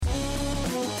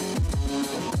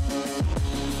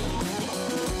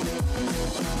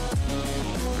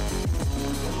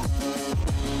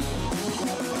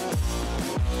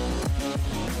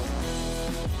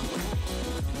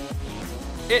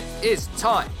It is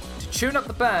time to tune up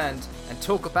the band and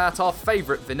talk about our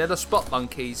favourite vanilla spot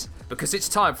monkeys, because it's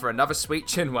time for another sweet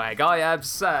chinwag. I am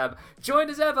Sam, joined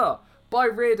as ever by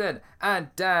Riordan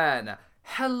and Dan.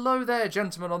 Hello there,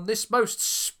 gentlemen, on this most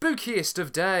spookiest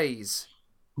of days.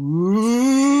 I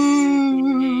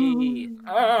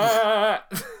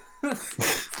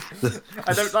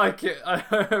don't like it. I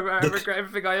regret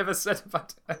everything I ever said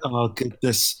about it. Oh,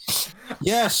 goodness.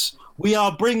 Yes, we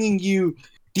are bringing you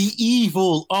the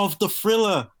evil of the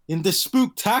thriller in the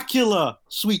spooktacular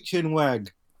Sweet Chinwag.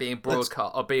 Being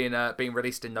broadcast or being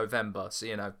released in November, so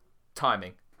you know,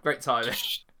 timing, great timing.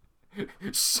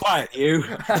 Quiet, you.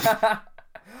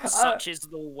 Such is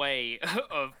the way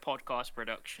of podcast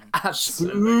production.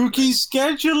 Spooky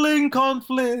scheduling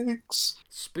conflicts.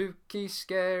 Spooky,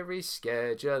 scary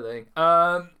scheduling.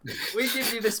 We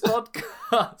give you this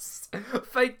podcast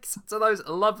thanks to those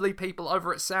lovely people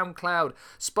over at SoundCloud,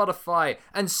 Spotify,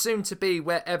 and soon to be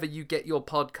wherever you get your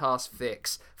podcast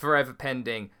fix. Forever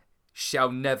pending, shall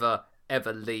never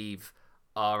ever leave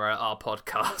our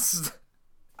podcast.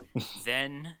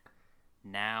 Then,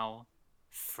 now,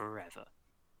 forever.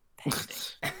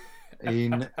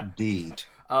 Indeed.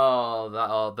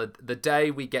 The day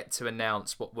we get to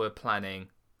announce what we're planning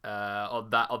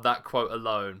on that quote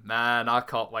alone, man, I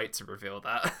can't wait to reveal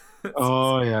that.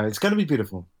 Oh yeah, it's gonna be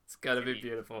beautiful. It's gonna be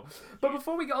beautiful. But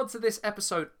before we get on to this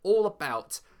episode all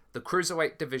about the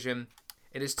Cruiserweight Division,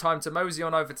 it is time to mosey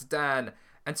on over to Dan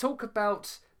and talk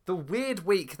about the weird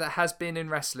week that has been in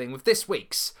wrestling with this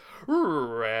week's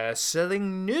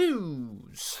wrestling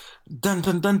news. Dun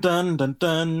dun dun dun dun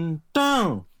dun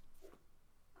dun.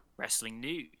 Wrestling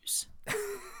news.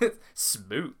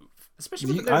 Smooth,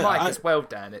 especially with the new mic as well,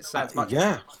 Dan. It sounds much.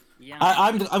 Yeah. Yeah.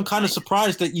 I'm kind of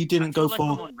surprised that you didn't go like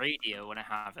for. I'm on radio when I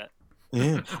have it.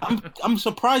 Yeah. I'm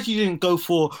surprised you didn't go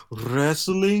for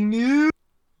wrestling news.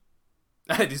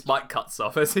 And his mic cuts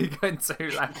off as he goes too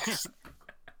loud.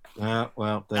 Yeah,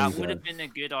 well, there That you would go. have been a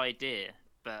good idea,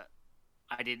 but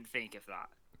I didn't think of that.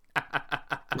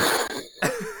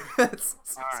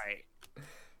 Alright.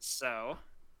 So,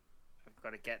 I've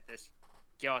got to get this.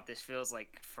 God, this feels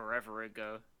like forever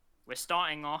ago. We're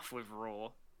starting off with Raw,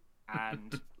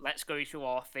 and let's go to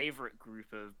our favourite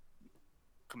group of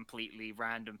completely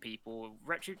random people,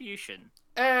 Retribution.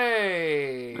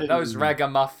 Hey, those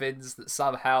ragamuffins that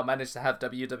somehow managed to have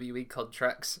WWE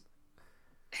contracts.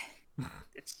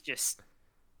 It's just,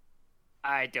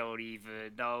 I don't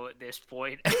even know at this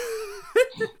point.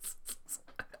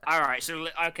 All right, so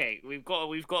okay, we've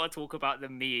got to talk about the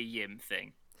Mia Yim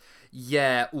thing.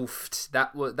 Yeah, oofed.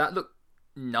 That looked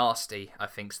nasty, I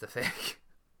think's the thing.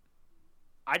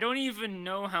 I don't even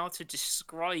know how to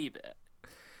describe it.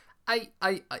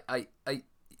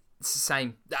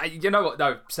 Same. You know what?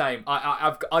 No, same.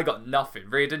 I got nothing.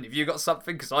 Riordan, have you got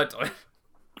something? Because I don't.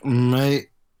 Mate.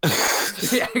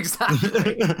 Yeah,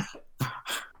 exactly.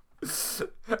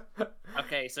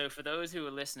 Okay, so for those who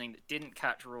are listening that didn't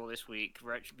catch Raw this week,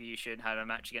 Retribution had a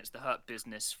match against the Hurt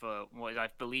Business for what is, I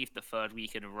believe, the third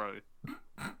week in a row.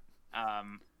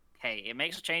 Hey, it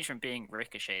makes a change from being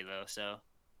Ricochet though, so.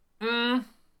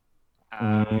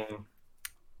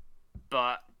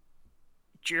 But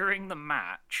during the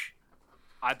match,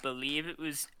 I believe it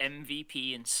was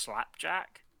MVP and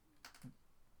Slapjack.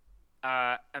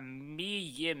 And Mia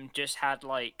Yim just had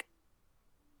like,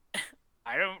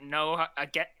 I don't know how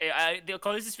the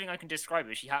closest thing I can describe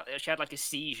it. She had like a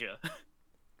seizure.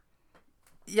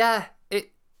 Yeah,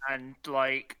 and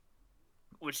like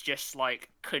was just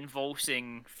like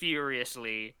convulsing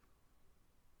furiously,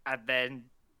 and then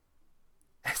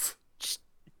just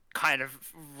kind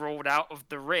of rolled out of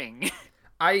the ring.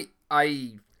 I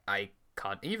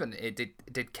can't even.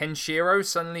 Did Kenshiro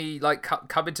suddenly like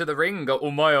come into the ring and go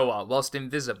Omoyowa whilst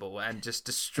invisible and just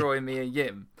destroy Mia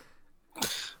Yim?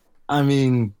 I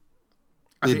mean,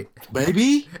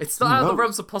 maybe it's not out of the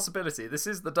realms of possibility. This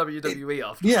is the WWE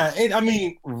after. Yeah,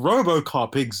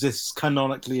 RoboCop exists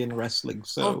canonically in wrestling.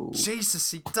 So, oh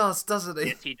Jesus, he does, doesn't he?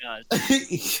 Yes, he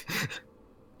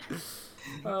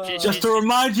does. Just to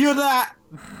remind you of that.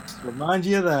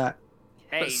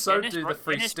 Hey, but so Dennis, do the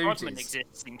Three Dennis Stooges. Rodman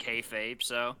exists in kayfabe,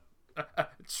 so.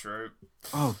 True.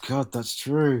 Oh God, that's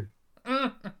true.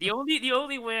 The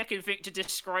only way I can think to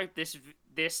describe this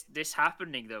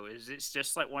happening though is it's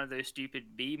just like one of those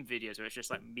stupid meme videos where it's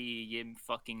just like Mia Yim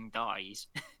fucking dies.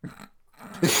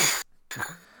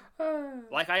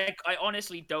 Like I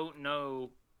honestly don't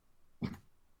know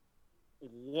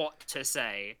what to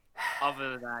say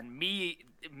other than Mia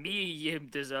Yim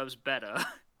deserves better.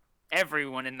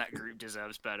 Everyone in that group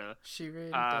deserves better. She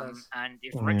really does. And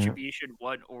if Retribution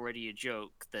weren't already a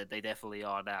joke, that they definitely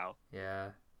are now.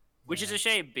 Yeah. Which is a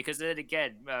shame, because then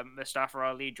again, Mustafa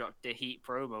Ali dropped the Heat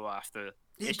promo after.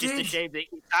 It's just a shame that it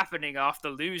keeps happening after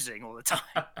losing all the time.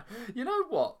 You know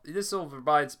what? This all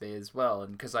reminds me as well,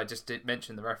 and because I just did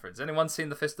mention the reference. Anyone seen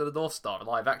the Fist of the North Star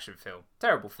live action film?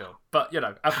 Terrible film, but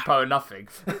apropos of nothing.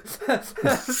 See,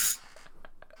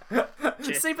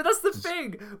 but that's the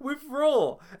thing with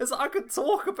Raw. Is I could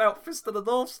talk about Fist of the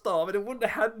North Star, and it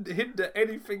wouldn't hinder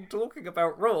anything talking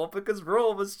about Raw, because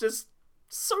Raw was just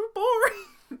so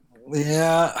boring.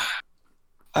 Yeah,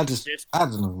 I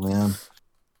don't know, man.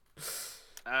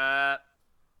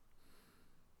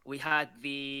 We had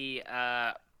the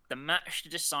match to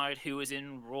decide who was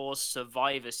in Raw's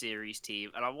Survivor Series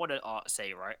team, and I want to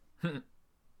say, right,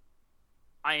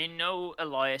 I know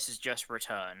Elias has just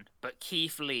returned, but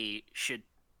Keith Lee should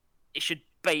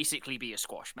basically be a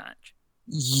squash match.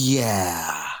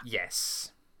 Yeah.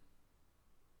 Yes.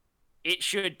 It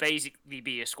should basically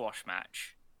be a squash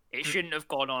match. It shouldn't have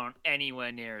gone on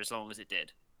anywhere near as long as it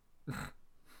did.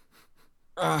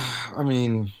 I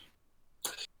mean,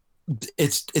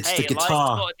 it's the Elias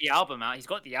guitar. got the album out. He's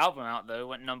got the album out though.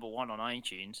 Went #1 on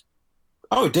iTunes.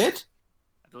 Oh, it did?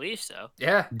 I believe so.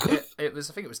 Yeah, it was.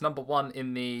 I think it was #1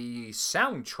 in the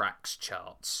soundtracks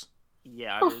charts.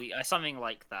 Yeah, I believe something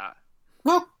like that.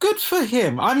 Well, good for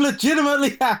him. I'm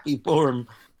legitimately happy for him.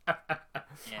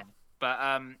 Yeah,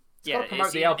 but Gotta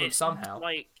promote the album somehow.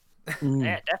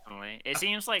 Yeah, definitely. It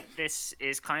seems like this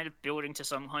is kind of building to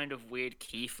some kind of weird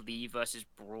Keith Lee versus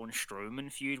Braun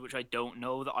Strowman feud, which I don't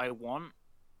know that I want.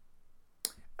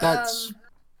 That's.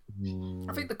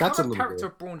 I think the that's current character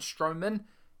of Braun Strowman.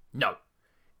 No,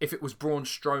 if it was Braun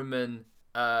Strowman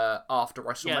after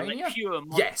WrestleMania, Yeah, like pure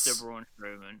monster Braun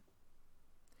Strowman.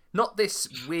 Not this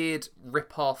weird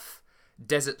rip-off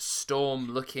Desert Storm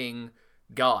looking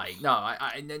guy. No,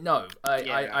 I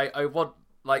want.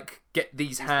 Like, get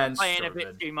these hands playing Strowman. A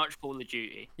bit too much Call of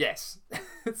Duty. Yes.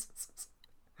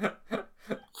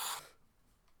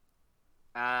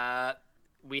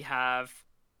 We have...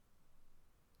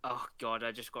 Oh, God,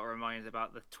 I just got reminded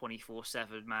about the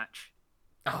 24/7 match.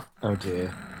 Oh,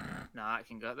 dear. No, that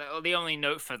can go. The only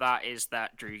note for that is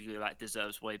that Drew Gulak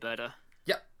deserves way better.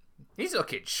 Yep. He's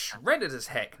looking shredded as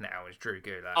heck now, is Drew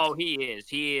Gulak. Oh, he is.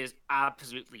 He is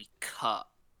absolutely cut.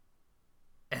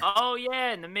 Oh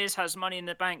yeah, and the Miz has Money in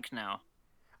the Bank now.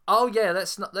 Oh yeah,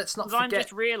 let's not forget. I'm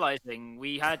just realizing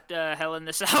we had Hell in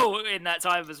the Cell in that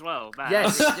time as well. Man.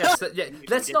 Yes.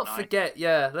 Let's not forget.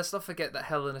 Yeah, let's not forget that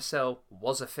Hell in a Cell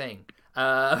was a thing.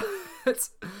 I mean,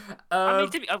 I'll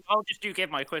just give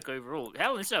my quick overall.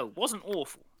 Hell in a Cell wasn't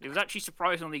awful. It was actually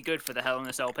surprisingly good for the Hell in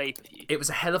a Cell pay-per-view. It was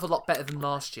a hell of a lot better than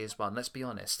last year's one. Let's be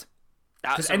honest.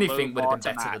 Because anything would have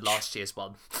been better than last year's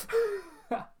one.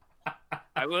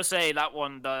 I will say that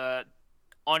one,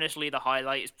 honestly, the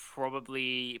highlight is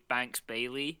probably Banks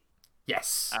Bailey.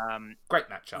 Yes. Great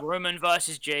matchup. Roman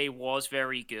versus Jay was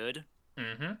very good.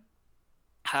 Mm-hmm.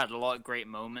 Had a lot of great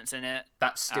moments in it.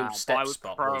 That steel step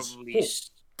spot was...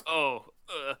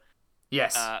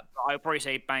 Yes. I would probably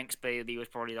say Banks Bailey was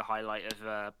probably the highlight of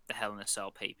the Hell in a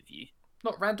Cell pay-per-view.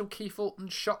 Not Randall Keith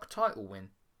Orton's shock title win.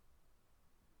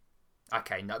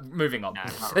 Okay, no, moving on. Nah,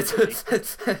 not really.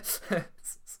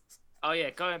 Oh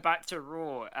yeah, going back to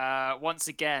Raw. Once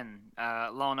again,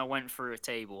 Lana went through a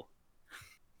table.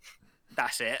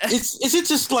 That's it. Is it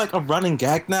just like a running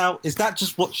gag now? Is that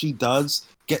just what she does?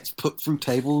 Gets put through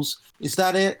tables? Is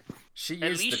that it? She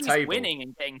At is least the she's table. winning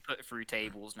and getting put through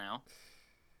tables now.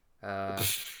 Oh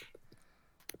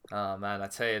man, I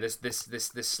tell you,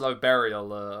 this slow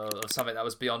burial of something that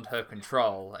was beyond her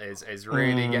control is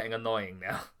really getting annoying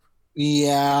now.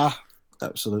 Yeah,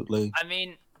 absolutely. I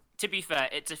mean, to be fair,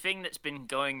 it's a thing that's been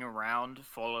going around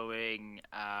following,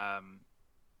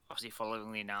 obviously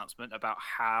following the announcement about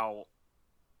how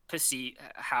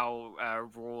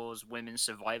Raw's Women's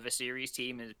Survivor Series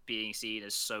team is being seen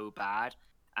as so bad,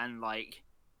 and like,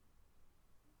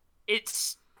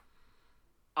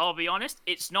 I'll be honest,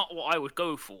 it's not what I would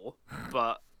go for,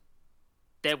 but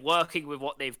they're working with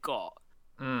what they've got.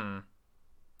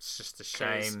 It's just a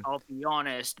shame. I'll be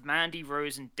honest, Mandy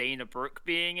Rose and Dana Brooke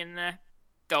being in there,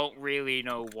 don't really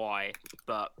know why,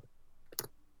 but...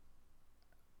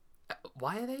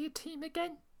 Why are they a team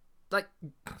again? Like...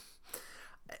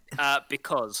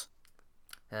 because.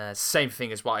 Same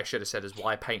thing as what I should have said as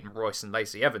why Peyton Royce and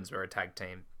Lacey Evans were a tag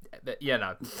team. But, you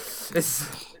know.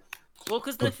 Well,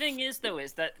 because the thing is, though,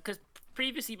 is that... Because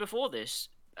previously before this,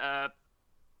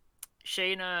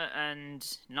 Shayna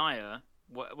and Nia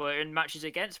were in matches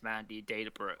against Mandy and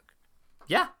Dana Brooke.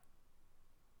 Yeah.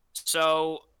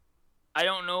 So, I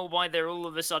don't know why they're all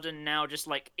of a sudden now just,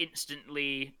 like,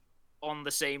 instantly on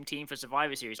the same team for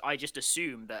Survivor Series, I just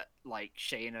assume that like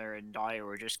Shayna and Nia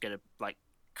are just gonna like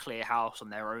clear house on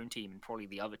their own team and probably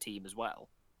the other team as well.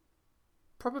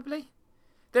 Probably.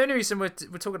 The only reason we're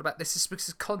talking about this is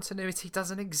because continuity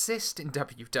doesn't exist in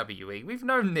WWE. We've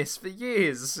known this for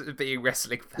years, being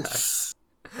wrestling fans.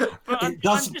 But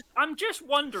I'm just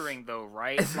wondering though,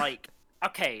 right? Like,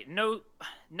 okay, no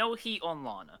heat on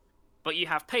Lana, but you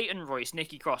have Peyton Royce,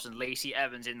 Nikki Cross, and Lacey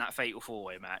Evans in that Fatal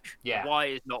 4-Way match. Yeah. Why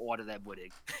is not one of them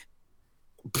winning?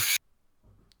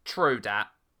 True dat.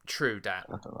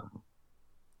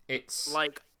 It's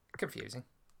like confusing.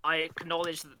 I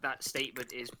acknowledge that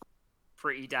statement is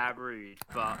pretty damn rude,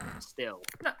 but still.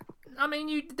 No, I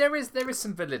mean, there is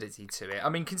some validity to it. I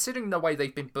mean, considering the way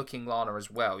they've been booking Lana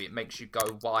as well, it makes you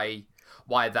go, why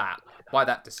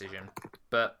that decision?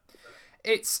 But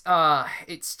it's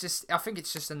just, I think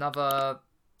it's just another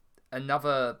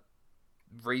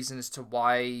reason as to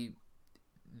why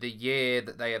the year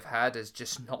that they have had has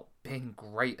just not been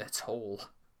great at all.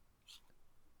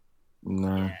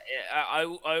 No. Yeah,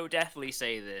 I would definitely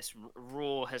say this.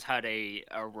 Raw has had a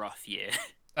rough year.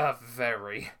 A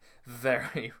very,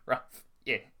 very rough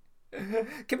year.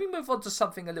 Can we move on to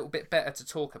something a little bit better to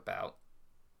talk about?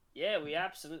 Yeah, we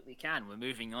absolutely can. We're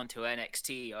moving on to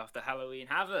NXT after Halloween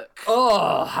Havoc.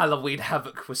 Oh, Halloween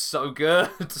Havoc was so good.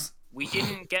 We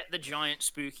didn't get the giant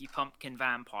spooky pumpkin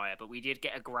vampire, but we did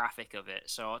get a graphic of it,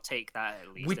 so I'll take that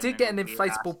at least. We did get an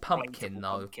inflatable pumpkin,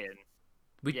 though.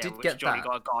 We did get Johnny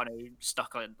that. Gargano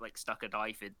stuck a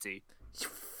knife into.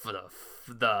 For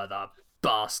the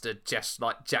bastard, just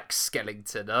like Jack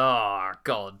Skellington. Oh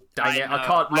God, dang it! I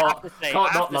can't not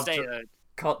love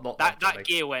that Johnny.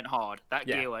 gear went hard.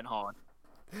 Gear went hard.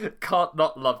 Can't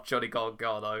not love Johnny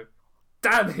Gargano.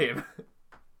 Damn him.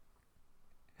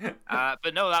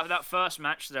 But no, that first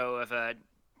match though of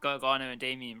Gargano and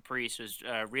Damian Priest was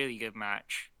a really good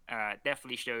match.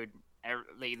 Definitely showed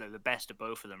the best of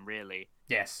both of them, really.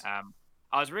 Yes.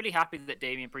 I was really happy that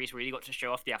Damian Priest really got to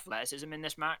show off the athleticism in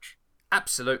this match.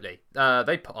 Absolutely.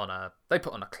 They put on a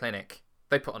clinic.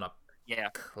 They put on a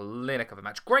clinic of a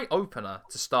match. Great opener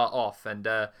to start off, and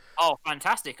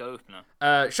fantastic opener.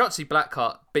 Shotzi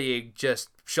Blackheart being just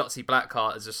Shotzi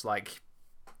Blackheart is just like,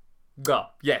 go,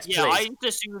 yes, yeah, please. I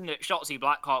just assumed that Shotzi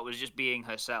Blackheart was just being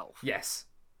herself. Yes.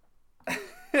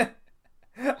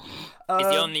 Is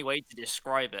the only way to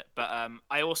describe it. But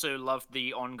I also love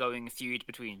the ongoing feud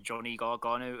between Johnny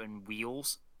Gargano and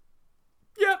Wheels.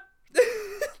 Yep.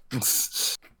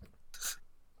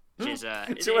 Which is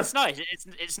it's nice.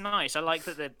 It's nice. I like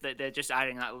that they're just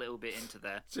adding that little bit into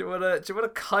there. Do you wanna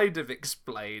kind of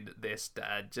explain this,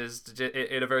 Dad? Just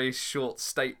in a very short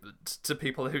statement to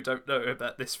people who don't know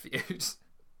about this feud.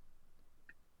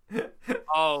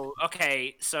 Oh,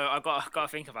 okay. So I've got to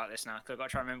think about this now because I've got to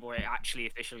try and remember where it actually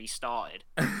officially started.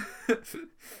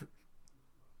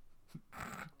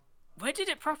 Where did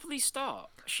it properly start?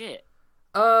 Shit.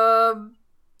 I'm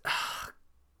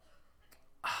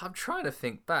trying to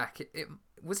think back.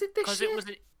 Was it this year?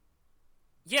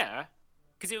 Yeah,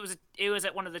 because it was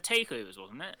at one of the takeovers,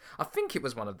 wasn't it? I think it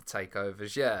was one of the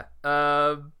takeovers. Yeah.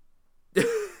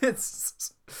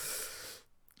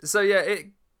 So yeah,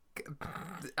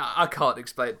 I can't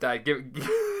explain it, Dad.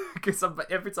 Because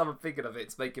every time I'm thinking of it,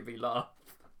 it's making me laugh.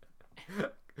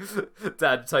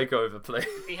 Dad, take over, please.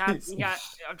 I'm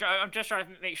just trying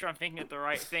to make sure I'm thinking of the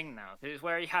right thing now. It's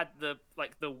where he had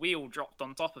the wheel dropped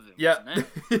on top of him, wasn't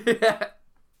it? Yeah.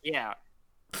 Yeah.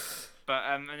 But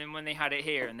and then when they had it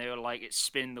here, and they were like, "It's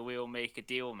spin the wheel, make a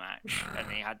deal match," and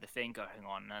they had the thing going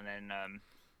on, and then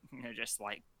just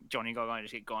like Johnny Gargano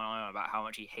just kept going on about how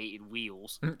much he hated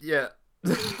wheels. Yeah.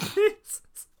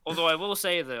 Although I will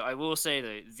say though,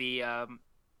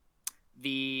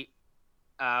 the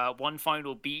one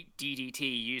final beat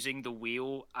DDT using the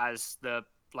wheel as the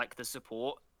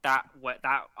support, that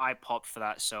I popped for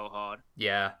that so hard.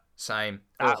 Yeah, same.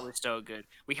 That was so good.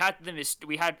 We had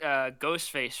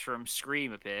Ghostface from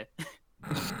Scream appear.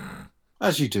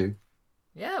 As you do.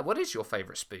 Yeah, what is your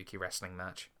favourite spooky wrestling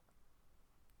match?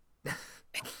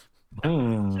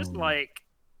 Just like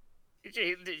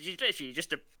she literally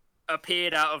just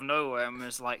appeared out of nowhere and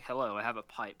was like, "Hello, I have a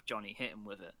pipe." Johnny hit him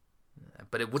with it.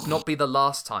 But it would not be the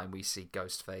last time we see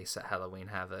Ghostface at Halloween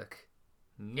Havoc.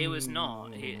 It was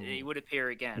not. He would appear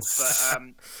again. But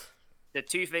the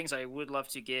two things I would love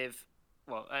to give...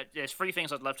 Well, there's three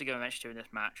things I'd love to give a mention to in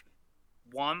this match.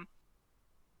 One,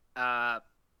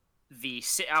 the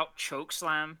sit-out choke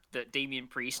slam that Damian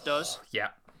Priest does. Yeah.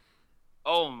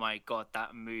 Oh my god,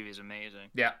 that move is amazing.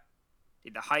 Yeah.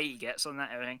 The height he gets on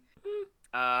that, everything.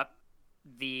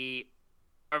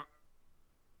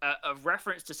 A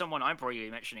reference to someone I'm probably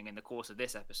mentioning in the course of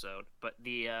this episode, but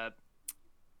the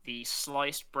the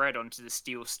sliced bread onto the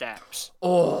steel steps.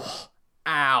 Oh,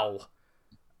 ow.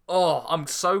 Oh, I'm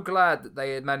so glad that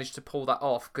they had managed to pull that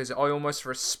off, because I almost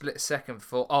for a split second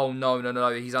thought, oh no,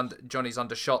 Johnny's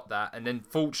undershot that, and then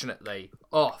fortunately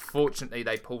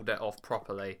they pulled it off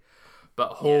properly.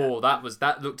 But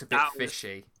that looked a bit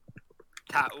fishy.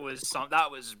 That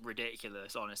was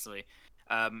ridiculous, honestly.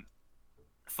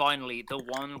 Finally, the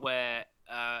one where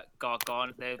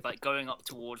Gargano, they're like going up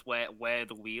towards where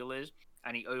the wheel is,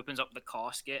 and he opens up the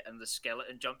casket and the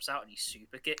skeleton jumps out and he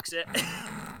super kicks it.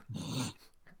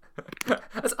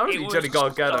 That's only Johnny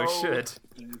Gargano should.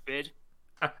 Stupid,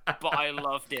 but I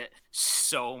loved it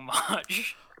so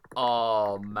much.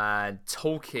 Oh man,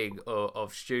 talking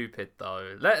of stupid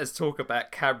though, let us talk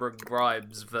about Cameron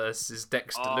Grimes versus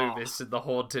Dexter Lumis in the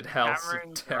Haunted House Cameron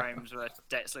of Terror. Grimes versus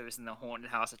Dexter Lumis in the Haunted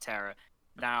House of Terror.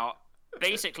 Now,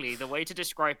 basically, the way to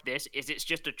describe this is it's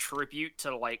just a tribute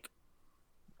to like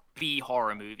B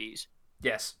horror movies.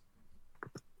 Yes.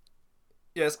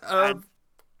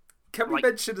 Can we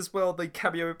mention as well the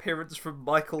cameo appearance from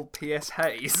Michael P.S.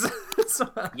 Hayes?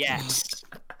 Yes.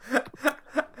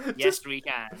 Yes, we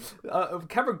can.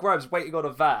 Cameron Grimes waiting on a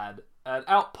van, and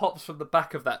out pops from the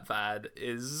back of that van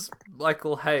is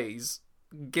Michael Hayes,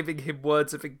 giving him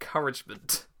words of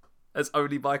encouragement, as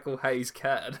only Michael Hayes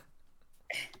can.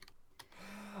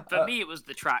 For me, it was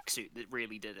the tracksuit that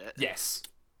really did it. Yes,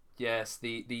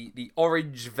 the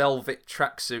orange velvet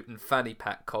tracksuit and fanny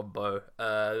pack combo.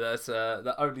 That's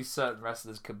that only certain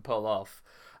wrestlers can pull off.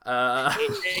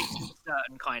 It takes a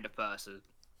certain kind of person.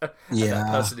 Yeah,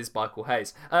 that person is Michael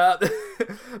Hayes.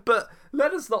 But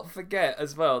let us not forget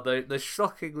as well the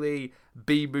shockingly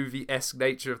B-movie-esque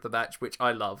nature of the match, which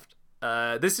I loved.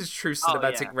 This is true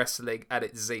cinematic wrestling at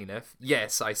its zenith.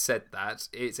 Yes, I said that.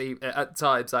 It's at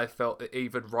times I felt it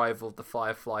even rivaled the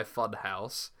Firefly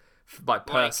Funhouse.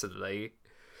 Personally,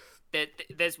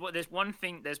 there's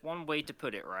one way to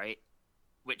put it, right,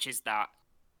 which is that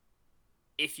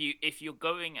if you're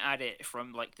going at it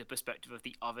from like the perspective of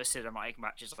the other cinematic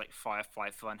matches like Firefly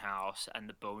Funhouse and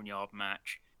the Boneyard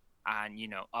match and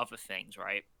other things,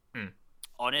 right?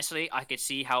 Honestly, I could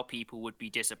see how people would be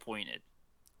disappointed.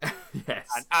 Yes,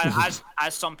 and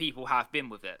as some people have been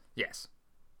with it. Yes,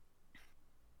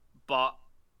 but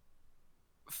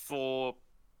for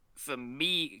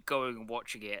me going and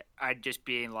watching it and just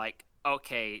being like,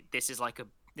 okay, this is like a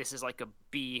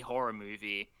B horror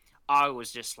movie, I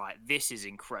was just like, this is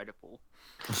incredible.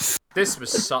 This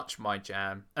was such my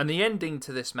jam, and the ending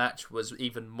to this match was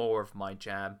even more of my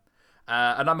jam.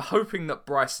 And I'm hoping that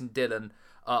Bryce and Dylan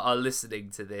are listening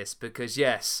to this, because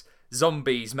yes,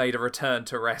 zombies made a return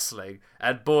to wrestling,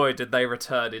 and boy did they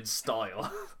return in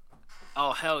style.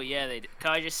 Oh, hell yeah, they did.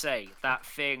 Can I just say, that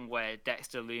thing where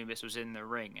Dexter Lumis was in the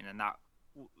ring and then that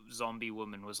zombie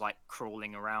woman was, like,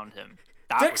 crawling around him.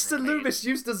 Dexter Lumis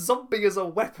used a zombie as a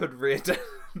weapon, Riordan.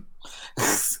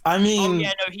 I mean... Oh,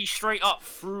 yeah, no, he straight up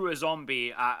threw a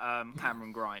zombie at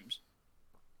Cameron Grimes.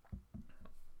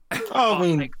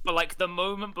 But the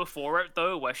moment before it,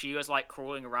 though, where she was, like,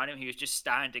 crawling around him, he was just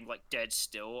standing, like, dead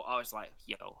still. I was like,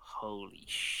 yo, holy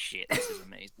shit, this is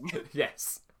amazing.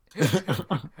 Yes.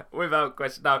 Without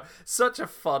question. Now, such a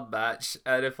fun match,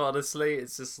 and if honestly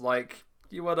it's just like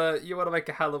you wanna make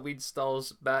a Halloween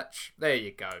styles match, there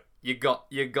you go. You got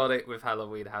it with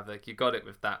Halloween Havoc. You got it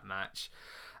with that match.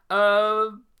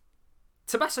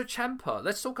 Tommaso Ciampa.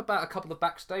 Let's talk about a couple of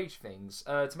backstage things.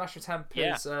 Tommaso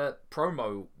Ciampa's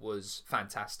promo was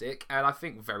fantastic, and I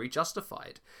think very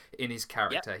justified in his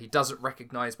character. He doesn't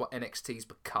recognize what NXT's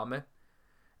becoming.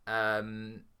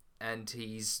 And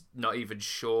he's not even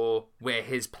sure where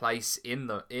his place in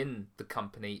the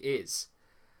company is.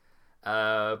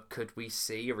 Could we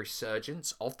see a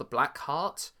resurgence of the Black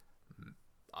Heart?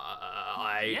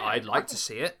 I'd like to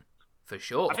see it, for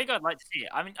sure. I think I'd like to see it.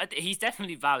 I mean, he's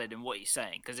definitely valid in what he's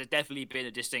saying, because there's definitely been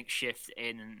a distinct shift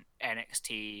in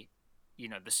NXT,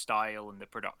 the style and the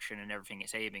production and everything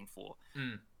it's aiming for.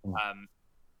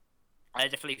 I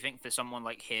definitely think for someone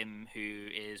like him, who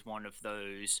is one of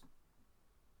those...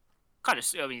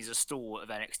 he's a stalwart of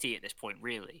NXT at this point,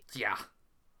 really. Yeah.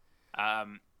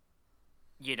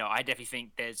 I definitely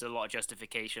think there's a lot of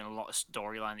justification, a lot of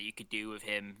storyline that you could do with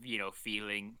him,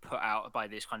 feeling put out by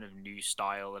this kind of new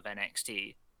style of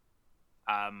NXT.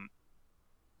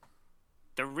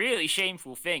 The really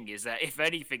shameful thing is that, if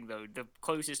anything, though, the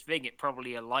closest thing it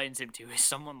probably aligns him to is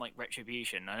someone like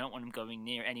Retribution. I don't want him going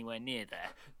anywhere near there.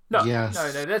 No, yes.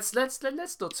 No. Let's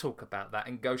not talk about that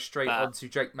and go straight on to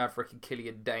Drake Maverick and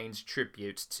Killian Dane's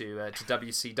tribute to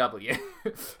WCW.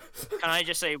 Can I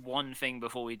just say one thing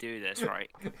before we do this, right?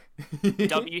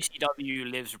 WCW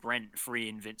lives rent-free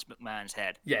in Vince McMahon's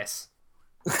head. Yes.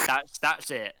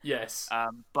 That's it. Yes.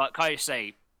 But can I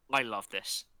say, I love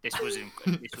this. This was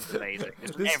amazing.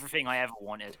 This was everything I ever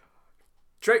wanted.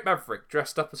 Drake Maverick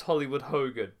dressed up as Hollywood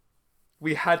Hogan.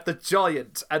 We had the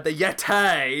Giant and the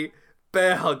Yeti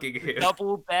bear hugging him.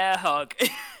 Double bear hug.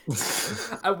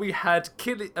 And we had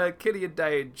Killian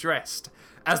Dane dressed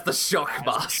as the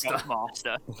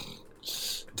Shockmaster.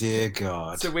 Dear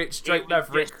God. To which Drake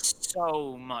Maverick...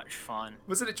 so much fun.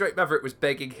 Wasn't it Drake Maverick was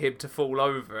begging him to fall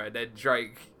over and then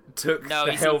Drake took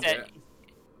the helmet?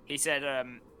 He said,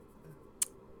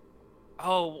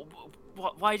 oh,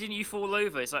 why didn't you fall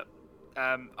over? It's like,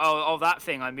 that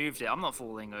thing, I moved it. I'm not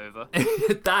falling over.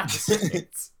 That's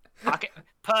it.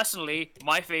 Personally,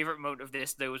 my favourite moment of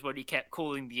this, though, was when he kept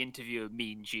calling the interviewer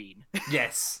Mean Gene.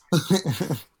 Yes.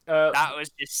 That was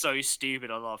just so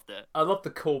stupid. I loved it. I love the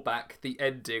callback, the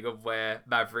ending of where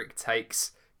Maverick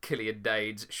takes Killian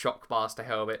Dane's Shockmaster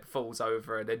helmet, falls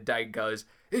over, and then Dane goes,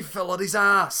 "He fell on his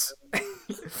ass."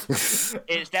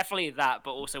 It's definitely that,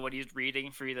 but also when he's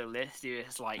reading through the list, he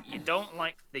was like, "You don't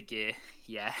like the gear,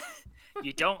 yeah.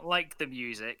 You don't like the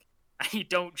music, and you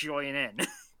don't join in."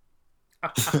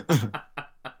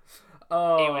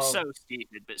 Oh. It was so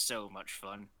stupid, but so much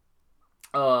fun.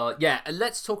 Yeah, and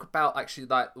let's talk about actually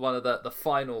like one of the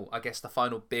final, I guess the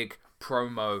final big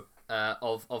promo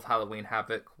of Halloween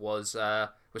Havoc was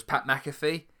Pat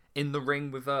McAfee in the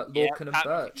ring with Lorcan and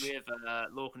Birch. With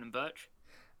Lorcan and Birch.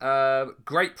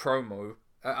 Great promo.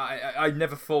 I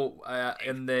never thought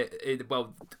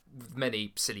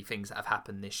many silly things that have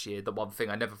happened this year. The one thing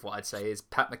I never thought I'd say is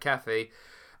Pat McAfee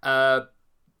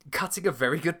cutting a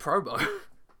very good promo.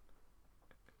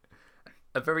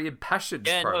 A very impassioned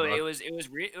promo. No,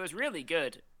 it was really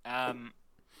good.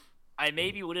 I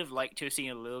maybe would have liked to have seen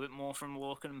a little bit more from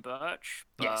Lorcan and Birch,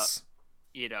 but yes,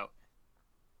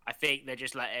 I think they're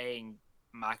just letting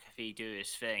McAfee do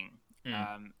his thing.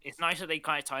 It's nice that they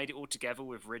kind of tied it all together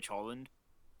with Ridge Holland.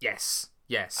 Yes.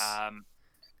 And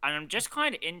I'm just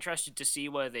kind of interested to see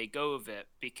where they go with it,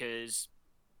 because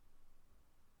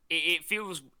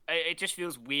it just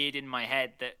feels weird in my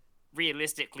head that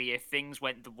realistically, if things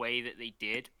went the way that they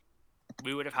did,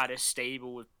 we would have had a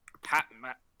stable with Pat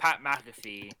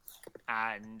McAfee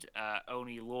and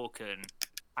only Lorcan,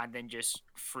 and then just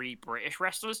 3 British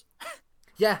wrestlers.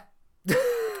 Yeah. But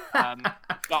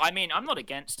I mean, I'm not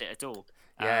against it at all.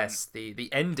 Yes, the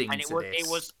ending and to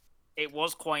this. It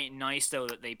was quite nice though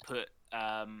that they put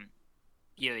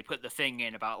they put the thing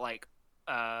in about like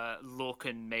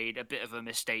Lorcan made a bit of a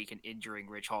mistake in injuring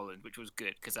Ridge Holland, which was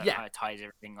good because that kind of ties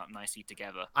everything up nicely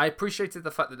together. I appreciated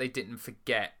the fact that they didn't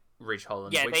forget Ridge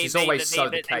Holland, which is always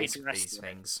the case with these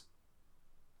things.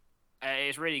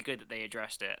 It's really good that they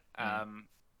addressed it.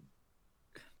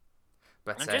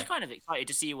 But I'm just kind of excited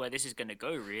to see where this is going to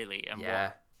go, really.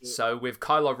 And so with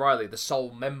Kyle O'Reilly, the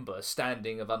sole member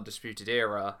standing of Undisputed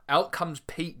Era, out comes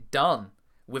Pete Dunne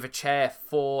with a chair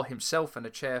for himself and a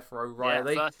chair for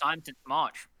O'Reilly. Yeah, first time since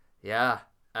March. Yeah.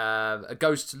 A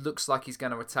Ghost looks like he's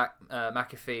going to attack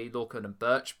McAfee, Lorcan and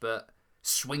Birch, but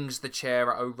swings the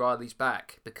chair at O'Reilly's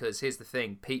back, because here's the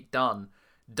thing, Pete Dunne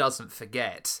doesn't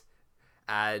forget,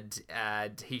 and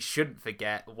he shouldn't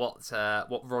forget what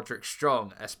Roderick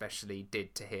Strong especially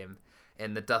did to him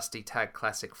in the Dusty Tag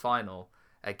Classic final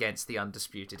against the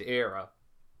Undisputed Era.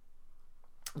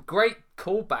 Great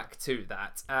callback to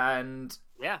that, and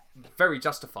very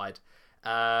justified.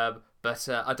 But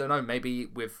I don't know, maybe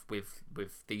with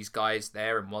these guys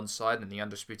there on one side and the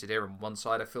Undisputed Era on one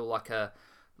side, I feel like a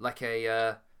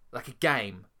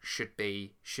game should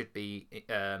be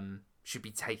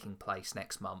taking place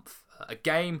next month. A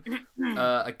game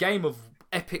of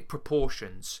epic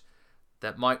proportions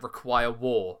that might require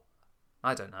war.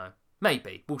 I don't know.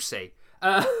 Maybe. We'll see.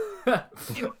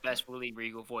 Your best Willie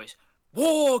Regal voice.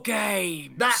 War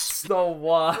Games! That's the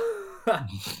one!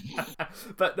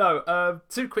 But no,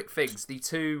 2 quick things. The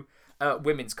 2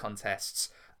 women's contests.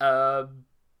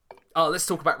 Let's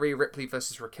talk about Rhea Ripley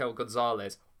versus Raquel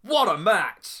Gonzalez. What a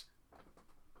match!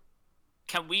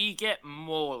 Can we get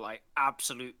more, like,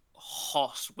 absolute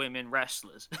hoss women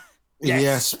wrestlers?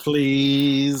 Yes,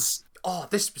 please. Oh,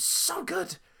 this was so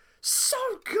good! So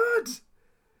good!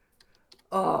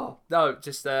 Oh, no,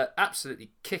 just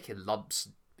absolutely kicking lumps,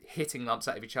 hitting lumps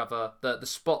out of each other. The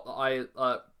spot that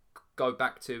I go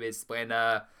back to is when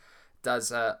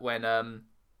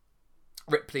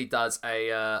Ripley does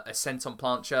a senton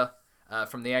plancha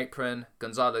from the apron.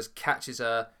 Gonzalez catches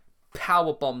her,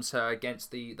 power bombs her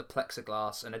against the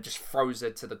plexiglass, and then just throws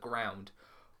her to the ground.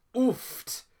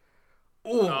 Oofed.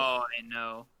 Ooh. Oh, I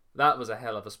know. That was a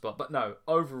hell of a spot. But no,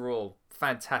 overall,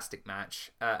 fantastic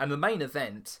match. And the main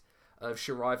event, of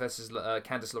Shirai versus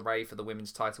Candice LeRae for the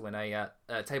women's title in a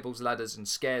tables, ladders, and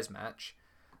scares match.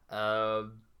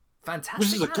 Fantastic.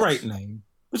 Which is a match. great name.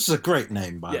 Which is a great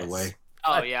name, by the way.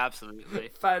 Oh yeah, absolutely.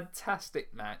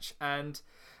 Fantastic match, and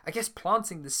I guess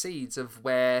planting the seeds of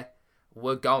where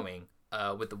we're going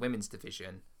with the women's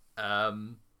division.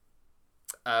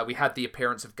 We had the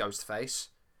appearance of Ghostface.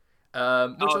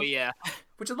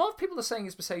 Which a lot of people are saying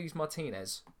is Mercedes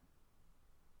Martinez.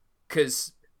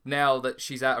 Because now that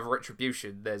she's out of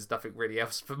Retribution, there's nothing really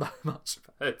else for much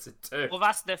for her to do. Well,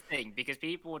 that's the thing, because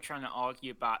people were trying to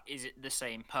argue about, is it the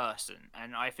same person?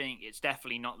 And I think it's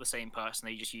definitely not the same person.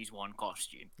 They just use one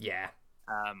costume. Yeah.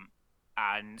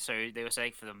 And so they were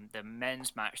saying for the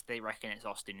men's match, they reckon it's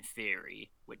Austin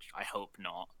Theory, which I hope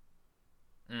not.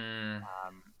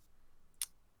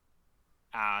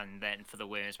 And then for the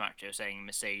women's match, they were saying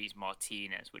Mercedes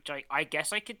Martinez, which I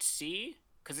guess I could see,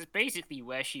 because it's basically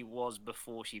where she was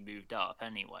before she moved up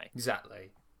anyway.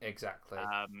 Exactly.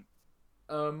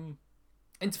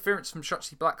 Interference from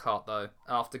Shotzi Blackheart, though,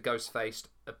 after Ghostface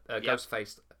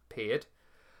appeared.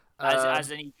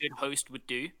 As any good host would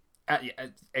do.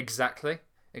 Exactly.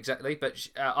 But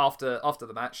after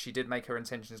the match, she did make her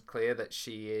intentions clear that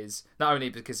she is, not only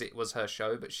because it was her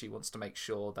show, but she wants to make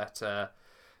sure that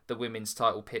the women's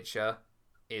title picture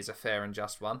is a fair and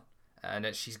just one, and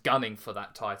that she's gunning for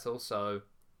that title. So,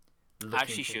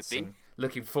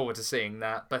 looking forward to seeing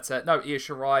that. But no, Io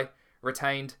Shirai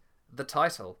retained the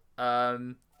title.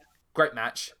 Great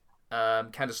match.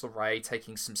 Candice LeRae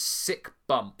taking some sick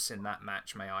bumps in that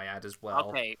match, may I add, as well.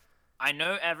 Okay, I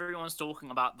know everyone's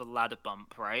talking about the ladder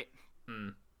bump, right?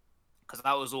 Because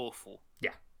that was awful.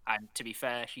 Yeah. And to be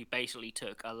fair, she basically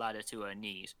took a ladder to her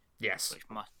knees. Yes. Which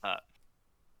must hurt.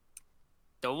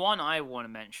 The one I want to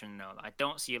mention, though, I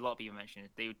don't see a lot of people mention it.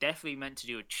 They were definitely meant to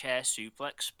do a chair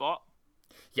suplex spot.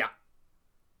 Yeah.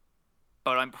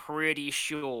 But I'm pretty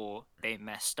sure they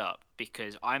messed up,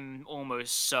 because I'm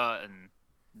almost certain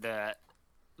that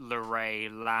LeRae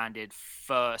landed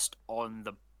first on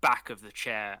the back of the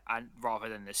chair and rather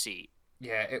than the seat.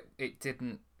 Yeah, it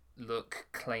didn't look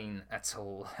clean at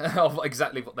all of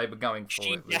exactly what they were going for.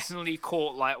 She definitely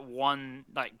caught one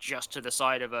just to the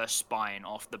side of her spine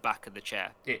off the back of the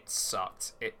chair. It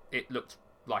sucked. It looked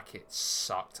like it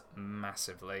sucked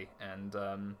massively, and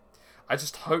I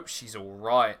just hope she's all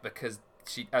right, because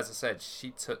she, as I said,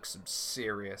 she took some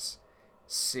serious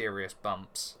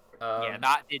bumps. Yeah,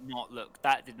 that did not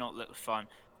look fun.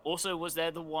 Also, was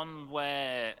there the one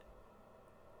where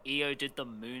Io did the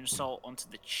moonsault onto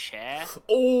the chair?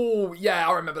 Oh, yeah,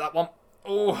 I remember that one.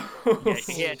 Oh.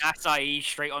 Yeah, Nasai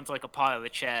straight onto a pile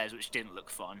of chairs, which didn't look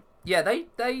fun. Yeah, they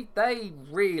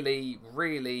really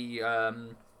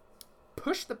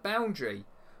pushed the boundary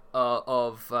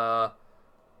of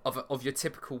your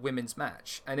typical women's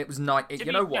match, and it was nice.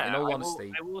 You know what? In all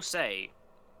honesty, I will say,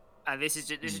 and this is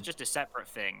just a separate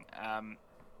thing.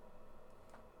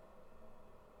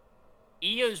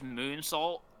 Io's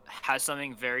moonsault has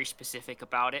something very specific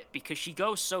about it, because she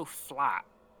goes so flat.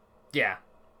 Yeah.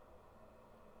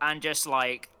 And just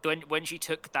when she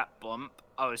took that bump,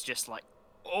 I was just like,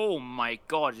 oh my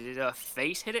god, did her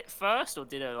face hit it first, or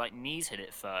did her knees hit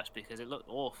it first? Because it looked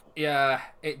awful. Yeah,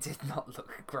 it did not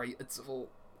look great at all.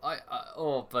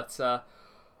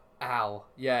 Ow.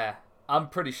 Yeah, I'm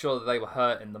pretty sure that they were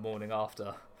hurt in the morning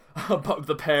after. Both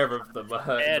the pair of them were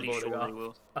hurt in the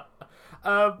morning after.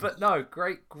 But no,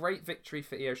 great victory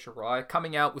for Io Shirai,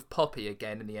 coming out with Poppy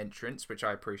again in the entrance, which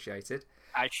I appreciated.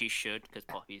 As she should, because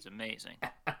Poppy is amazing.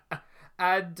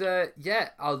 And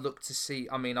I'll look to see.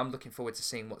 I mean, I'm looking forward to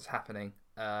seeing what's happening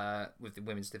with the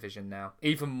women's division now,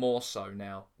 even more so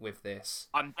now with this.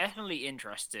 I'm definitely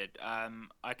interested.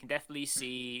 I can definitely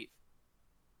see.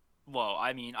 Well,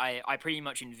 I mean, I pretty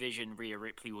much envision Rhea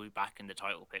Ripley will be back in the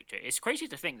title picture. It's crazy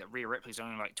to think that Rhea Ripley's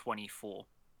only 24.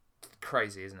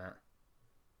 Crazy, isn't it?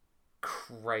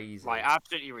 Crazy.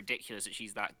 Absolutely ridiculous that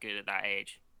she's that good at that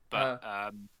age. But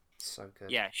so good.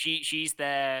 Yeah, she's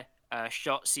there.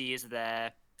 Shotzi is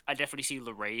there. I definitely see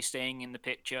LeRae staying in the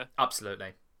picture.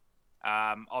 Absolutely.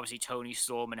 Obviously Toni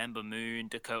Storm and Ember Moon,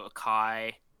 Dakota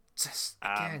Kai. Just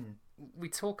again, we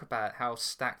talk about how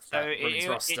stacked that women's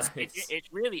roster is.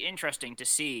 It's really interesting to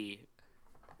see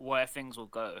where things will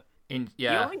go. The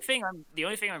only thing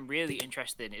I'm really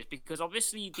interested in is because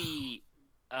obviously the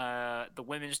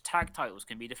women's tag titles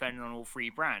can be defended on all three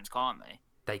brands, can't they?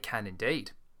 They can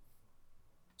indeed.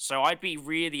 So I'd be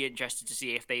really interested to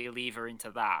see if they leave her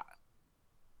into that.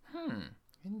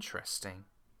 Interesting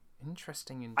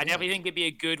indeed. I definitely think it'd be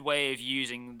a good way of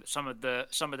using some of the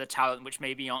talent which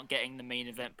maybe aren't getting the main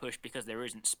event push because there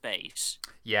isn't space.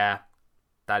 Yeah,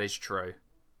 that is true.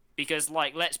 Because,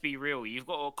 like, let's be real, you've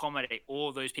got to accommodate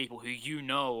all those people who you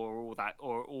know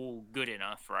are all good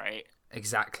enough, right?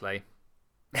 Exactly.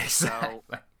 So,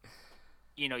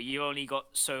 you only got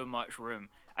so much room.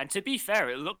 And to be fair,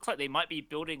 it looks like they might be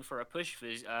building for a push for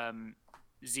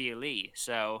Zia Lee.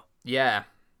 So Yeah.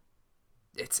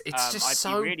 It's just I'd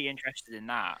so be really interested in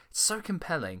that. so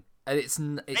compelling, and it's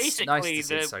Basically, nice to see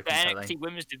the it's so compelling. NXT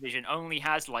Women's Division only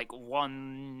has like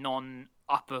one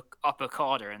non-upper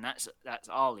carder, and that's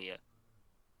Alia.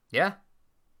 Yeah.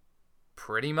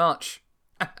 Pretty much.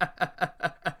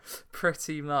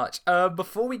 Pretty much.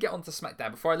 Before we get onto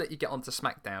SmackDown, before I let you get onto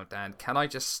SmackDown, Dan, can I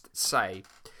just say,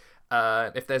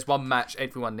 if there's one match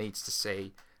everyone needs to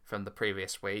see from the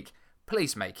previous week,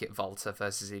 please make it Volta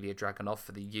versus Ilya Dragunov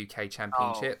for the UK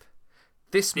Championship.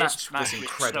 This match was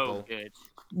incredible. So good.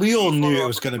 We all knew it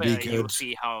was going to be good.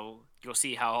 You'll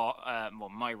see how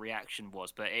my reaction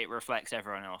was, but it reflects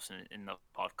everyone else in the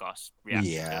podcast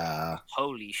reaction. Yeah.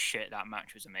 Holy shit, that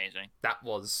match was amazing.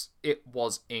 It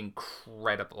was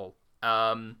incredible.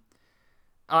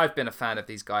 I've been a fan of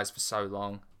these guys for so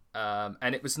long,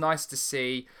 and it was nice to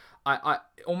see. I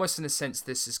almost in a sense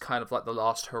this is kind of like the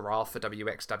last hurrah for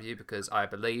WXW, because I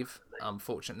believe,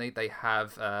 unfortunately, they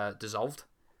have dissolved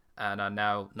and are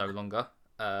now no longer,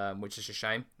 which is a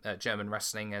shame. German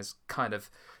wrestling has kind of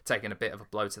taken a bit of a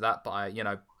blow to that, but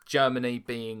Germany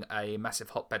being a massive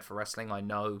hotbed for wrestling, I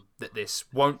know that this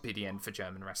won't be the end for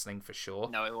German wrestling for sure.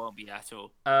 No, it won't be at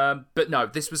all. But no,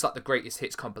 this was like the greatest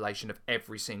hits compilation of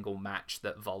every single match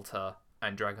that Volta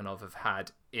and Dragunov have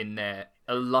had in their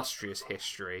illustrious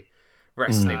history,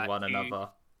 wrestling one another.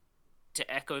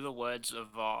 To echo the words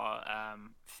of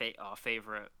one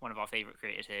of our favorite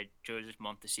creators here, Joseph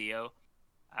Montesio,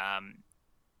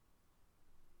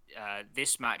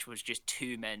 this match was just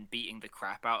two men beating the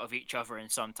crap out of each other,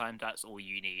 and sometimes that's all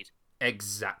you need.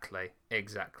 Exactly.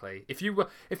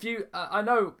 I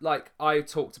know, like, I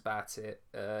talked about it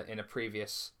in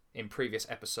previous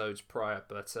episodes prior,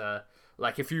 but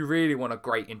like, if you really want a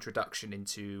great introduction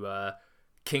into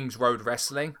King's Road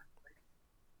wrestling,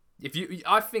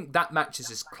 I think that match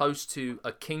is as close to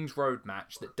a King's Road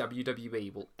match that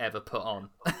WWE will ever put on.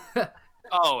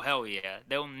 Oh hell yeah,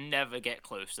 they'll never get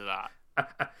close to that.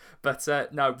 But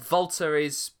no, Volta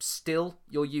is still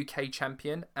your UK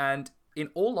champion, and in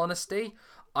all honesty,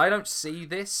 I don't see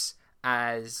this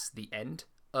as the end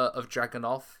of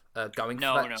Dragunov going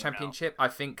for that championship. No. I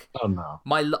think no.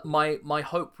 my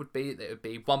hope would be that it would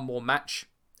be one more match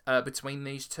between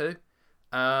these two,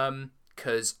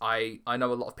 because I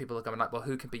know a lot of people are going like, well,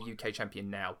 who can be UK champion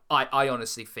now? I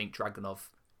honestly think Dragunov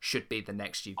should be the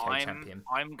next UK champion.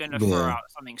 I'm going to throw out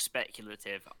something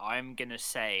speculative. I'm going to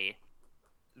say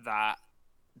that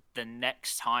the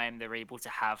next time they're able to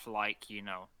have, like,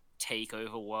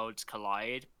 takeover worlds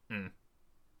collide,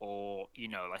 or,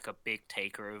 like a big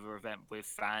takeover event with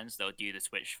fans, they'll do the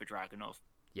switch for Dragunov.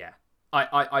 Yeah.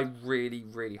 I really,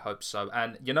 really hope so.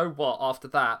 And you know what? After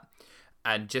that,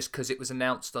 and just because it was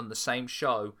announced on the same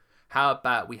show, how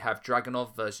about we have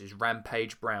Dragunov versus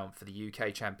Rampage Brown for the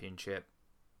UK Championship?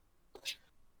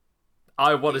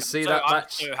 I want to see that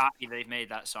match. I'm so happy they've made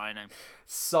that signing.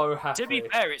 So happy. To be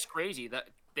fair, it's crazy that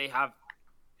they have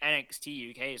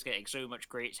NXT UK is getting so much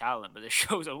great talent, but the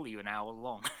show's only an hour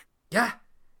long. Yeah,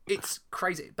 it's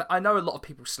crazy. But I know a lot of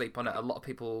people sleep on it. A lot of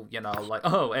people, like,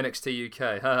 oh, NXT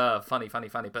UK, funny.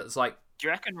 But it's like, do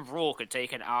you reckon Raw could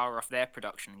take an hour off their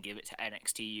production and give it to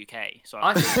NXT UK? So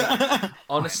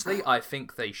honestly, I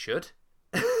think they should.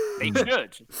 They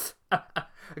should.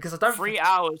 Because I don't. 3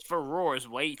 hours for Raw is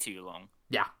way too long.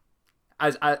 Yeah.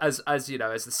 As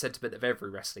the sentiment of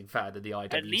every wrestling fan in the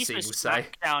IWC at least will with say.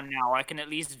 SmackDown now, I can at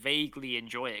least vaguely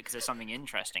enjoy it because there's something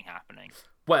interesting happening.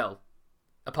 Well,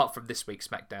 apart from this week's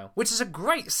SmackDown, which is a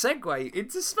great segue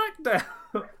into SmackDown.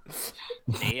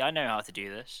 See, I know how to do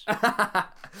this.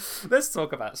 Let's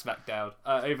talk about SmackDown,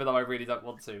 even though I really don't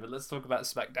want to. But let's talk about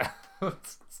SmackDown.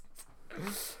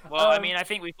 Well, I mean, I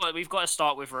think we've got to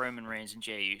start with Roman Reigns and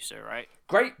Jey Uso, right?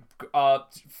 Great,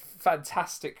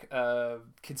 fantastic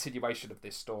continuation of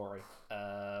this story.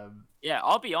 Yeah,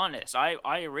 I'll be honest.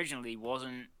 I originally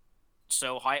wasn't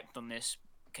so hyped on this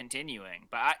continuing,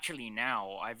 but actually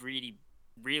now I've really,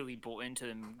 really bought into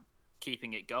them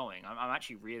keeping it going. I'm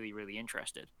actually really, really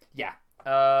interested. Yeah,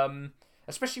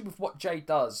 especially with what Jey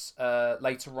does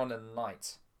later on in the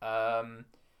night.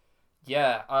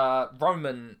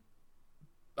 Roman.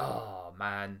 Oh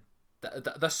man,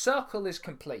 the circle is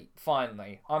complete.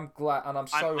 Finally, I'm glad, and I'm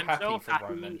so happy for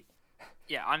Roman.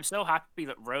 Yeah, I'm so happy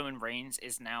that Roman Reigns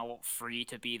is now free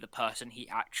to be the person he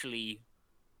actually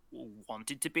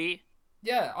wanted to be.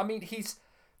 Yeah, I mean, here's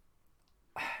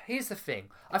the thing.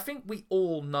 I think we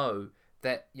all know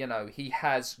that, you know, he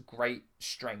has great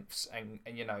strengths and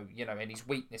and his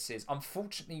weaknesses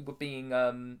unfortunately were being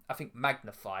I think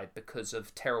magnified because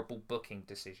of terrible booking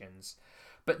decisions.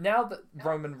 But now that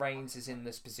Roman Reigns is in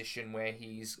this position where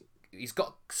he's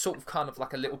got sort of kind of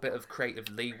like a little bit of creative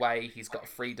leeway, he's got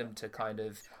freedom to kind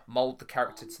of mold the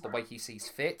character to the way he sees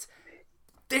fit.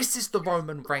 This is the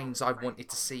Roman Reigns I wanted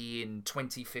to see in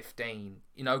 2015,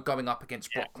 going up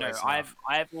against Brock Lesnar.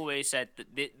 I've always said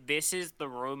that this is the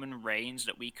Roman Reigns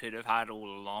that we could have had all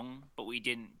along, but we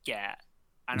didn't get.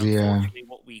 And unfortunately,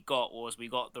 what we got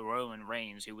the Roman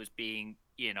Reigns who was being,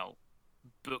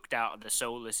 booked out of the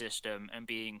solar system and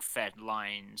being fed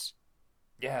lines.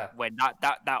 Yeah. When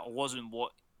that wasn't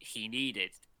what he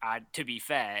needed. And to be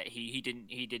fair, he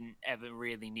didn't ever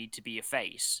really need to be a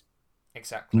face.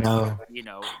 Exactly. No.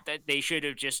 They should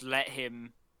have just let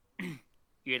him,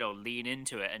 lean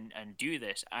into it and do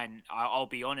this. And I'll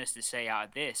be honest to say, out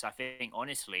of this, I think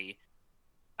honestly,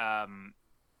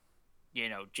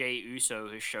 Jey Uso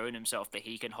has shown himself that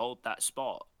he can hold that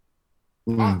spot.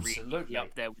 Absolutely. Really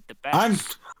up there with the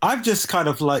best. I'm just kind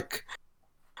of like,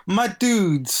 my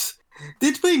dudes.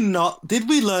 Did we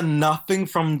learn nothing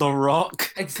from The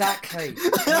Rock? Exactly.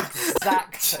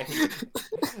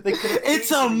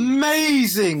 It's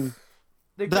amazing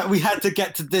that we had to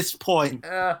get to this point.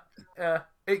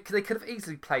 They could have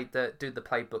easily do the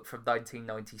playbook from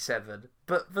 1997,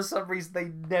 but for some reason they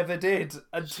never did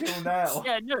until now.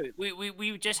 Yeah, no,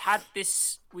 we just had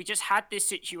this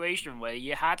situation where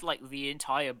you had like the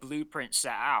entire blueprint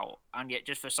set out, and yet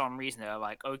just for some reason they're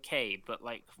like, okay, but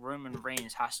like Roman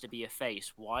Reigns has to be a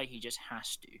face. Why? He just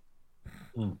has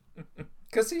to.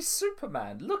 Because he's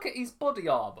Superman. Look at his body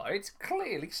armor. It's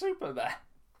clearly Superman.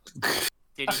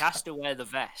 He has to wear the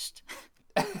vest.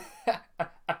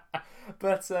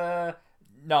 But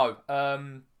no,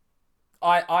 I'm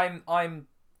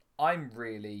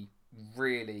really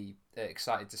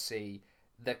excited to see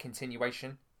the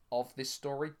continuation of this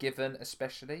story. Given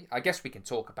especially, I guess we can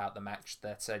talk about the match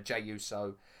that Jey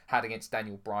Uso had against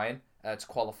Daniel Bryan to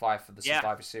qualify for the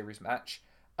Survivor Series match.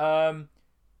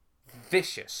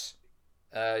 Vicious.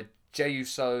 Jey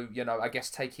Uso, I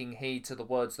guess taking heed to the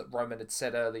words that Roman had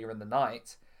said earlier in the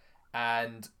night,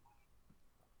 and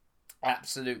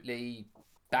absolutely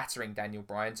battering Daniel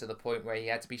Bryan to the point where he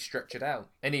had to be stretchered out.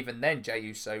 And even then, Jey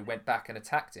Uso went back and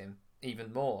attacked him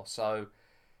even more. So,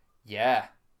 yeah.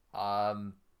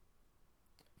 Wow.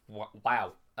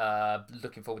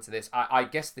 Looking forward to this. I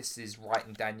guess this is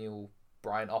writing Daniel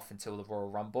Bryan off until the Royal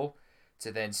Rumble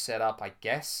to then set up, I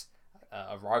guess,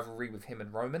 a rivalry with him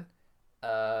and Roman.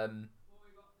 I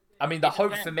mean, the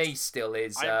hope for me still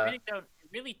is... I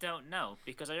really don't know,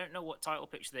 because I don't know what title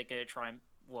picture they're going to try and...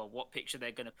 Well, what picture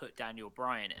they're going to put Daniel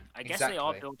Bryan in. I guess they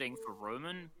are building for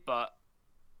Roman, but...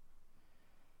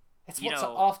 It's what's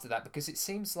after that, because it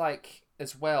seems like,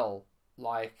 as well,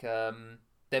 like,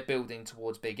 they're building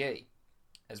towards Big E,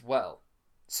 as well.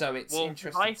 So it's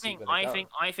interesting to see where they go.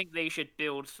 I think they should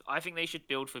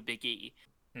build for Big E,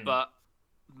 but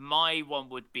my one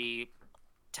would be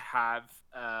to have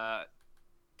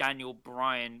Daniel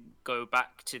Bryan go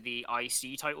back to the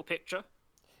IC title picture.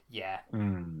 Yeah.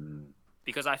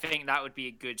 Because I think that would be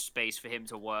a good space for him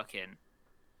to work in.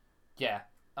 Yeah.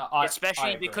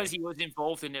 Especially because he was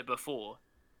involved in it before.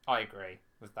 I agree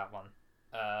with that one.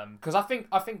 Because I think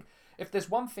if there's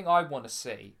one thing I want to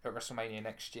see at WrestleMania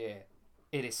next year,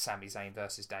 it is Sami Zayn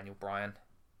versus Daniel Bryan.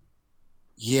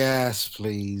 Yes,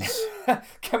 please.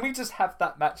 Can we just have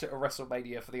that match at a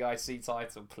WrestleMania for the IC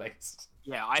title, please?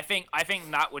 Yeah, I think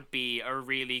that would be a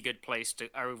really good place to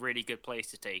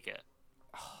take it.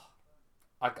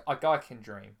 A guy can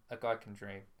dream.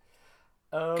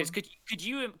 Because could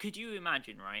you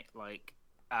imagine, right? Like,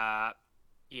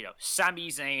 Sami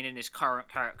Zayn in his current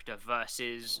character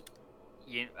versus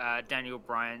Daniel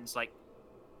Bryan's like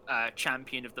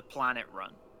champion of the planet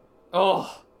run.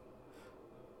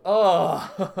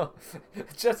 Oh,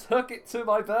 just hook it to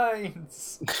my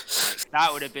veins.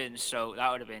 That would have been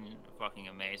fucking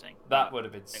amazing. That would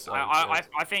have been so. I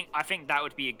think that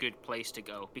would be a good place to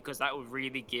go, because that would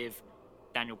really give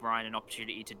Daniel Bryan an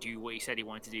opportunity to do what he said he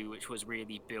wanted to do, which was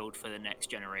really build for the next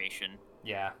generation.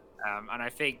 Yeah. And I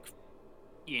think,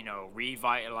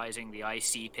 revitalizing the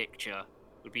IC picture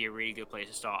would be a really good place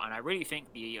to start. And I really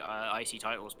think the IC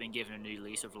title has been given a new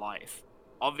lease of life.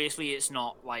 Obviously, it's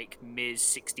not like Miz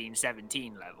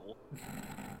 16-17 level.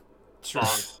 True.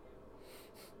 But,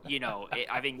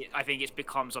 I think it's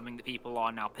become something that people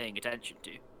are now paying attention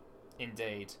to.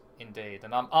 Indeed,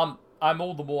 and I'm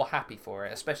all the more happy for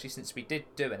it, especially since we did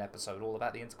do an episode all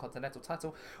about the Intercontinental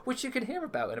title, which you can hear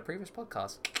about in a previous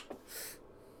podcast.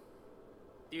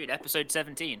 Dude, episode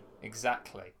 17.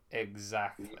 Exactly.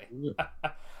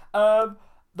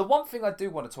 The one thing I do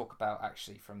want to talk about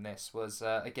actually from this was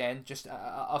again just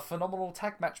a phenomenal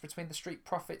tag match between the Street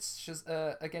Profits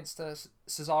against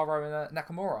Cesaro and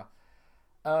Nakamura.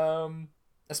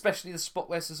 Especially the spot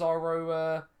where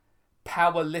Cesaro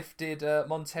power lifted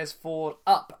Montez Ford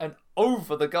up and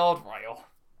over the guardrail.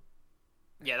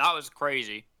 Yeah, that was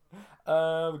crazy.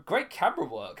 Great camera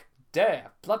work.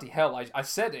 Dare, bloody hell! I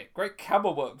said it. Great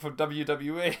camera work from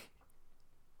WWE.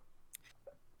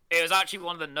 It was actually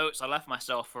one of the notes I left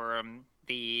myself for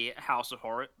the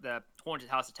Haunted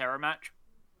House of Terror match,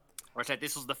 where I said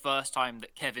this was the first time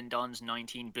that Kevin Dunn's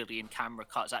 19 billion camera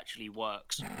cuts actually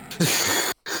works.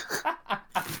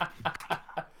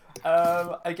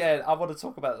 Again, I want to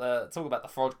talk about the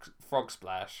frog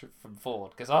splash from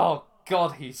Ford because oh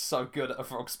god, he's so good at a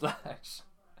frog splash.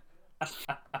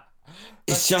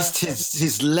 It's just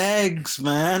his legs,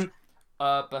 man.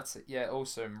 But yeah, it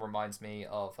also reminds me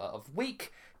of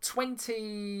week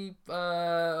 20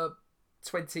 odd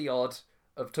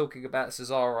of talking about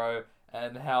Cesaro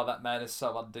and how that man is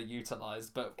so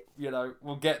underutilized. But you know,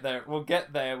 we'll get there when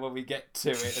we get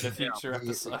to it in a future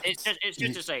episode. It's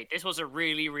just to say this was a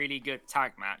really, really good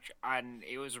tag match, and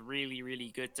it was really, really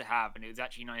good to have, and it was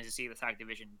actually nice to see the tag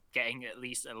division getting at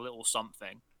least a little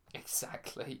something.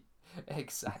 Exactly.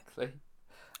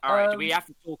 All right, do we have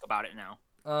to talk about it now?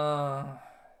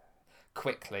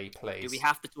 Quickly, please. Do we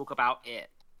have to talk about it?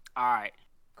 All right.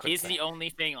 Quickly. Here's the only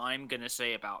thing I'm gonna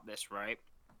say about this, right?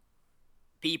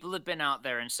 People have been out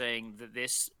there and saying that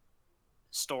this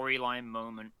storyline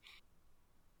moment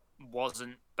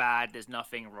wasn't bad. There's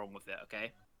nothing wrong with it,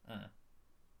 okay?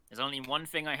 There's only one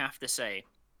thing I have to say.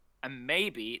 And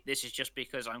maybe this is just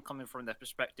because I'm coming from the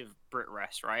perspective of Brit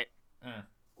Rest, right?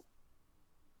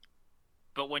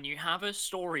 But when you have a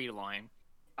storyline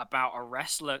about a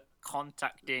wrestler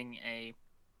contacting a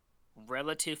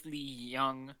relatively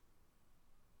young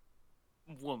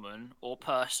woman or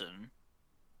person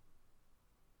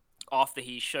after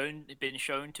he's been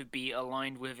shown to be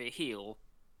aligned with a heel,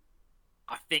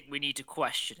 I think we need to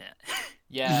question it.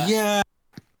 Yeah.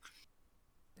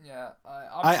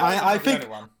 I think.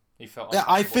 Yeah,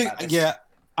 I think. Yeah,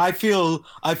 I feel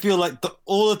like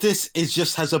all of this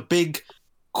has a big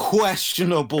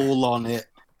questionable on it,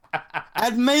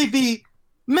 and maybe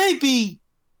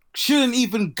shouldn't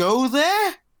even go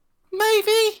there.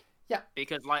 Maybe. Yeah,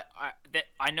 because like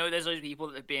I know there's those people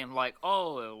that are being like,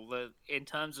 oh, in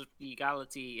terms of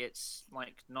legality, it's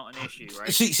like not an issue,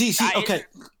 right? See. Okay,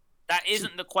 that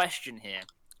isn't the question here.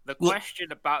 The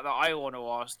question about that I want to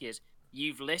ask is: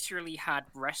 you've literally had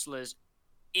wrestlers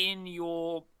in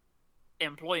your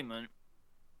employment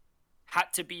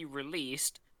had to be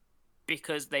released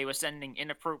because they were sending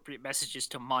inappropriate messages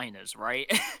to minors,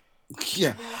 right?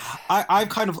 Yeah,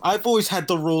 I've always had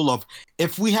the rule of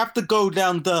if we have to go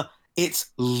down the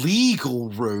it's legal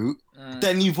route,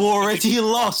 then you've already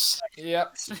lost.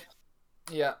 Yep.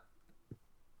 Yeah.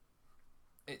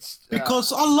 It's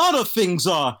because a lot of things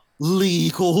are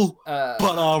legal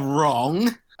but are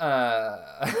wrong.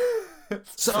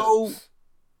 So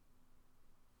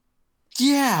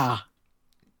yeah,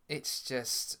 it's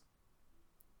just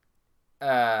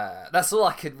that's all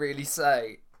I can really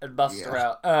say and muster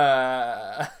out.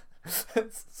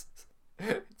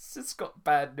 It's just got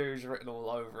bad news written all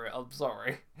over it. I'm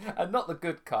sorry, and not the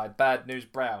good kind. Bad news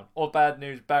Brown or bad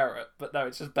news Barrett, but no,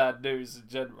 it's just bad news in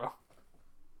general.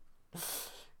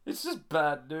 It's just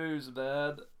bad news,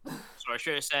 man. So I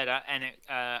should have said at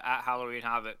Halloween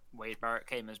Havoc, Wade Barrett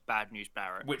came as Bad News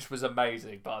Barrett, which was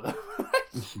amazing, by the way.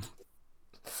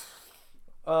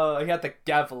 He had the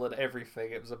gavel and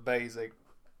everything. It was amazing.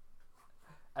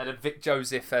 And then Vic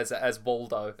Joseph as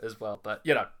Waldo as well. But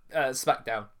you know,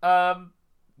 SmackDown.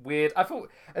 Weird. I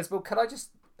thought as well. Can I just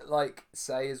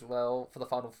say as well for the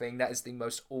final thing that is the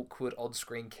most awkward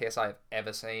on-screen kiss I have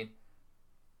ever seen.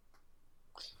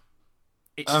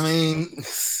 It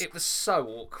was so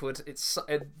awkward. It's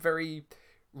very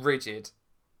rigid.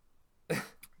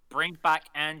 Bring back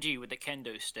Angie with the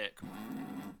kendo stick.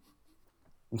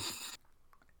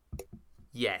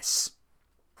 Yes.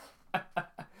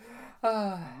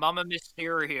 Mama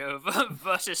Mysterio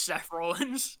versus Seth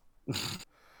Rollins.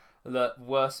 Look,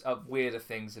 weirder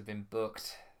things have been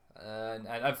booked. And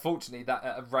unfortunately,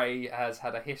 that Ray has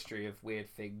had a history of weird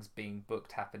things being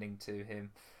booked happening to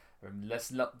him.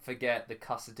 Let's not forget the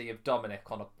custody of Dominic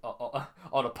on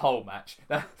a pole match.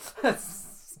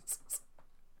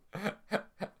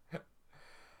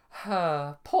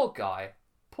 Poor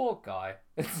guy.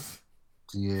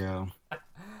 Yeah.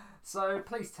 So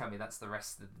please tell me that's the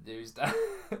rest of the news.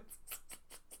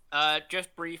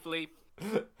 Just briefly,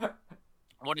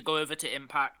 I want to go over to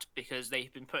Impact because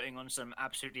they've been putting on some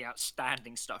absolutely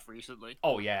outstanding stuff recently.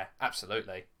 Oh yeah,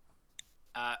 absolutely.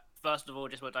 First of all,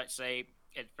 just would like to say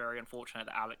it's very unfortunate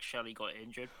that Alex Shelley got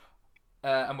injured.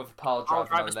 And with a pile driver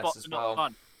no less as well.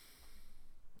 Fun.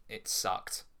 It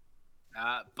sucked.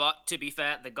 But to be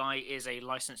fair, the guy is a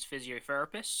licensed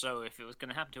physiotherapist, so if it was going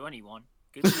to happen to anyone,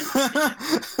 good for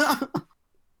him.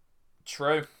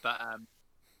 True. But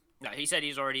no, he said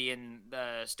he's already in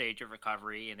the stage of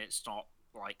recovery, and it's not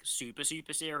like super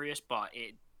serious, but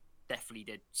it definitely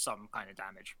did some kind of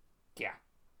damage. Yeah.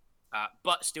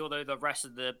 But still, though, the rest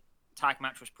of the tag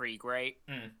match was pretty great.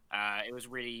 It was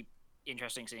really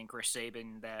interesting seeing Chris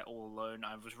Sabin there all alone.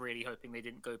 I was really hoping they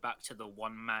didn't go back to the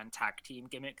one-man tag team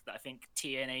gimmick that I think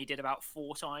TNA did about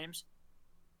 4 times.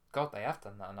 God, they have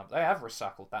done that. They have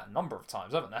recycled that a number of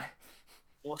times, haven't they?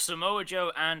 Well, Samoa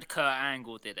Joe and Kurt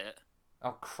Angle did it.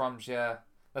 Oh, crumbs, yeah.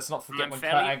 Let's not forget when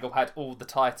Kurt Angle had all the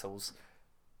titles.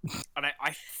 And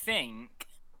I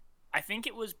think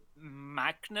it was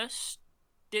Magnus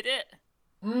did it.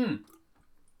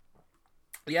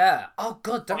 Yeah. Oh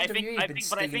God, WWE been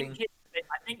stealing.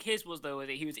 I think his was though that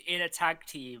he was in a tag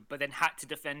team, but then had to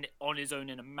defend it on his own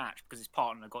in a match because his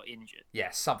partner got injured.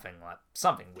 Yeah, something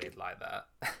weird like that.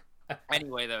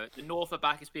 Anyway, though, the North are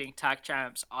back as being tag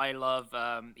champs. I love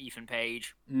Ethan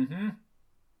Page. Not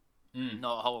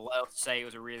a whole lot else to say. It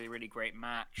was a really, really great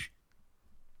match.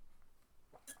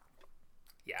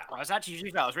 Yeah. I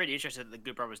was really interested that the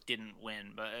Good Brothers didn't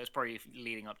win, but it was probably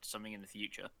leading up to something in the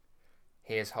future.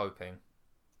 Here's hoping.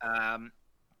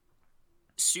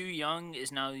 Su Yung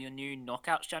is now your new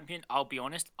Knockouts champion. I'll be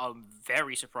honest, I'm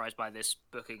very surprised by this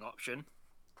booking option.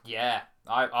 Yeah,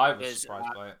 I was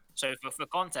surprised by it. So for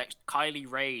context, Kylie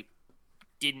Ray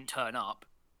didn't turn up,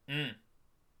 and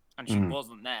she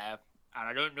wasn't there, and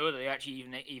I don't know that they actually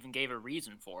even gave a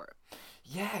reason for it.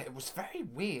 Yeah, it was very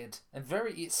weird and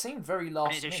it seemed very last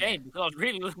minute. It's a shame because I was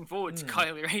really looking forward to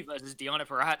Kylie Ray versus Deonna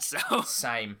Purrazzo.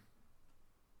 Same.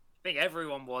 I think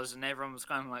everyone was, and everyone was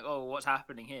kind of like, "Oh, what's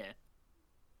happening here?"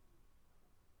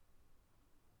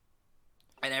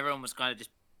 And everyone was kind of just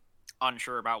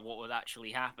unsure about what was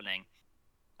actually happening.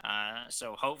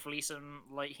 So hopefully some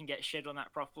light can get shed on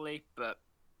that properly. But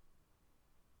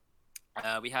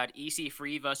we had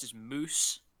EC3 versus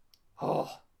Moose.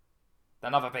 Oh,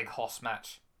 another big Hoss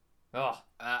match. Oh,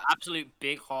 absolute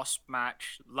big Hoss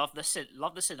match. Love the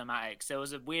cinematics. There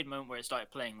was a weird moment where it started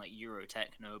playing like Euro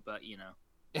techno, but you know.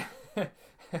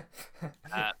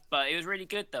 But it was really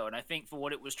good though, and I think for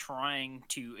what it was trying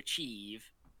to achieve.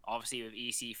 Obviously, with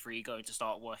EC3 going to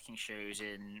start working shows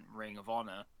in Ring of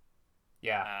Honor.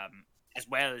 Yeah. As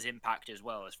well as Impact as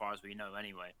well, as far as we know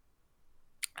anyway.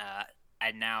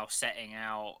 And now setting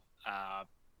out,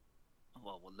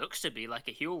 what looks to be like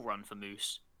a heel run for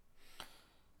Moose.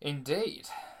 Indeed.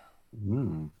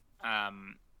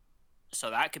 So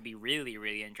that could be really,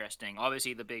 really interesting.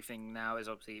 Obviously, the big thing now is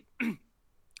obviously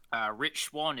Rich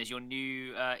Swann is your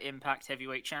new Impact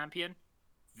Heavyweight Champion.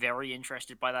 Very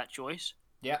interested by that choice.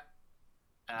 Yeah.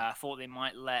 Thought they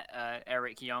might let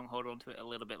Eric Young hold on to it a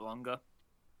little bit longer.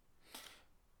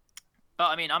 But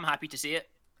I mean, I'm happy to see it.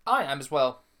 I am as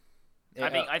well.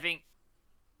 Yeah. I think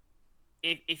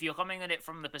if you're coming at it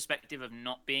from the perspective of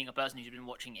not being a person who's been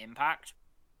watching Impact,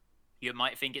 you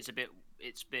might think it's a bit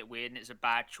weird and it's a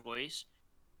bad choice.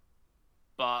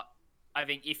 But I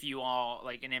think if you are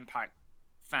like an Impact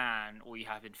fan or you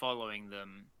have been following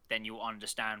them, then you'll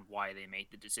understand why they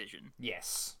made the decision.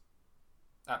 Yes.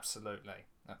 Absolutely.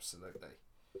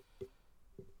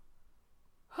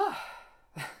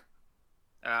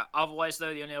 Otherwise,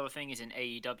 though, the only other thing is in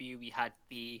AEW, we had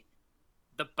the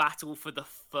battle for the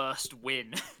first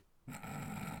win.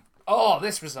 Oh,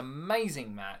 this was an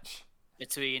amazing match.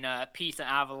 Between Peter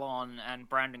Avalon and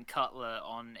Brandon Cutler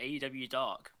on AEW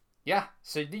Dark. Yeah,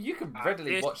 so you can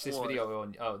readily watch this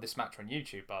video this match on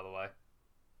YouTube, by the way.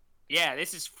 Yeah,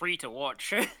 this is free to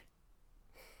watch.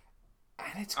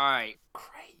 And it's alright.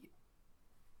 Great.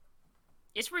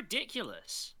 It's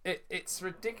ridiculous. It's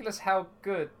ridiculous how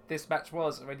good this match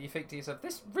was when you think to yourself,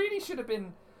 this really should have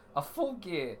been a Full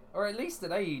Gear, or at least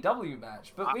an AEW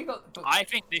match. But I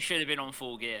think this should have been on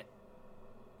Full Gear.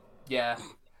 Yeah.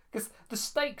 Because the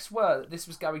stakes were that this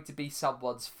was going to be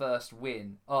someone's first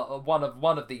win, one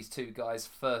of these two guys'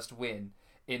 first win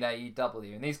in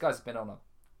AEW, and these guys have been on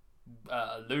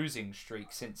a losing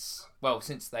streak since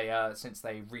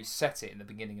they reset it in the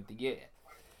beginning of the year.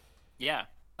 Yeah.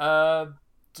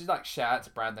 Just like shout out to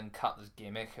Brandon Cutler's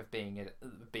gimmick of being a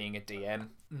DM.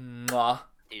 Mwah.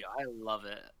 Dude, I love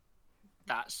it.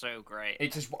 That's so great.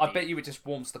 I bet you it just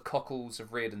warms the cockles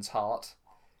of Riordan's heart.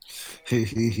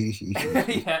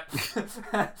 Yeah.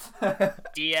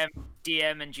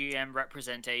 DM and GM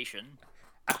representation.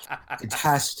 It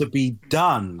has to be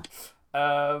done.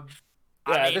 I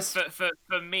mean,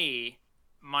 for me,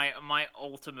 my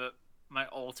ultimate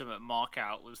mark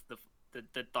out was the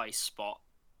dice spot.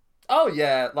 Oh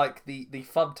yeah, like the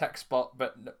thumbtack spot,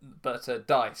 but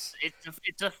dice.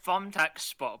 It's a thumbtack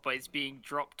spot, but it's being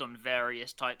dropped on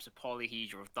various types of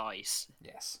polyhedral dice.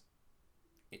 Yes,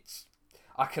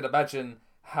 I can imagine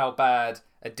how bad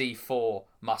a D4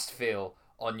 must feel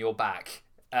on your back.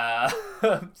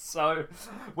 So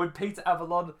when Peter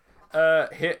Avalon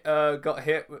got hit on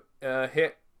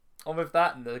with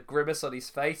that, and the grimace on his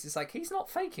face, it's like he's not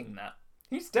faking that.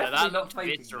 He's definitely not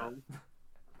faking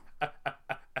that.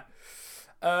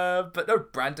 But no,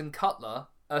 Brandon Cutler,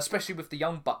 especially with the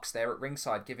young bucks there at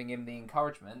ringside giving him the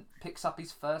encouragement, picks up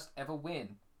his first ever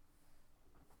win.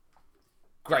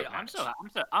 Great match.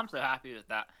 I'm so happy with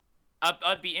that.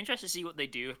 I'd be interested to see what they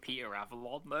do with Peter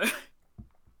Avalon though.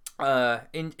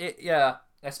 Yeah,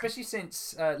 especially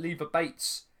since Leva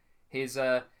Bates, his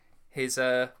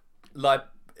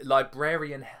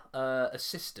librarian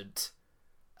assistant,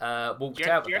 walked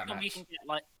out with that match.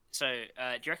 Do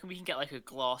you reckon we can get like a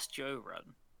Glass Joe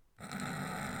run?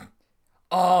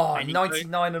 Oh,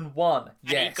 99-1.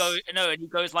 Yes. And he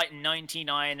goes like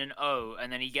 99-0,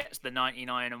 and then he gets the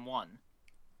 99-1.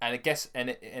 And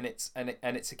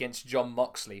it's against John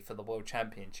Moxley for the World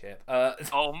Championship.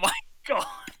 Oh my god.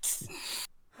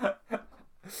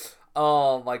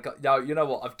 Oh my god. No, you know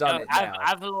what? I've done it now.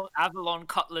 Avalon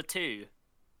Cutler 2.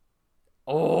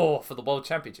 Oh, for the World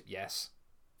Championship. Yes.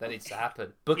 That needs to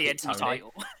happen. Book it, Tony.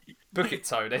 Title. Book it,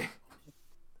 Tony.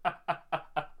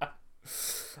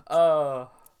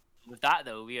 With that,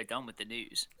 though, we are done with the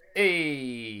news.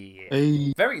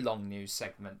 Very long news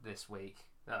segment this week.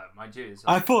 Mind you.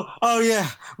 I thought,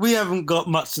 we haven't got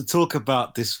much to talk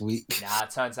about this week. Nah, it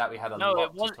turns out we had a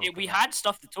lot. We had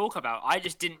stuff to talk about. I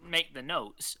just didn't make the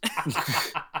notes.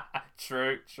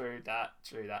 True that.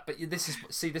 But this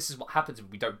is what happens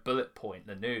when we don't bullet point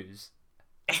the news.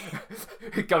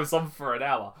 It goes on for an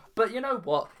hour. But you know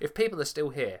what? If people are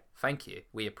still here, thank you.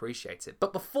 We appreciate it.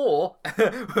 But before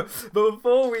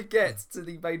we get to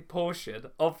the main portion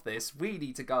of this, we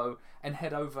need to go and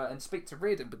head over and speak to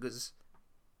Riordan because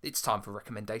it's time for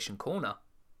Recommendation Corner.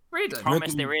 Riordan. I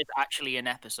promise there is actually an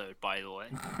episode, by the way.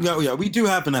 Yeah, we do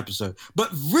have an episode.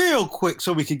 But real quick,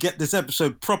 so we could get this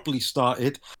episode properly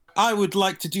started, I would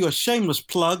like to do a shameless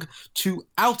plug to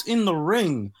Out in the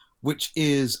Ring, which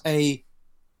is a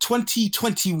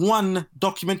 2021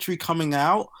 documentary coming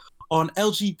out on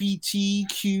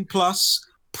LGBTQ plus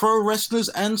pro wrestlers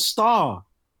and Star.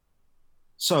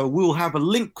 So we'll have a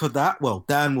link of that. Well,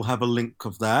 Dan will have a link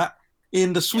of that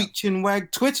in the Sweet Chinwag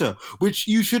Twitter, which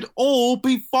you should all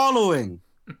be following.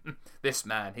 This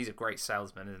man, he's a great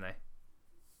salesman, isn't he?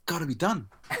 Gotta be done.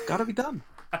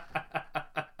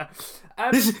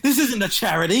 This isn't a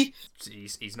charity.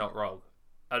 He's not wrong.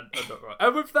 I'm not wrong.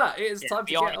 And with that, it is time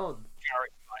to get on.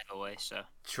 Charity, by the way, so.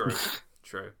 True.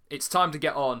 It's time to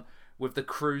get on with the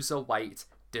Cruiserweight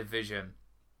Division.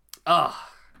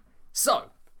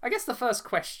 So, I guess the first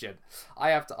question I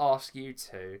have to ask you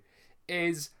two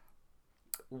is,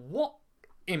 what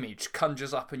image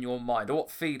conjures up in your mind, or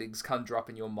what feelings conjure up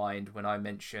in your mind when I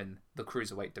mention the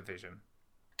Cruiserweight Division?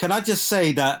 Can I just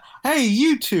say that, hey,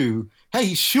 you two,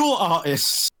 short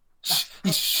artists,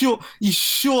 you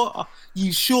short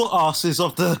asses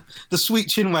of the Sweet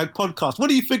Chinwag podcast. What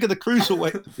do you think of the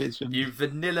Cruiserweight Division? You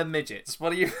vanilla midgets.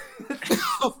 What do you...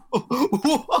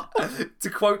 To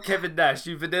quote Kevin Nash,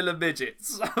 you vanilla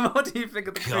midgets. What do you think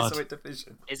of the Cruiserweight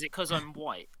Division? Is it because I'm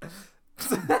white?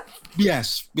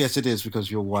 Yes, it is because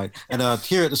you're white. And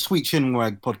here at the Sweet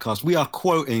Chinwag podcast, we are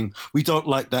quoting. We don't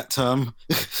like that term.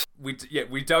 We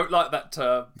don't like that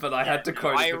term, but I had to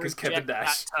quote it because Kevin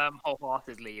Nash. That term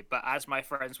wholeheartedly, but as my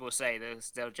friends will say,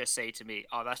 they'll just say to me,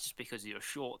 "Oh, that's just because you're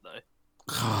short, though."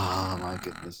 Oh my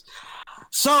goodness.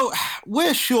 So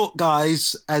we're short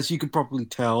guys, as you could probably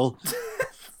tell.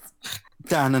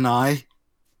 Dan and I.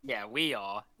 Yeah, we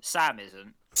are. Sam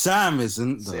isn't. See,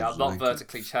 I'm not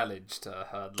vertically challenged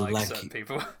like certain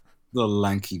people. The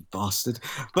lanky bastard.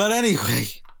 But anyway,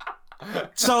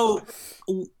 so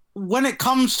when it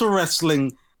comes to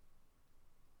wrestling,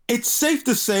 it's safe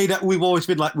to say that we've always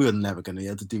been like, we were never going to be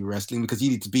able to do wrestling because you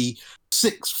need to be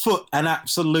 6 foot and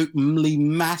absolutely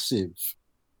massive.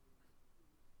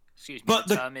 Excuse me, but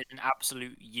the term is an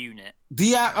absolute unit.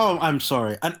 I'm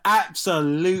sorry, an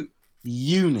absolute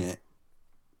unit.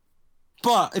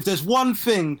 But if there's one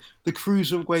thing the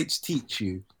cruiserweights teach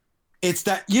you, it's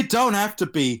that you don't have to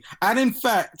be. And in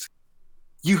fact,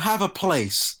 you have a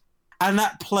place. and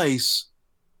that place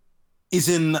is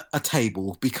in a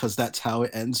table because that's how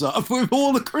it ends up with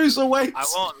all the cruiserweights. I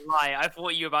won't lie. I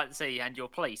thought you were about to say, and your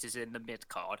place is in the mid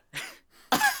card.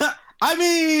 I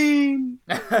mean,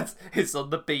 it's on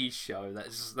the B show.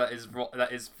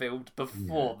 That is filmed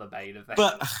before the main event.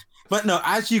 But no,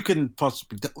 as you can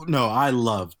possibly no, I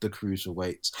love the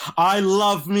cruiserweights. I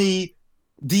love me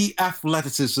the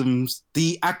athleticism,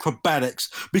 the acrobatics,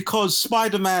 because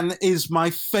Spider-Man is my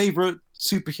favorite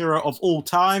superhero of all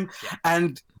time,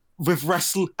 and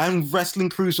wrestling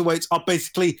cruiserweights are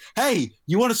basically, hey,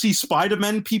 you want to see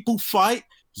Spider-Man people fight?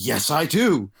 Yes, I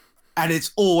do, and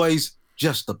it's always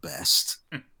just the best.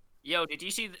 Yo, did you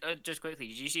see just quickly?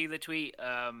 Did you see the tweet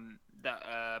that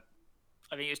I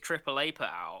think it was AAA put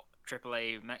out?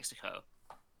 AAA Mexico.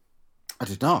 I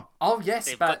did not. Oh yes,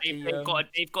 they've got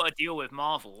a deal with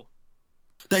Marvel.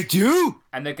 They do,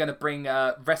 and they're going to bring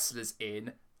wrestlers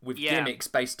in with gimmicks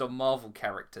based on Marvel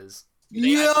characters.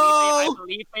 I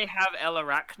believe they have El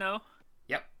Aracno.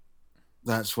 Yep,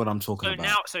 that's what I'm talking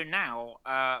about. So now,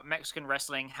 Mexican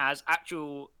wrestling has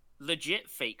actual legit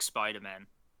fake Spider-Man,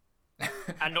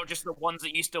 and not just the ones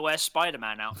that used to wear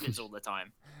Spider-Man outfits all the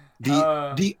time.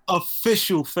 The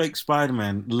official fake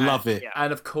Spider-Man, love it. Yeah.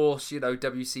 And of course,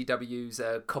 WCW's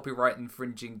copyright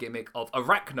infringing gimmick of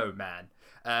Arachno Man.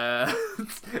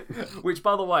 Which,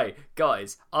 by the way,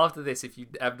 guys, after this, if you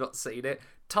have not seen it,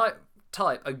 type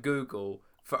a Google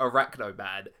for Arachno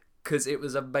Man, because it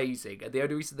was amazing. And the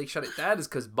only reason they shut it down is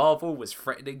because Marvel was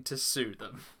threatening to sue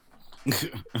them.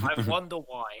 I wonder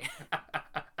why.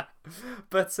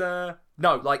 But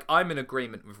no, I'm in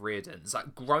agreement with Riordan's.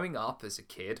 Growing up as a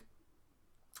kid,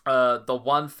 the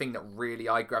one thing that really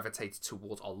I gravitated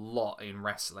towards a lot in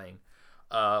wrestling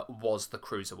was the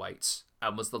cruiserweights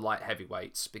and was the light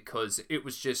heavyweights, because it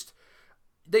was just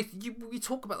we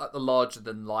talk about the larger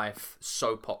than life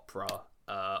soap opera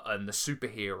and the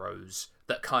superheroes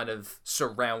that kind of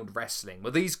surround wrestling.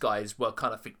 Well, these guys were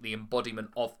kind of the embodiment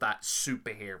of that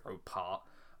superhero part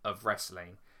of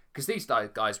wrestling, because these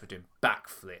guys were doing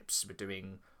backflips, were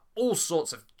doing all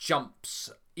sorts of jumps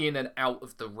in and out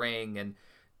of the ring, and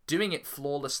doing it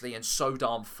flawlessly and so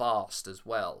darn fast as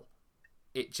well.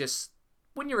 It just,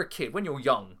 when you're a kid, when you're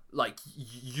young,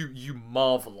 you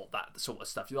marvel at that sort of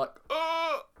stuff. You're like,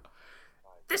 oh,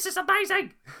 this is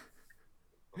amazing.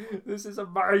 This is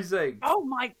amazing. Oh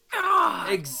my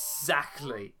god.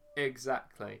 Exactly.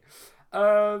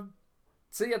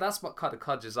 So yeah, that's what kind of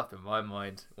conjures up in my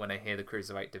mind when I hear the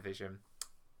Cruiserweight division.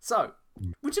 So,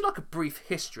 would you like a brief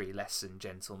history lesson,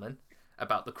 gentlemen,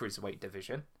 about the Cruiserweight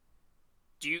division?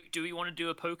 Do we want to do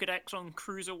a Pokedex on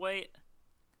Cruiserweight?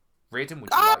 Riordan, would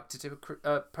you like to do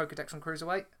a Pokedex on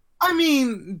Cruiserweight? I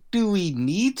mean, do we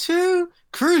need to?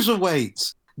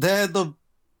 Cruiserweights. They're the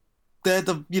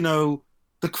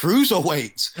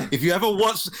cruiserweights. If you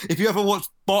ever watch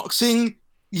boxing,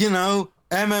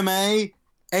 MMA,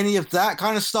 any of that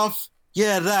kind of stuff,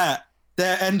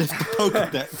 they're end of the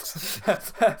Pokedex.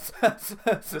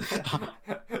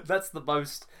 That's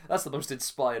the most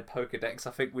inspired Pokedex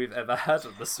I think we've ever had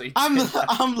on the Sweet. I'm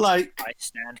like, I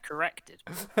stand corrected.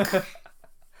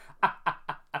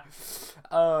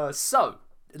 So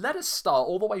let us start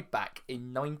all the way back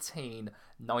in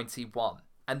 1991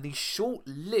 and the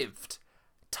short-lived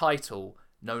title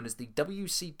known as the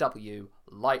WCW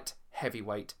Light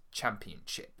Heavyweight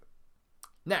Championship.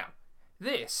 Now,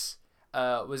 this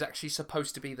was actually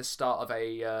supposed to be the start of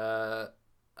a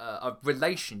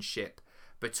relationship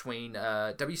between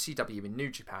WCW and New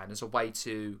Japan as a way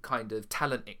to kind of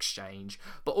talent exchange,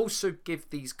 but also give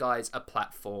these guys a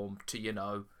platform to,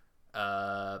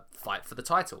 fight for the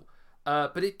title.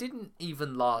 But it didn't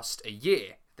even last a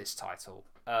year, this title.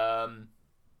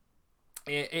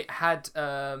 It had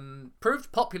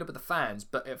proved popular with the fans,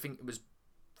 but I think it was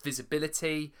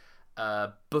visibility,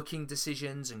 booking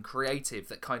decisions, and creative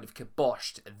that kind of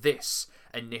kiboshed this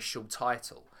initial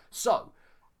title. So,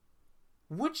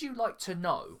 would you like to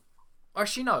know?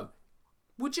 Actually, no.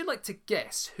 Would you like to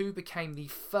guess who became the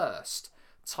first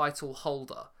title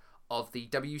holder of the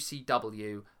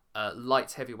WCW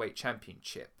Light Heavyweight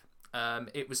Championship?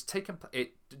 It was taken.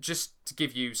 Just to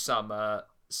give you some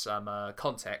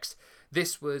context.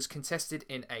 This was contested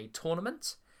in a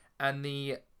tournament, and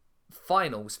the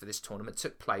finals for this tournament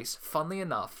took place, funnily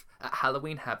enough, at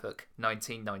Halloween Havoc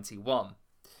 1991.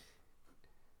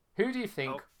 Who do you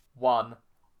think won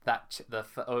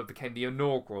or became the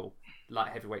inaugural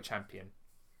light heavyweight champion?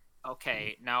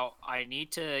 Okay, now I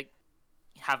need to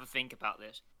have a think about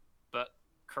this, but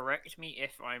correct me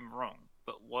if I'm wrong,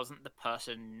 but wasn't the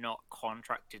person not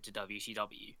contracted to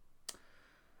WCW?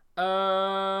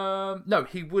 No,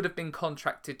 he would have been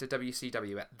contracted to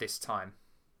WCW at this time.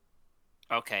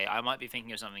 Okay, I might be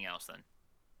thinking of something else then.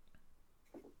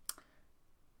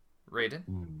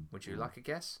 Riordan, would you like a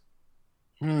guess?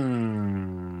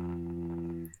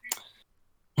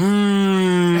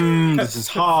 This is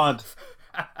hard.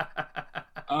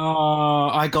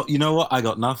 I got. You know what? I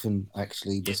got nothing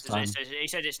actually this time. He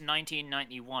said it's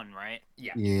 1991, right?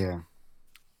 Yeah.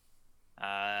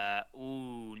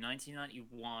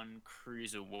 1991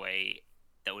 Cruiserweight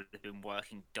that would have been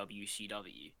working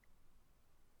WCW.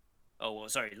 Oh, well,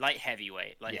 sorry, light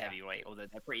heavyweight, although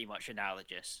they're pretty much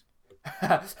analogous.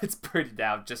 It's pretty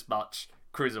down, just much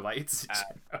cruiserweights.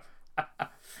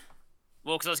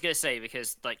 Well, because I was going to say,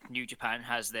 because like New Japan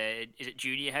has their, is it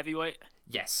junior heavyweight?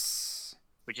 Yes.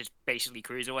 Which is basically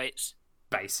cruiserweights.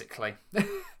 Basically. But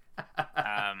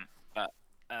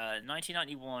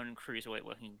 1991 Cruiserweight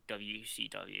working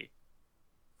WCW.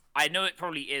 I know it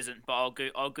probably isn't, but I'll go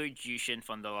Jushin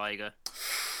Thunder Liger.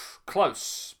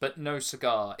 Close, but no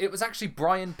cigar. It was actually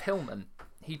Brian Pillman.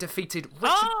 He defeated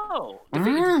Richard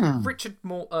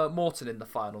Morton in the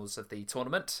finals of the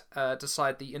tournament,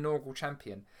 decide the inaugural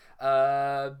champion.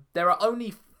 There are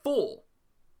only 4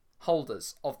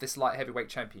 holders of this light heavyweight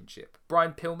championship.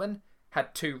 Brian Pillman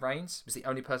had 2 reigns, was the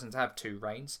only person to have 2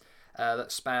 reigns,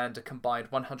 that spanned a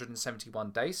combined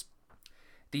 171 days.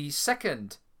 The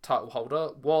second title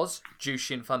holder was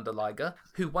Jushin Thunder Liger,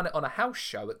 who won it on a house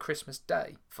show at Christmas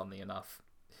Day, funnily enough.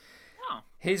 Oh.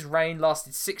 His reign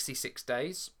lasted 66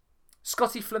 days.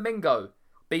 Scotty Flamingo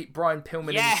beat Brian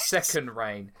Pillman in his second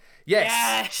reign.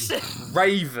 Yes!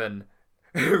 Raven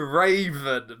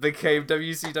became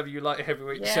WCW Light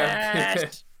Heavyweight Champion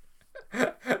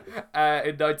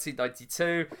in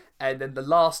 1992. And then the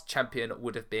last champion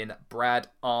would have been Brad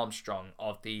Armstrong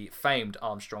of the famed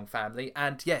Armstrong family.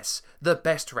 And yes, the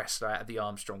best wrestler out of the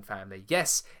Armstrong family.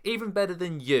 Yes, even better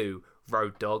than you,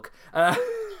 Road Dogg. The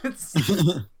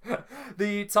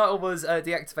title was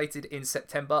deactivated in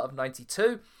September of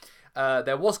 92.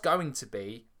 There was going to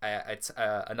be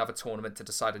another tournament to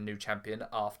decide a new champion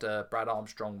after Brad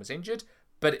Armstrong was injured,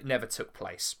 but it never took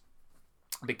place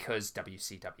because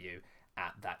WCW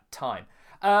at that time.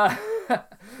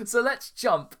 So let's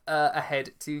jump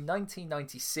ahead to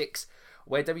 1996,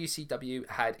 where WCW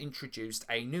had introduced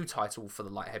a new title for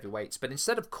the light heavyweights, but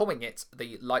instead of calling it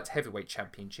the Light Heavyweight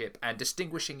Championship and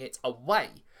distinguishing it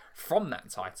away from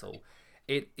that title,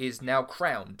 it is now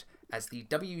crowned as the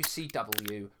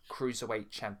WCW Cruiserweight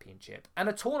Championship, and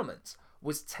a tournament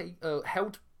was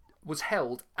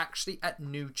held actually at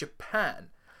New Japan.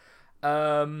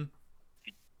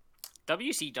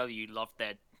 WCW loved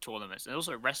their tournaments, and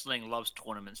also wrestling loves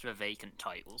tournaments for vacant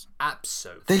titles.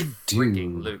 Absolutely, they do.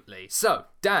 Absolutely. So,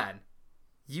 Dan,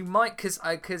 you might, because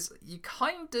you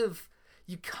kind of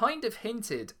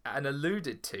hinted and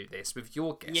alluded to this with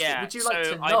your guess. Yeah, would you like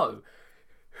to know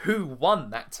who won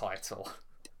that title?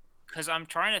 Because I'm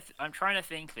trying to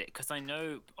think of it, because I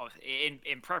know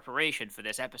in preparation for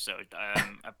this episode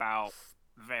about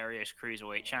various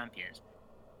cruiserweight champions,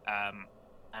 and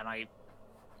I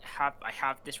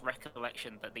have this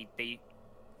recollection that the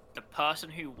person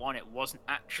who won it wasn't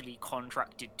actually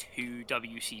contracted to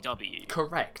WCW.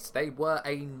 Correct. They were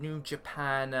a New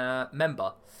Japan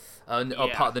member, or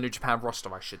part of the New Japan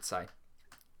roster, I should say.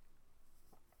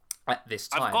 At this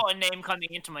time, I've got a name coming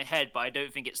into my head, but I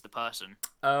don't think it's the person.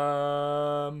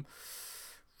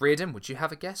 Riordan, would you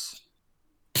have a guess?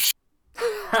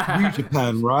 New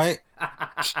Japan, right?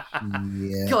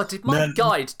 Yeah. God, did my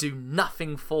guide do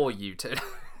nothing for you to?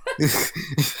 I've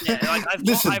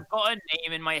got a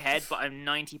name in my head, but I'm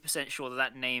 90% sure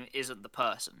that name isn't the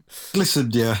person.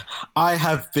 Listen,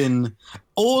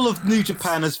 all of New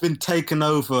Japan has been taken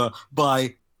over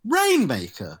by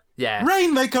Rainmaker. Yeah.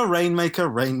 Rainmaker.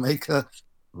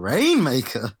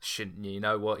 Shouldn't you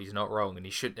know what? He's not wrong, and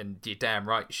he shouldn't. And you're damn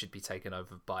right, he should be taken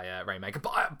over by Rainmaker.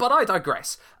 But I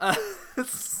digress.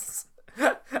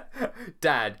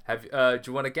 Dad, do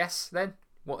you want to guess then?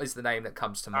 What is the name that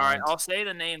comes to mind? All right, I'll say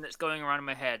the name that's going around in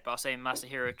my head, but I'll say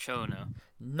Masahiro Chono.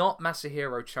 Not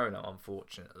Masahiro Chono,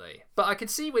 unfortunately. But I can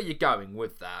see where you're going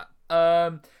with that.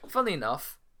 Funnily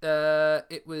enough,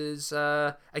 it was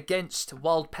against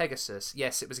Wild Pegasus.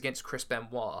 Yes, it was against Chris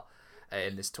Benoit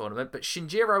in this tournament. But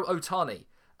Shinjiro Otani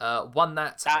won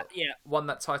that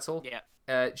title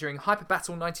during Hyper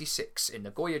Battle 96 in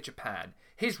Nagoya, Japan.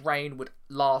 His reign would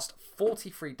last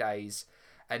 43 days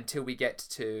until we get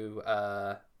to,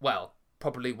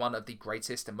 probably one of the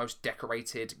greatest and most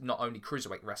decorated, not only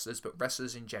cruiserweight wrestlers, but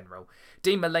wrestlers in general.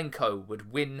 Dean Malenko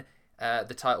would win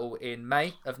the title in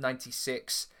May of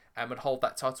 96 and would hold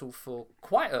that title for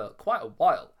quite a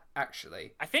while,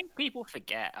 actually. I think people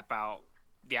forget about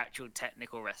the actual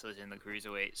technical wrestlers in the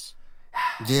cruiserweights.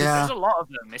 Yeah, there's a lot of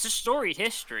them. It's a storied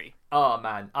history. Oh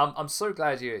man, I'm so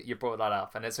glad you brought that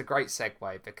up, and it's a great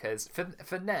segue because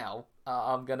for now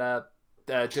I'm gonna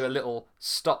do a little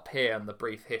stop here on the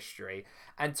brief history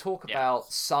and talk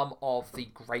about some of the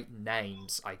great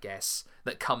names, I guess,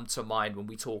 that come to mind when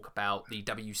we talk about the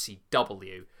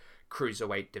WCW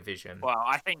Cruiserweight Division. Well,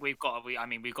 I think we've got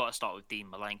to start with Dean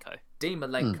Malenko. Dean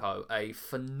Malenko, a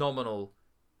phenomenal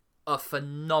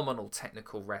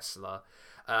technical wrestler,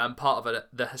 part of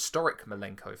the historic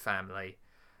Malenko family.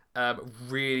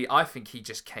 Really, I think he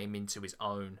just came into his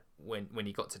own when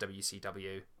he got to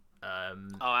WCW. Oh,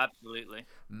 absolutely.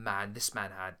 Man, this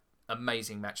man had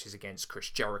amazing matches against Chris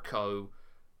Jericho,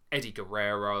 Eddie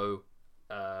Guerrero,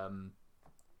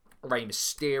 Rey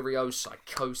Mysterio,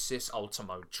 Psychosis,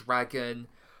 Ultimo Dragon.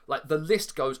 Like, the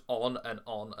list goes on and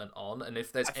on and on. And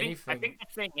if there's anything... I think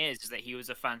the thing is that he was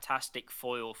a fantastic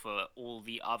foil for all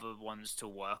the other ones to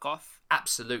work off.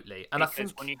 Absolutely. And because I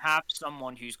think when you have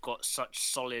someone who's got such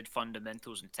solid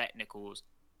fundamentals and technicals,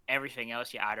 everything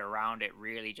else you add around it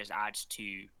really just adds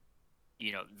to,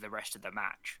 the rest of the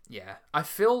match. Yeah. I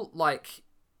feel like...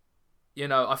 a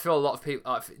lot of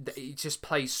people... it just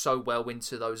plays so well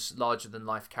into those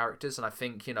larger-than-life characters, and I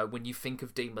think, when you think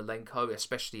of Dean Malenko,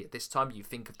 especially at this time, you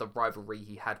think of the rivalry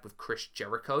he had with Chris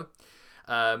Jericho,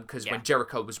 because when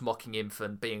Jericho was mocking him for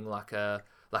being like a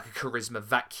charisma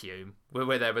vacuum,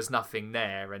 where there was nothing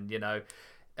there, and,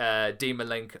 Dean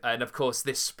Malenko... And, of course,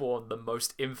 this spawned the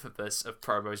most infamous of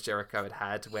promos Jericho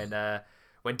had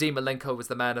when Dean Malenko was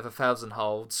the man of 1,000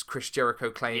 holds, Chris Jericho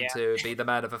claimed to be the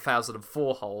man of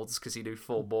 1,004 holds because he knew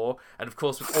 4 more. And of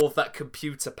course, with all of that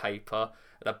computer paper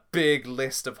and a big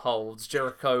list of holds,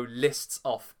 Jericho lists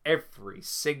off every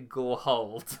single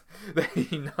hold that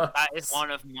he knows. That is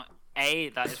one of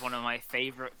my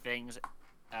favorite things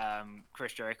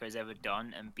Chris Jericho has ever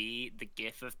done, and B, the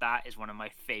gif of that is one of my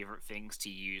favorite things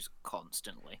to use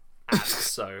constantly.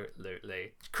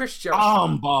 Absolutely. Chris Jericho.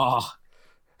 Armbar.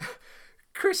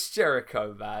 Chris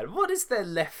Jericho, man. What is there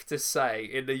left to say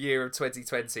in the year of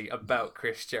 2020 about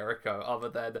Chris Jericho other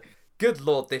than, good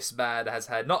lord, this man has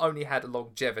not only had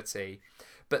longevity,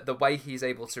 but the way he's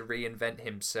able to reinvent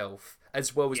himself,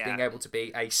 as well as being able to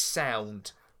be a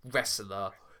sound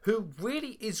wrestler who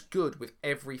really is good with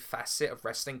every facet of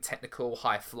wrestling, technical,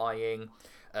 high-flying,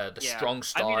 strong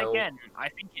style. I mean, again, I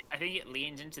think it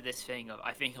leans into this thing of,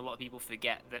 I think a lot of people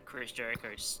forget that Chris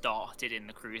Jericho started in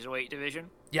the Cruiserweight division.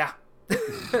 Yeah.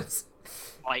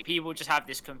 Like, people just have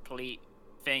this complete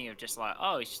thing of just like,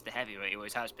 oh, he's just the heavyweight, he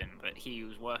always has been, but he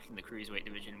was working the Cruiserweight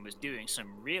division and was doing some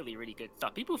really, really good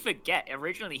stuff. People forget,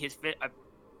 originally his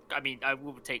I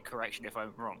will take correction if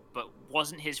I'm wrong, but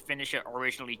wasn't his finisher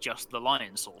originally just the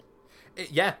Lion Salt?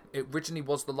 It originally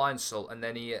was the Lion Salt, and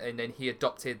then he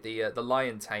adopted the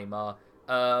Lion Tamer.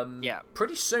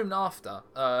 Pretty soon after.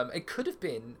 It could have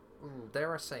been,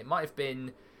 dare I say, it might have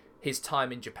been his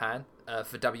time in Japan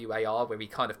for WAR, where he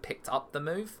kind of picked up the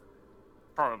move.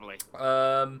 Probably.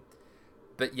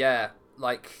 But yeah,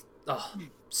 like,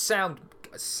 sound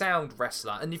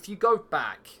wrestler. And if you go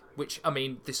back, which, I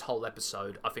mean, this whole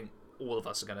episode, I think all of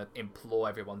us are going to implore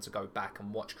everyone to go back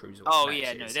and watch Cruiserweight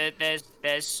matches. Yeah, no,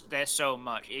 there's so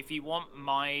much. If you want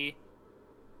my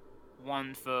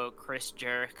one for Chris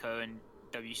Jericho and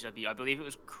WCW, I believe it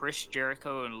was Chris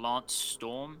Jericho and Lance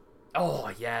Storm.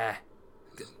 Oh, yeah.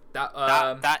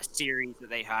 That series that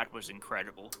they had was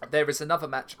incredible. There is another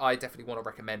match I definitely want to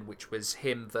recommend, which was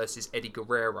him versus Eddie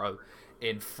Guerrero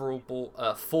in Fall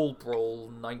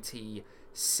Brawl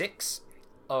 96.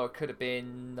 Or it could have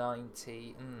been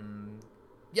 90...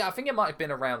 Yeah, I think it might have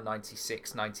been around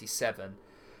 96, 97.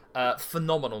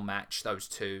 Phenomenal match, those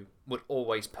two would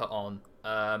always put on.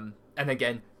 And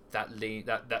again, that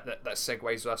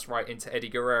segues us right into Eddie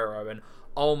Guerrero. And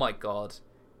oh my god,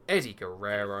 Eddie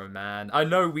Guerrero, man. I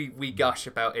know we gush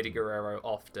about Eddie Guerrero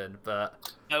often,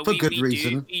 but... No, for good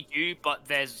reason. We do, but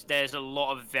there's a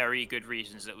lot of very good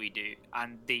reasons that we do.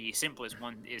 And the simplest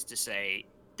one is to say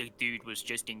the dude was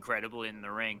just incredible in the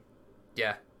ring.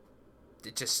 Yeah.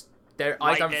 It just...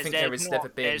 I don't think there has never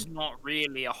been... There's not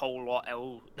really a whole lot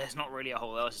else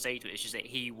to say to it. It's just that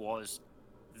he was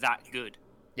that good.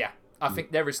 Yeah. I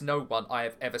think there is no one I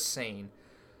have ever seen,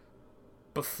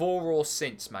 before or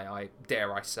since,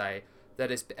 dare I say,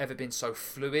 that has ever been so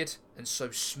fluid and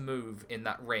so smooth in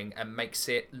that ring and makes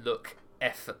it look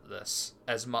effortless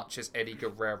as much as Eddie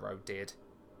Guerrero did.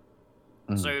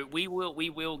 So we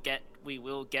will get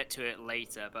to it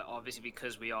later, but obviously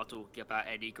because we are talking about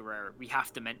Eddie Guerrero, we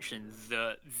have to mention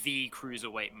the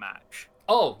Cruiserweight match.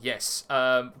 Oh yes,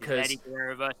 because Eddie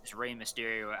Guerrero versus Rey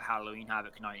Mysterio at Halloween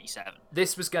Havoc '97.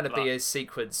 this was going to be a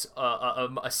sequence,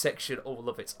 a section all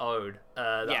of its own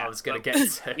that I was going to get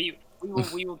to.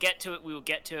 We will get to it. We will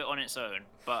get to it on its own.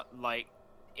 But like,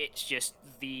 it's just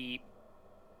the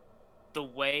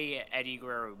way Eddie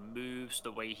Guerrero moves,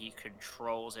 the way he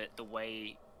controls it, the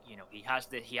way he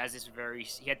had this very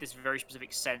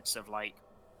specific sense of like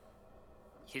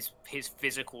his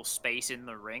physical space in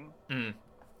the ring.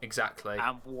 Exactly.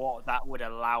 And what that would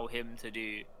allow him to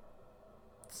do.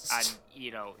 And,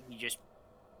 he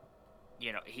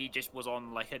just was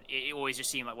on like it always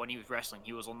just seemed like when he was wrestling,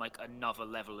 he was on like another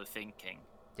level of thinking.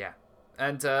 Yeah.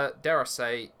 And dare I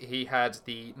say, he had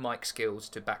the mic skills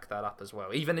to back that up as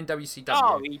well. Even in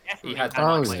WCW, he had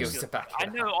the mic skills to back it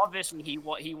up. I know, obviously,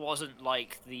 he wasn't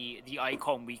like the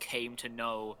icon we came to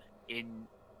know in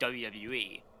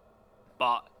WWE,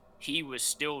 but he was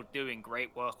still doing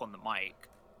great work on the mic.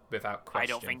 Without question. I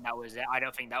don't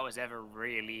think that was ever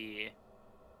really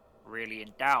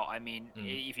in doubt. I mean,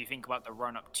 if you think about the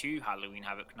run up to Halloween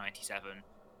Havoc '97,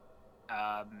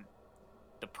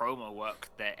 the promo work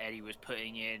that Eddie was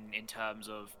putting in terms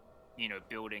of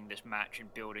building this match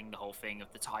and building the whole thing of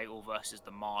the title versus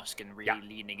the mask and really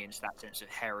leaning into that sense of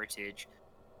heritage,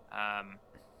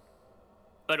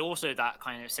 but also that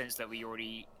kind of sense that we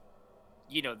already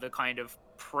the kind of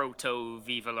proto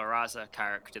Viva La Raza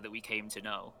character that we came to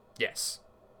know. Yes.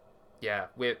 Yeah,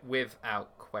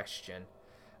 without question.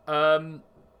 Now,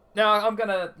 I'm going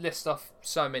to list off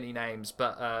so many names,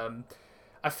 but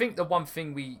I think the one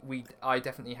thing I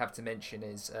definitely have to mention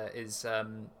is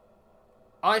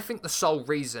I think the sole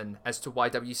reason as to why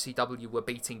WCW were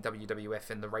beating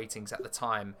WWF in the ratings at the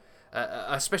time,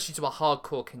 especially to a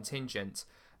hardcore contingent,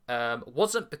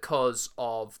 wasn't because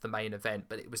of the main event,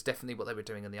 but it was definitely what they were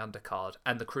doing in the undercard.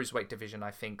 And the Cruiserweight division,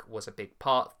 I think, was a big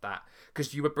part of that.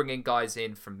 Because you were bringing guys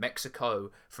in from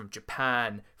Mexico, from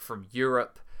Japan, from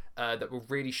Europe, that were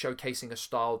really showcasing a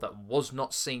style that was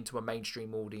not seen to a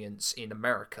mainstream audience in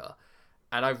America.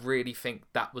 And I really think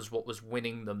that was what was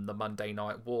winning them the Monday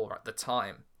Night War at the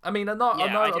time. I mean, I know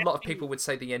a lot of people would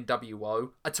say the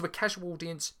NWO. To a casual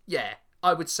audience, yeah,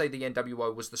 I would say the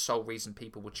NWO was the sole reason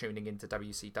people were tuning into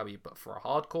WCW, but for a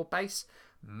hardcore base,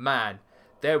 man,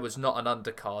 there was not an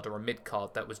undercard or a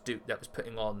midcard that was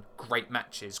putting on great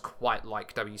matches quite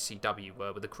like WCW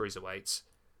were with the Cruiserweights.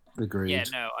 Agreed. Yeah,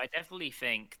 no, I definitely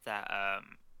think that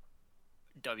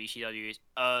WCW's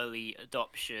early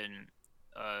adoption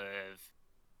of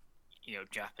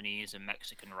Japanese and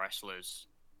Mexican wrestlers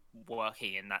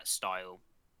working in that style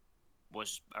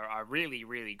was a really,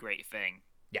 really great thing.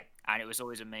 Yeah, and it was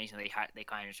always amazing they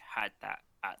kind of had that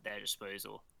at their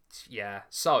disposal. Yeah,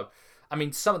 so I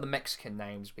mean, some of the Mexican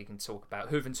names we can talk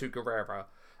about: Juventud Guerrera,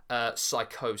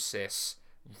 Psychosis,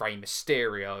 Rey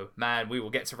Mysterio. Man, we will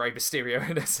get to Rey Mysterio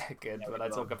in a second when I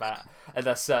talk about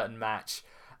a certain match.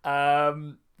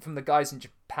 From the guys in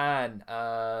Japan,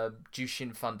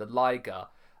 Jushin Thunder Liger,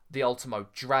 the Ultimo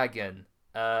Dragon.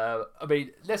 I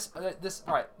mean, let's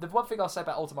all right. The one thing I'll say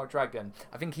about Ultimo Dragon,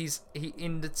 I think he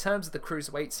in the terms of the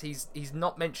cruiserweights, he's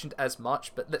not mentioned as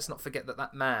much, but let's not forget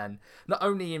that man not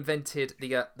only invented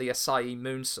the Asai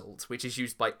moonsault, which is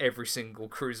used by every single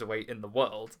cruiserweight in the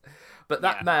world, but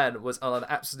that man was on an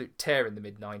absolute tear in the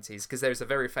mid-90s, because there's a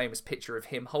very famous picture of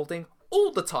him holding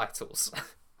all the titles.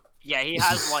 Yeah, he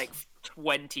has like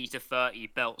 20 to 30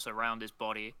 belts around his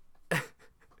body.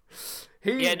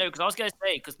 Because I was going to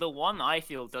say, because the one I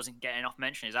feel doesn't get enough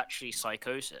mention is actually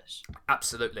Psychosis.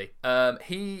 Absolutely. I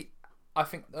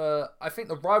think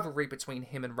the rivalry between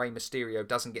him and Rey Mysterio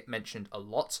doesn't get mentioned a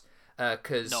lot,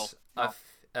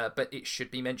 but it should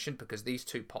be mentioned because these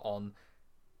two put on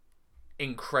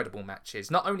incredible matches.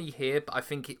 Not only here, but I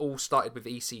think it all started with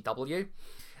ECW.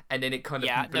 And then it kind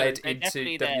of bled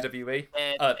into WWE.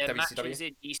 Their matches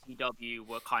in ECW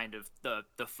were kind of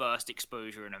the first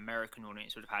exposure an American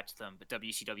audience would have had to them, but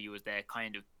WCW was their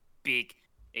kind of big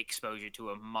exposure to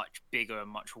a much bigger and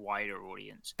much wider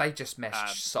audience. They just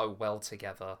meshed so well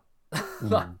together.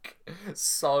 Like,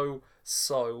 so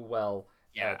well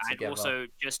together. And also,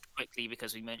 just quickly,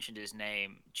 because we mentioned his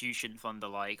name, Jushin Thunder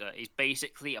Liger is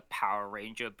basically a Power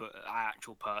Ranger, but an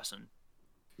actual person.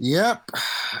 Yep,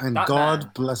 and that God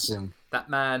man, bless him.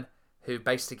 That man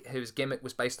whose gimmick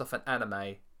was based off an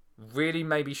anime really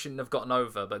maybe shouldn't have gotten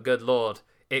over, but good lord,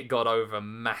 it got over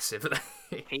massively.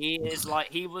 He was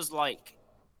like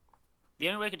the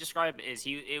only way I could describe it is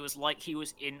it was like he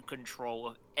was in control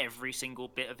of every single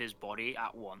bit of his body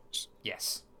at once.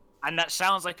 Yes. And that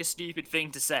sounds like a stupid thing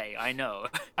to say, I know.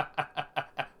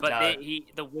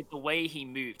 But with the way he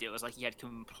moved, it was like he had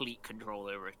complete control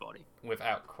over his body.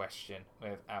 Without question.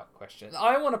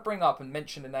 I want to bring up and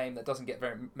mention a name that doesn't get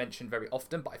mentioned very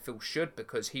often, but I feel should,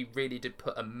 because he really did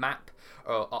put a map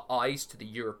or eyes to the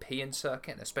European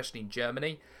circuit, and especially in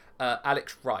Germany.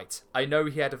 Alex Wright. I know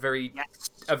he had a very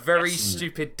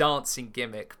stupid dancing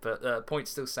gimmick, but point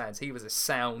still stands. He was a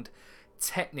sound,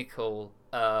 technical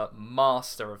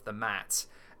master of the mat,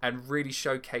 and really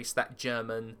showcased that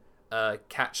German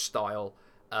catch style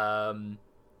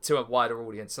to a wider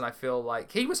audience. And I feel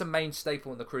like he was a main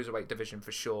staple in the Cruiserweight division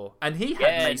for sure. And he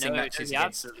had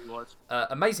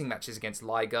amazing matches against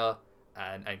Liger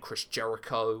and Chris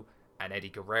Jericho and Eddie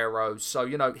Guerrero. So,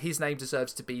 his name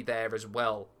deserves to be there as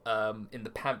well in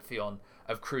the pantheon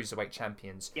of Cruiserweight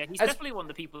champions. Yeah, he's definitely one of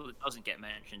the people that doesn't get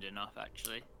mentioned enough,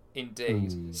 actually.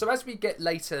 Indeed. So as we get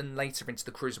later and later into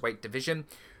the Cruiserweight division,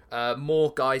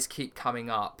 more guys keep coming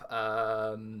up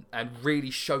and really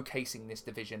showcasing this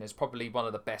division as probably one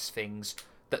of the best things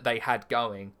that they had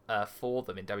going for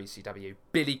them in WCW.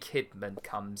 Billy Kidman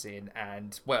comes in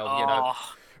and,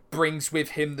 brings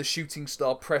with him the shooting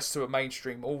star press to a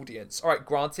mainstream audience. All right,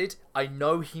 granted, I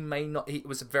know he may not... It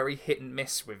was a very hit and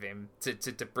miss with him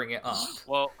to bring it up.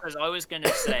 Well, as I was going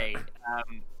to say...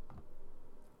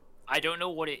 I don't know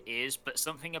what it is, but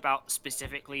something about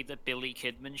specifically the Billy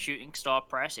Kidman shooting star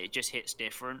press, it just hits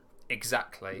different.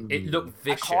 Exactly. It looked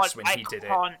vicious when he did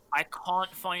it. I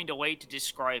can't find a way to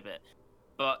describe it.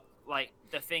 But,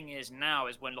 the thing is now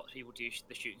is when lots of people do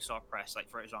the shooting star press,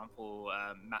 for example,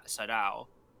 Matt Sydal,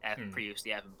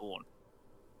 previously Evan Bourne.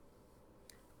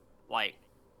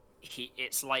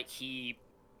 It's like he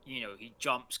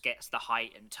jumps, gets the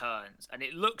height, and turns, and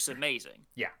it looks amazing.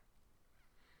 Yeah.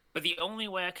 But the only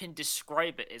way I can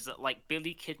describe it is that,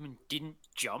 Billy Kidman didn't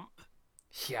jump.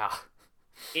 Yeah.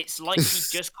 It's like he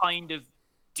just kind of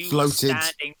floated. A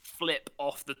standing flip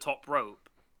off the top rope.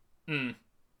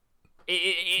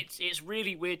 It's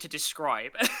really weird to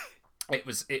describe. It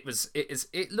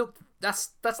looked... That's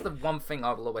the one thing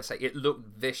I will always say. It looked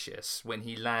vicious when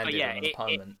he landed on an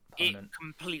opponent. It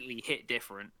completely hit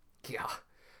different. Yeah.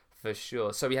 For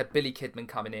sure. So we had Billy Kidman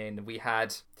coming in. We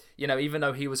had, even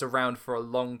though he was around for a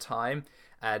long time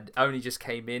and only just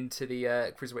came into the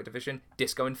Cruiserweight division,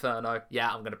 Disco Inferno. Yeah,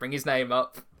 I'm going to bring his name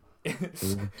up.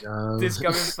 Disco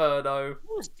Inferno.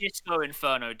 What was Disco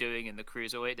Inferno doing in the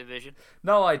Cruiserweight division?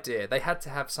 No idea. They had to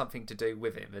have something to do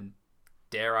with him, and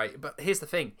but here's the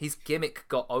thing. His gimmick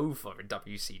got over in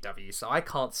WCW, so I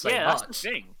can't say much. Yeah, that's the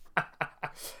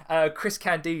thing. Chris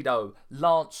Candido,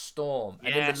 Lance Storm,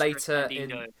 and in the later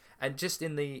and just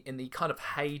in the kind of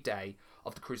heyday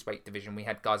of the Cruiserweight division, we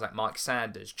had guys like Mike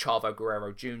Sanders, Chavo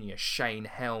Guerrero Jr., Shane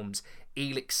Helms,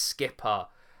 Elix Skipper,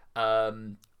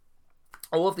 all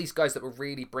of these guys that were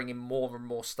really bringing more and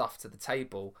more stuff to the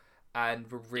table, and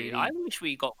were really. Dude, I wish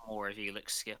we got more of Elix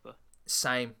Skipper.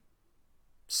 Same.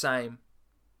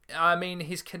 I mean,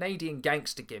 his Canadian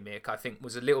gangster gimmick, I think,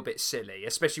 was a little bit silly,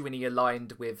 especially when he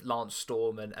aligned with Lance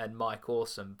Storm and Mike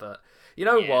Awesome. But you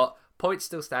know what? Point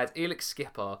still stands. Elix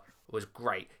Skipper was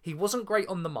great. He wasn't great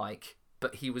on the mic,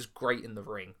 but he was great in the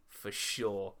ring, for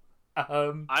sure. I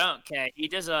don't care. He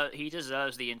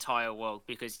deserves the entire world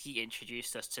because he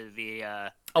introduced us to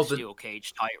the steel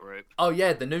cage tightrope. Oh,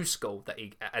 yeah, the new school,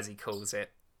 as he calls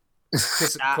it.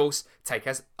 Because, of course, take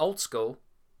as old school,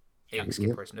 Elix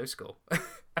Skipper is new school.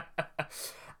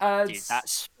 Dude, that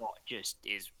spot just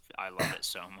is... I love it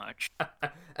so much.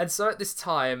 And so at this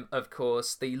time, of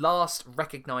course, the last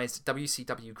recognised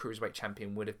WCW Cruiserweight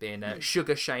champion would have been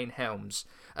Sugar Shane Helms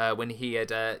when he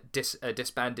had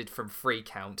disbanded from Free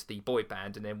Count, the boy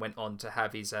band, and then went on to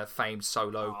have his famed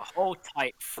solo... hold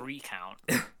tight, Free Count.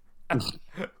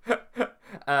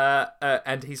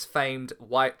 And his famed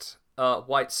white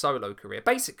solo career.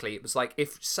 Basically, it was like,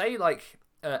 if, say,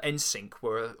 NSYNC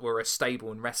were a stable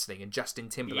in wrestling and Justin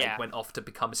Timberlake went off to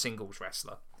become a singles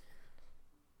wrestler.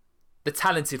 The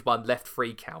talented one left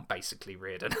Free Count, basically,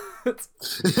 Riordan.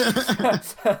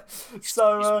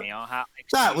 So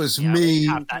that was me.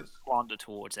 Have that squander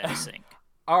towards NSYNC.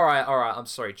 All right. I'm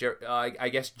sorry. I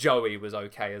guess Joey was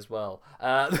okay as well.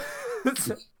 But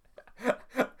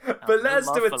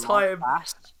let's do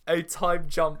a time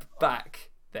jump back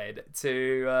then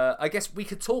to I guess we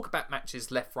could talk about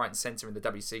matches left, right, and centre in the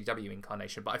WCW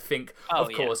incarnation, but I think of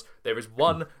course there is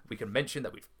one we can mention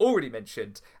that we've already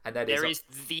mentioned, and that there is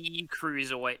the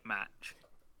Cruiserweight match.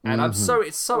 And it's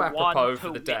so apropos for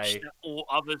the day. All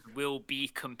others will be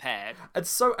compared. And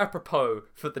so apropos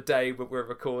for the day when we're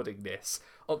recording this.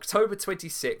 October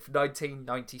 26th,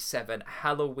 1997,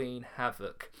 Halloween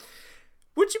Havoc.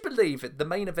 Would you believe it? The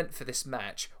main event for this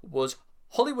match was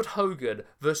Hollywood Hogan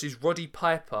versus Roddy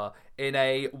Piper in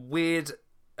a weird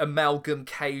amalgam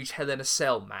cage Hell in a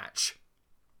Cell match.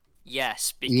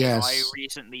 Yes, because I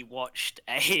recently watched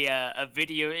a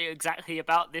video exactly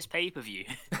about this pay-per-view.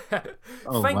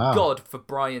 Thank God for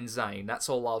Brian Zane, that's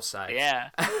all I'll say. Yeah.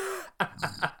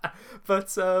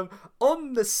 But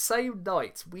on the same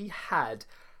night, we had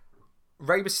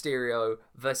Rey Mysterio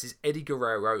versus Eddie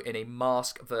Guerrero in a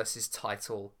mask versus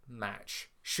title match.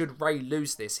 Should Rey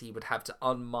lose this, he would have to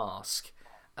unmask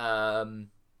and,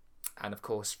 of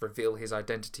course, reveal his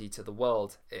identity to the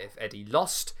world. If Eddie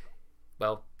lost,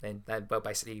 well, then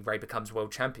basically Rey becomes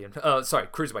world champion.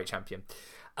 Cruiserweight champion.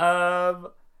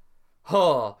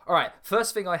 Alright,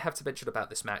 first thing I have to mention about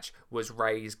this match was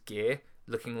Rey's gear,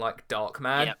 looking like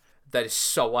Darkman. Yep. That is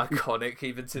so iconic,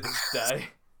 even to this day.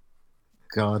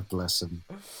 God bless him.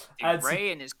 Dude,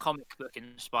 Rey and his comic book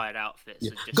inspired outfits.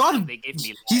 Yeah. They give me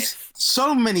life. He's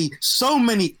so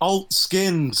many alt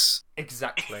skins.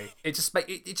 Exactly. It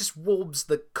just warms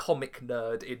the comic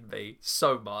nerd in me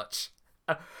so much.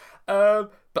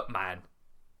 But man,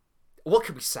 what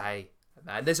can we say?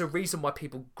 Man, there's a reason why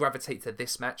people gravitate to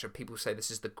this match, and people say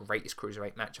this is the greatest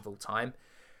cruiserweight match of all time.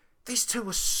 These two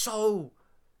were so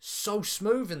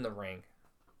smooth in the ring.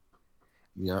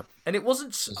 Yeah. And it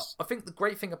wasn't... I think the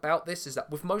great thing about this is that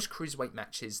with most cruiserweight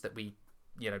matches that we,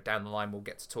 down the line we'll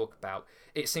get to talk about,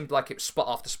 it seemed like it was spot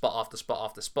after spot after spot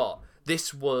after spot.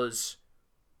 This was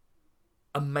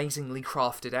amazingly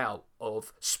crafted out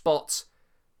of spot,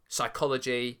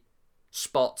 psychology,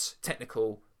 spot,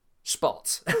 technical,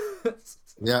 spot.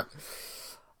 Yeah.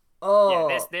 Oh.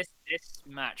 Yeah, this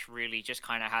match really just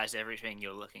kind of has everything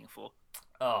you're looking for.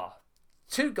 Oh.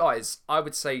 Two guys, I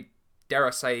would say, dare I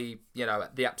say,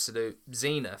 at the absolute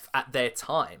zenith at their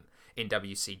time in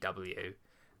WCW,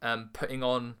 putting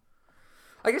on...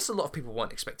 I guess a lot of people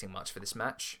weren't expecting much for this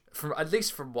match. At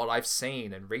least from what I've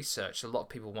seen and researched, a lot of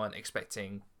people weren't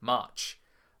expecting much.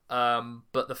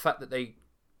 But the fact that they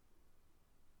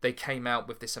came out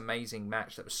with this amazing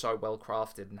match that was so well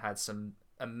crafted and had some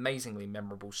amazingly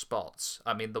memorable spots.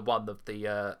 I mean, the one of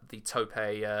the tope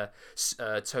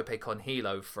con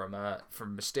hilo from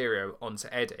Mysterio onto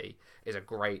Eddie is a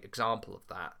great example of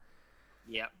that.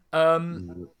 Yeah.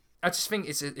 I just think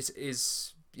it's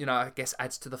I guess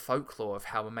adds to the folklore of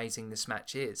how amazing this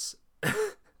match is. Yeah,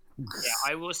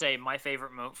 I will say my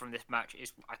favorite moment from this match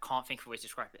is, I can't think of a way to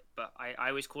describe it, but I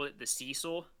always call it the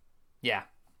seesaw. Yeah.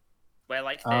 Where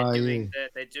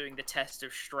they're doing the test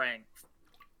of strength,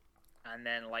 and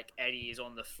then Eddie is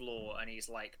on the floor and he's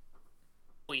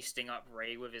hoisting up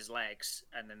Rey with his legs,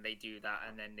 and then they do that,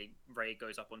 and then Rey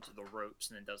goes up onto the ropes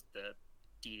and then does the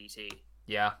DDT.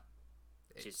 Yeah.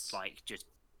 Which is just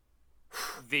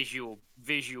visual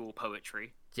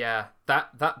poetry. Yeah,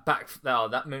 that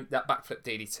backflip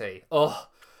DDT. Oh,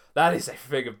 that is a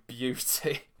thing of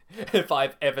beauty. If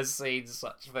I've ever seen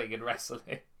such a thing in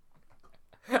wrestling.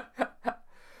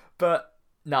 But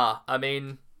nah, I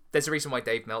mean, there's a reason why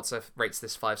Dave Meltzer rates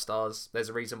this 5 stars. There's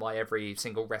a reason why every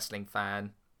single wrestling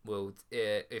fan will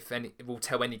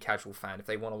tell any casual fan, if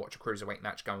they want to watch a cruiserweight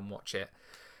match, go and watch it.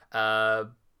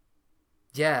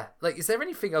 Yeah, is there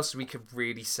anything else we could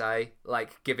really say,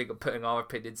 putting our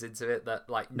opinions into it that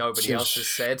nobody else has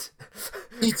said?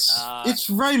 It's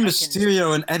Rey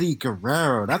Mysterio and Eddie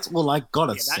Guerrero. That's all I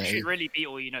gotta say. That should really be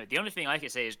all you know. The only thing I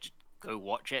could say is just go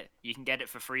watch it. You can get it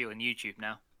for free on YouTube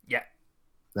now. Yeah,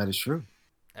 that is true.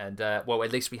 And at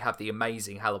least we have the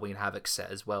amazing Halloween Havoc set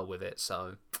as well with it.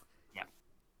 So yeah,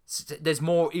 there's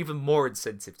even more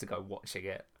incentive to go watching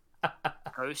it.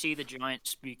 Go see the giant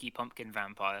spooky pumpkin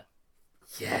vampire.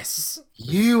 Yes.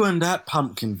 You and that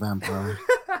pumpkin vampire.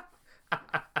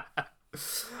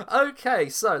 Okay,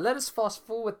 so let us fast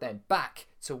forward then back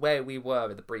to where we were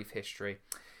in the brief history.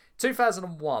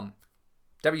 2001,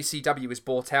 WCW was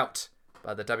bought out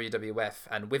by the WWF,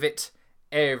 and with it,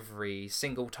 every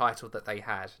single title that they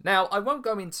had. Now, I won't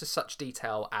go into such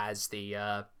detail as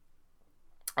the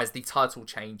title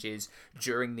changes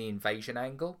during the invasion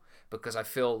angle, because I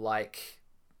feel like,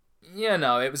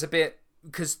 it was a bit...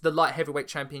 Because the light heavyweight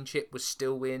championship was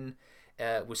still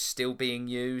being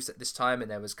used at this time,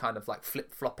 and there was kind of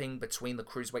flip-flopping between the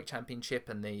cruiserweight championship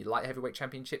and the light heavyweight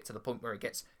championship, to the point where it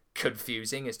gets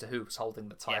confusing as to who was holding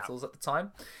the titles at the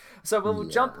time. So we'll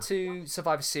jump to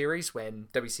Survivor Series, when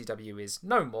WCW is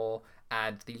no more,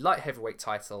 and the light heavyweight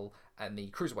title and the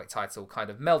cruiserweight title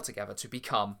kind of meld together to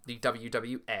become the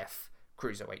WWF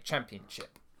Cruiserweight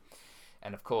Championship.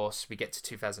 And of course, we get to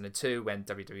 2002 when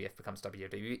WWF becomes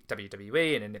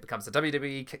WWE, and then it becomes the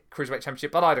WWE Cruiserweight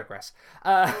Championship, but I digress.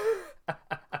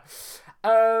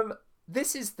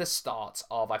 This is the start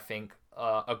of, I think,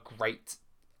 of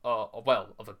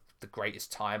a the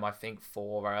greatest time, I think,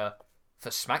 for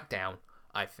SmackDown,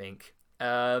 I think.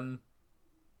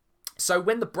 So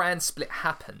when the brand split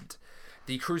happened,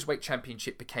 the Cruiserweight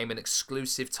Championship became an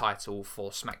exclusive title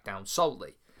for SmackDown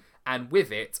solely. And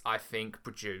with it, I think,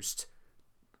 produced,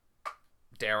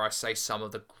 dare I say, some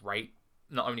of the great,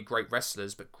 not only great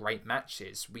wrestlers, but great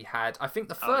matches. We had, I think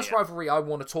the first rivalry I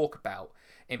want to talk about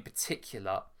in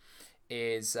particular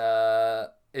is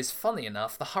funny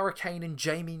enough, the Hurricane and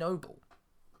Jamie Noble.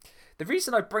 The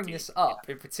reason I bring this up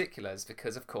in particular is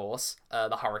because, of course,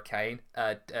 the Hurricane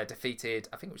defeated,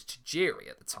 I think it was Tajiri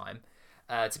at the time,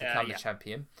 to become the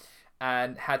champion,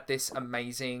 and had this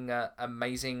amazing,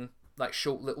 like,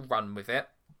 short little run with it.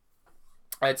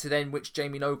 To then which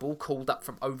Jamie Noble, called up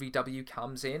from OVW,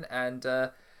 comes in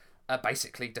and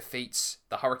basically defeats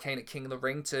the Hurricane at King of the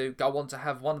Ring to go on to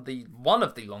have one of the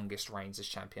longest reigns as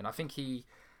champion. I think he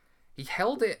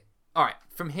held it. All right,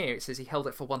 from here it says he held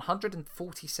it for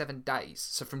 147 days.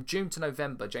 So from June to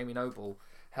November, Jamie Noble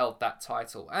held that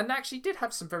title and actually did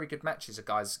have some very good matches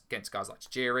against guys like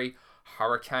Tajiri,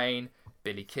 Hurricane,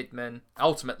 Billy Kidman.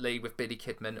 Ultimately, with Billy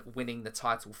Kidman winning the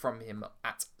title from him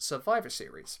at Survivor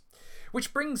Series.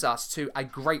 Which brings us to a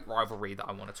great rivalry that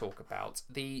I want to talk about.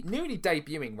 The newly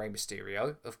debuting Rey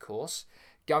Mysterio, of course,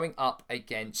 going up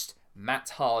against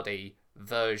Matt Hardy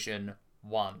version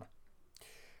 1.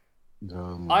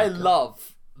 I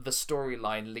love the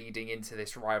storyline leading into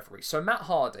this rivalry. So Matt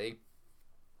Hardy,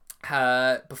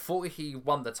 before he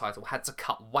won the title, had to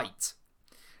cut weight.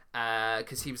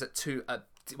 Because he was at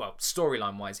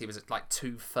storyline-wise, he was at like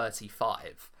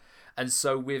 235. And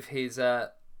so with his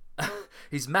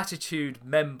his Mattitude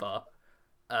member,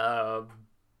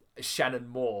 Shannon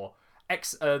Moore,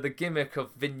 the gimmick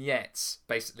of vignettes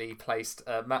basically placed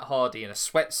Matt Hardy in a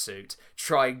sweatsuit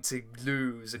trying to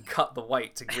lose and cut the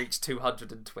weight to reach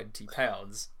 220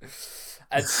 pounds.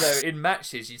 And so in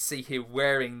matches, you'd see him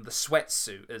wearing the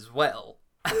sweatsuit as well.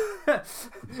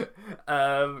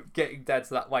 Getting down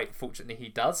to that weight. Fortunately, he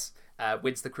does.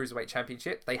 Wins the Cruiserweight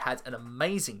Championship. They had an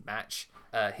amazing match,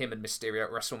 him and Mysterio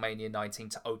at WrestleMania 19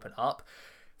 to open up.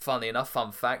 Funnily enough,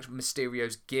 fun fact,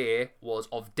 Mysterio's gear was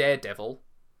of Daredevil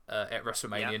at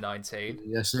WrestleMania 19.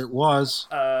 Yes, it was.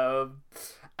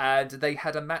 And they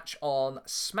had a match on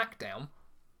SmackDown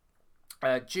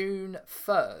June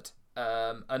 3rd.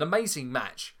 An amazing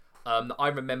match. I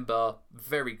remember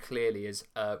very clearly as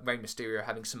Rey Mysterio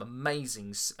having some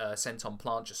amazing senton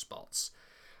plancha spots.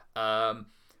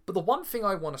 But the one thing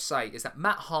I want to say is that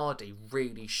Matt Hardy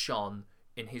really shone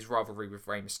in his rivalry with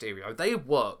Rey Mysterio. They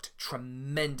worked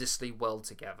tremendously well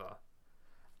together.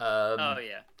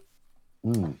 I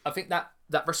think that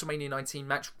WrestleMania 19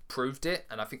 match proved it,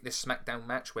 and I think this SmackDown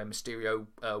match where Mysterio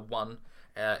won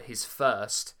his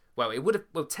first, it would have,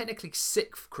 technically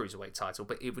sixth Cruiserweight title,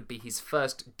 but it would be his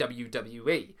first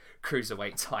WWE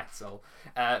Cruiserweight title,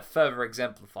 further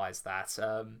exemplifies that.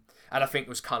 And I think it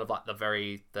was kind of like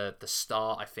the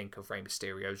start, I think, of Rey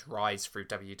Mysterio's rise through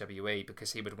WWE,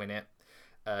 because he would win it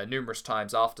numerous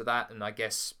times after that, and I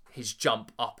guess his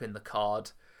jump up in the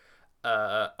card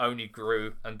only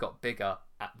grew and got bigger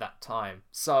at that time.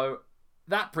 So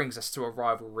that brings us to a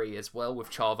rivalry as well with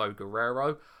Chavo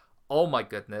Guerrero. Oh my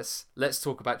goodness, let's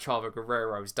talk about Chavo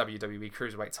Guerrero's WWE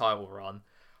Cruiserweight title run.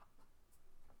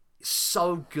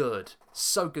 So good,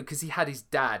 because he had his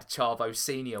dad, Chavo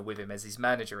Sr., with him as his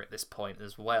manager at this point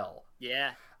as well.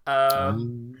 Yeah.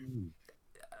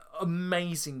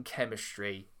 Amazing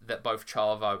chemistry that both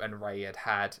Chavo and Rey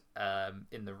had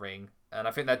in the ring. And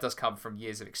I think that does come from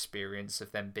years of experience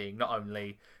of them being not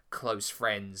only close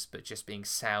friends, but just being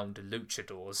sound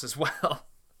luchadors as well.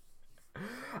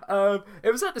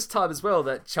 It was at this time as well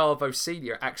that Chavo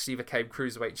Sr. actually became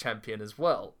Cruiserweight champion as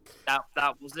well.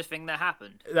 That was the thing that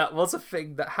happened. That was a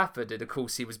thing that happened, and of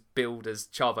course he was billed as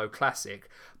Chavo Classic.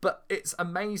 But it's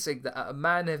amazing that a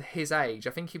man of his age,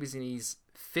 I think he was in his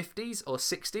 50s or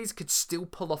 60s, could still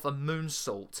pull off a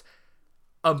moonsault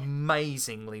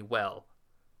amazingly well.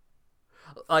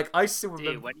 Like, I still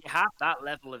remember... Dude, when you have that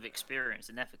level of experience,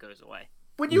 it never goes away.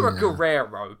 When you're a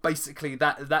Guerrero, basically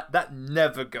that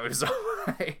never goes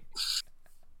away.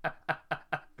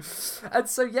 And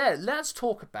so, let's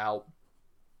talk about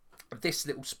this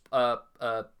little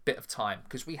bit of time.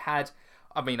 Because we had...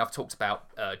 I've talked about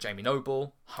Jamie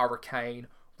Noble, Hurricane,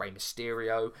 Rey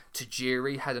Mysterio.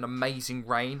 Tajiri had an amazing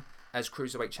reign as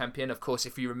Cruiserweight champion. Of course,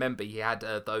 if you remember, he had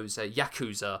those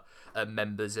Yakuza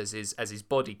members as his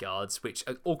bodyguards, which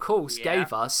of course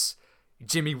gave us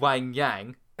Jimmy Wang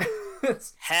Yang.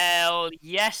 Hell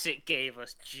yes, it gave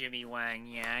us Jimmy Wang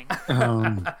Yang.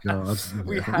 Oh god.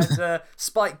 We had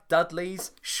Spike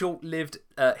Dudley's short-lived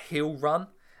heel run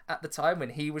at the time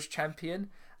when he was champion.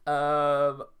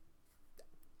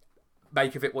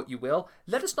 make of it what you will.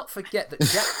 Let us not forget that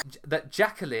that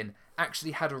Jacqueline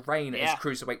actually had a reign as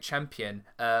Cruiserweight champion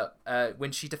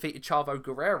when she defeated Chavo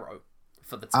Guerrero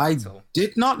for the title. I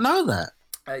did not know that.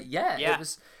 It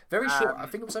was very short. I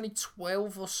think it was only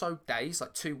 12 or so days,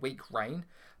 like 2-week reign.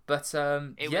 But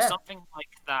it was something like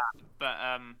that. But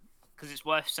because it's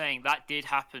worth saying that did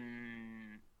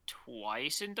happen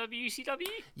twice in WCW.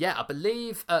 Yeah, I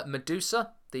believe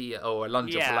Medusa, or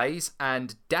Alundra Blaze,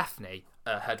 and Daphne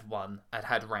had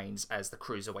reigns as the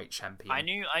Cruiserweight champion. I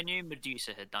knew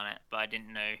Medusa had done it, but I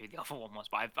didn't know who the other one was.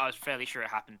 But I was fairly sure it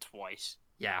happened twice.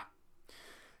 Yeah.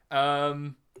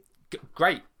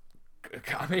 Great.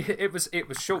 I mean, it was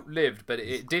short-lived, but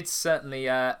it did certainly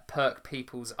perk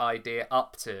people's idea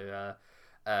up to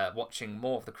watching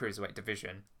more of the Cruiserweight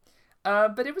division.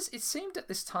 But it seemed at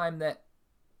this time that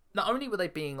not only were they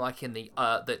being like in the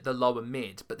lower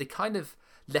mid, but they kind of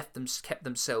kept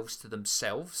themselves to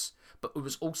themselves. But it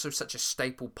was also such a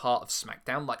staple part of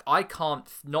SmackDown. Like, I can't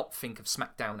not think of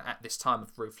SmackDown at this time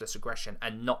of Ruthless Aggression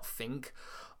and not think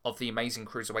of the amazing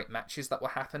Cruiserweight matches that were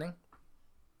happening.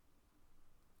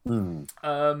 And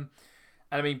I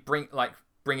mean,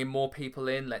 bringing more people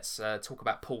in. Let's talk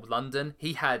about Paul London.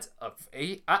 He at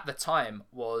the time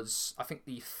was, I think,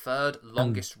 the third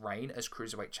longest reign as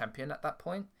Cruiserweight champion at that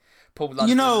point. Paul London.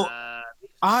 You know,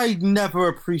 I never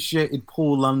appreciated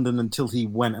Paul London until he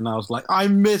went, and I was like, I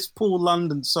miss Paul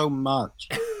London so much.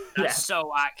 That's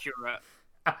so accurate.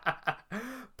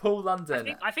 Paul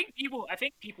London. I think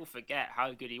people forget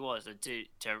how good he was to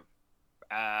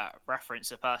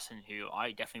reference a person who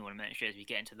I definitely want to mention as we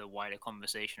get into the wider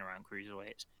conversation around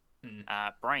cruiserweights.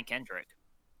 Brian Kendrick.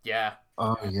 Yeah.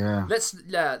 Oh yeah.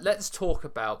 Let's talk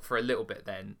about for a little bit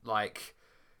then. Like,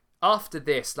 after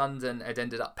this, London had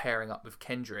ended up pairing up with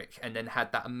Kendrick and then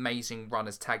had that amazing run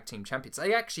as tag team champions.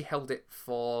 They actually held it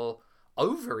for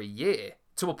over a year,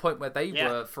 to a point where they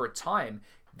were, for a time,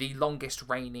 the longest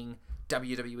reigning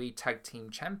WWE tag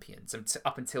team champions,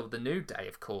 up until the New Day,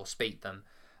 of course, beat them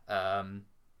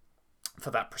for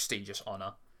that prestigious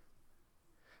honor.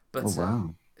 But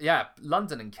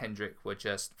London and Kendrick were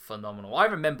just phenomenal. I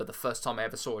remember the first time I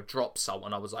ever saw a drop soul,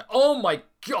 and I was like, oh my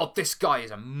god, this guy is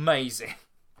amazing.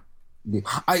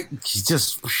 I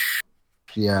just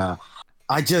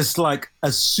like,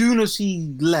 as soon as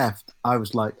he left, I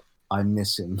was like, I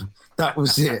miss him. That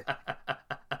was it.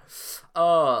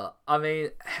 I mean,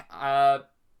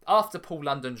 after Paul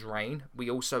London's reign, we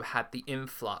also had the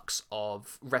influx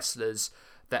of wrestlers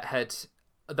that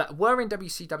were in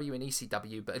WCW and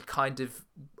ECW, but had kind of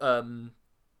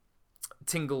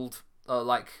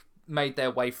made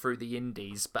their way through the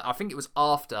indies. But I think it was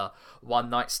after One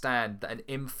Night Stand that an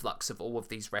influx of all of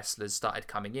these wrestlers started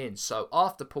coming in. So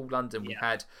after Paul London, we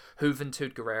had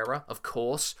Juventud Guerrera, of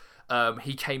course.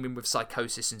 He came in with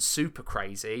Psychosis and Super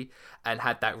Crazy and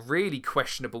had that really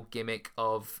questionable gimmick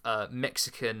of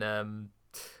Mexican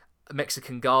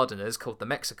gardeners called the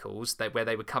Mexicals, where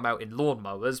they would come out in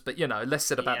lawnmowers. But, less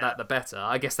said about that, the better.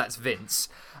 I guess that's Vince.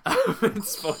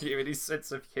 Vince for you and his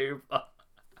sense of humour.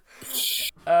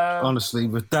 Honestly,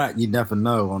 with that, you never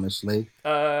know, honestly.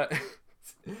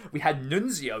 We had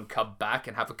Nunzio come back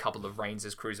and have a couple of reigns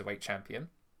as Cruiserweight champion.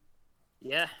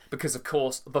 Yeah. Because, of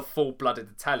course, the full-blooded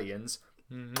Italians.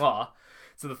 Mwah,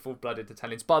 to the full-blooded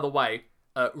Italians. By the way,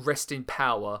 rest in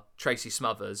power, Tracy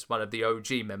Smothers, one of the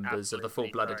OG members of the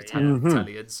full-blooded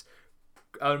Italians.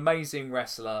 An amazing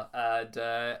wrestler, and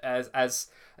as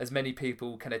many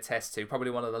people can attest to,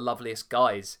 probably one of the loveliest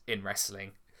guys in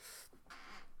wrestling.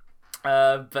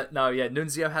 But no,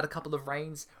 Nunzio had a couple of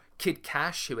reigns. Kid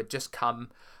Cash, who had just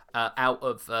come out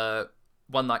of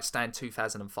One Night Stand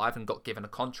 2005 and got given a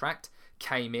contract,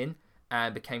 came in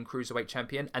and became Cruiserweight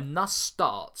champion. And thus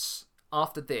starts,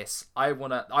 after this, I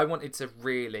wanted to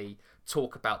really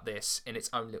talk about this in its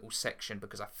own little section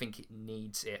because I think it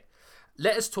needs it.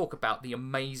 Let us talk about the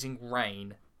amazing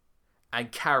reign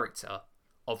and character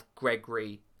of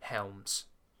Gregory Helms.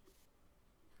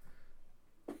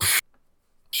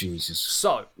 Jesus.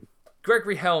 So,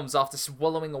 Gregory Helms, after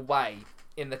swallowing away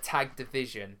in the tag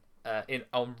division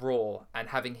on Raw and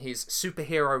having his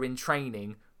superhero in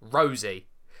training, Rosie,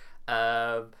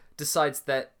 decides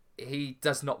that he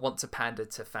does not want to pander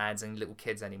to fans and little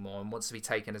kids anymore and wants to be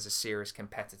taken as a serious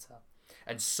competitor.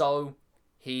 And so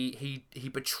he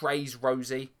betrays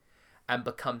Rosie and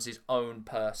becomes his own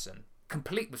person,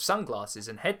 complete with sunglasses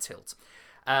and head tilt.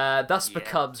 Thus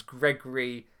becomes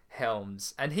Gregory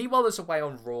Helms, and he wallowed away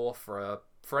on Raw for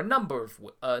a number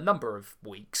of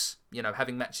weeks,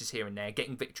 having matches here and there,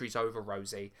 getting victories over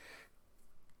Rosie.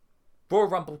 Royal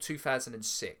Rumble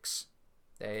 2006,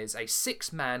 there's a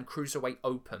 6-man Cruiserweight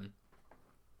Open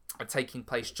taking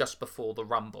place just before the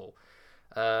Rumble.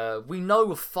 We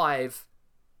know of 5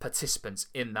 participants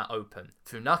in that Open.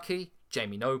 Funaki,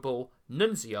 Jamie Noble,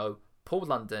 Nunzio, Paul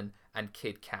London, and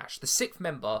Kid Cash. The 6th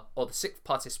member, or the 6th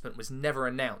participant, was never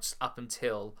announced up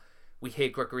until we hear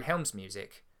Gregory Helms'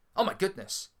 music. Oh my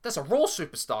goodness, there's a Raw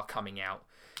superstar coming out.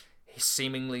 He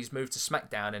seemingly has moved to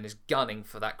SmackDown and is gunning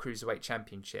for that Cruiserweight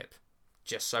Championship.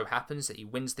 Just so happens that he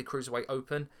wins the Cruiserweight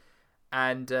Open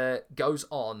and goes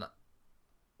on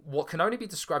what can only be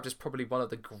described as probably one of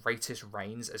the greatest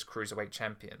reigns as Cruiserweight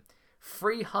Champion.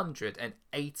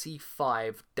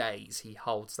 385 days he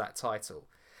holds that title.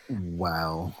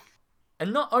 Wow.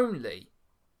 And not only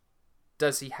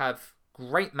does he have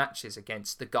great matches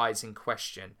against the guys in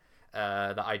question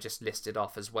that I just listed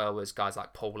off, as well as guys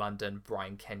like Paul London,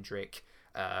 Brian Kendrick,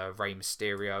 Rey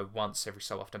Mysterio once every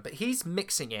so often, but he's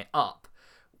mixing it up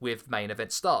with main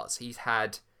event stars. He's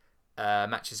had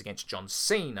matches against John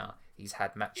Cena. He's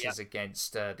had matches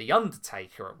against The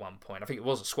Undertaker at one point. I think it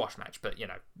was a squash match, but,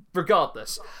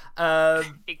 regardless.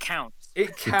 It counts.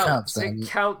 It counts. It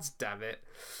counts, damn it.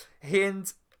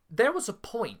 And there was a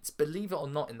point, believe it or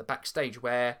not, in the backstage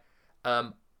where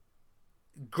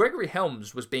Gregory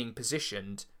Helms was being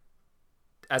positioned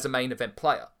as a main event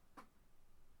player.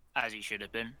 As he should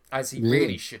have been. As he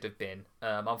really should have been.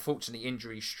 Unfortunately,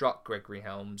 injury struck Gregory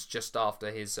Helms just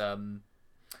after his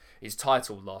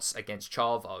title loss against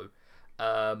Chavo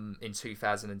in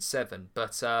 2007.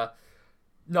 But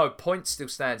no, point still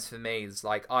stands for me. It's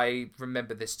like, I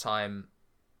remember this time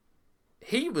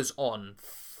he was on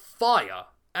fire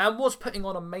and was putting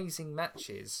on amazing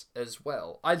matches as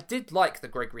well. I did like the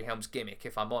Gregory Helms gimmick,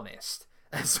 if I'm honest,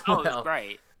 as well. Oh, it was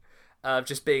great.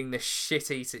 Just being this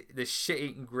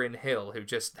shit-eating Grin Hill who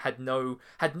just had no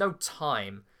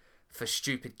time for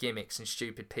stupid gimmicks and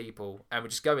stupid people, and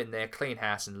would just go in there, clean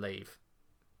house, and leave.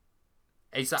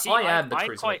 He's like, I am the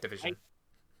Cruiserweight Division.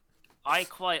 I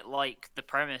quite like the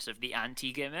premise of the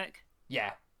anti-gimmick.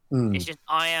 Yeah. It's just,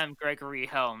 I am Gregory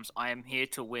Helms. I am here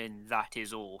to win. That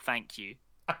is all. Thank you.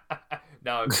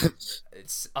 No,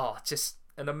 it's just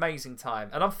an amazing time.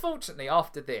 And unfortunately,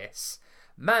 after this,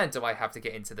 man, do I have to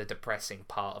get into the depressing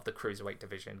part of the Cruiserweight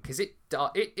Division, because it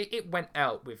went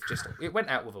out with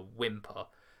a whimper.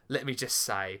 Let me just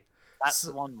say. That's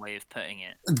one way of putting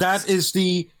it. That is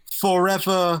the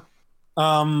forever.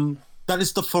 What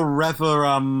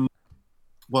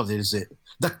is it?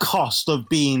 The cost of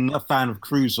being a fan of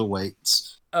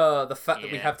cruiserweights. The fact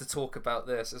that we have to talk about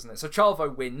this, isn't it? So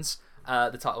Chavo wins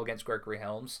the title against Gregory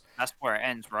Helms. That's where it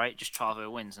ends, right? Just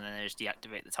Chavo wins, and then they just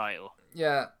deactivate the title.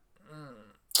 Yeah.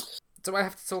 Do I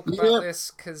have to talk about this?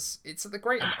 Because it's the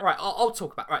great... Right, I'll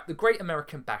talk about... Right, the Great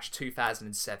American Bash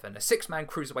 2007, a 6-man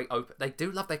Cruiserweight Open. They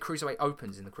do love their Cruiserweight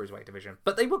Opens in the Cruiserweight Division,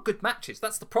 but they were good matches.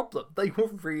 That's the problem. They were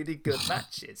really good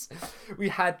matches. We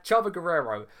had Chavo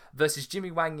Guerrero versus Jimmy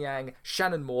Wang Yang,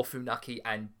 Shannon Moore, Funaki,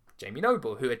 and Jamie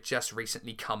Noble, who had just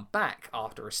recently come back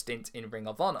after a stint in Ring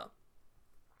of Honor.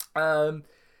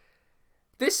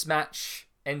 This match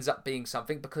ends up being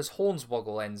something because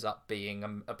Hornswoggle ends up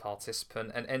being a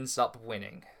participant and ends up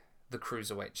winning the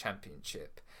Cruiserweight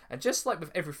Championship. And just like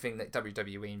with everything that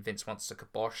WWE and Vince wants to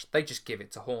kibosh, they just give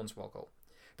it to Hornswoggle.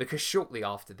 Because shortly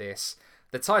after this,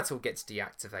 the title gets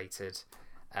deactivated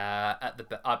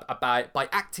by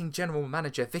acting general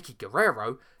manager Vicky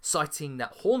Guerrero, citing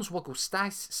that Hornswoggle's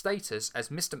status as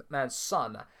Mr. McMahon's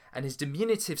son and his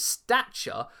diminutive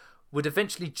stature would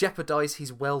eventually jeopardize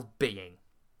his well-being.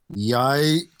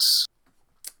 Yikes.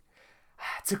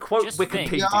 To quote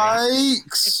Wikipedia.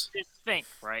 Yikes. Just think,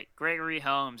 right? Gregory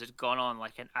Helms had gone on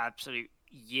like an absolute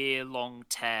year-long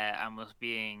tear and was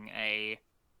being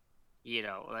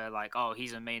they're like, oh,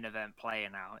 he's a main event player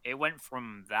now. It went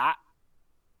from that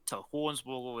to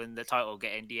Hornswoggle and the title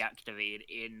getting deactivated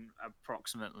in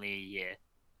approximately a year.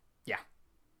 Yeah.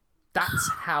 That's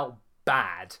how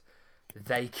bad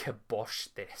they kibosh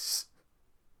this.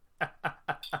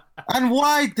 And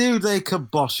why do they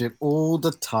kibosh it all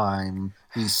the time?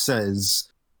 He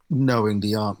says, knowing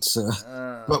the answer,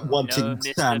 but wanting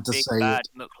Sam to say it.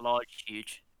 Look large,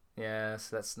 huge.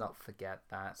 Yes, let's not forget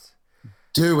that.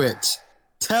 Do it.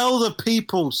 Tell the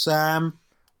people, Sam.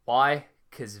 Why?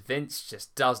 Because Vince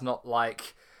just does not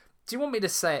like... Do you want me to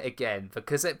say it again?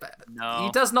 Because he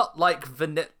does not like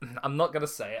vanilla... I'm not going to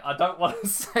say it. I don't want to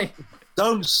say it.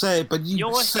 Don't say it, but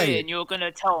you're here and you're going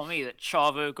to tell me that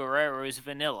Chavo Guerrero is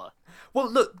vanilla.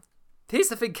 Well, look, here's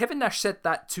the thing. Kevin Nash said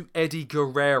that to Eddie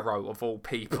Guerrero, of all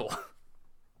people.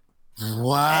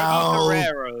 Wow. Eddie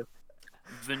Guerrero,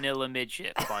 vanilla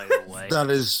midget, by the way. That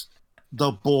is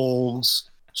the balls.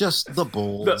 Just the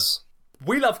balls. Look,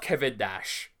 we love Kevin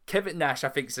Nash. Kevin Nash, I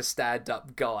think, is a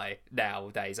stand-up guy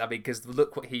nowadays. I mean, because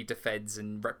look what he defends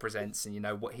and represents, and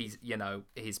what he's,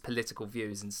 his political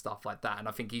views and stuff like that. And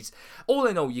I think he's, all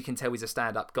in all, you can tell he's a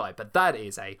stand-up guy. But that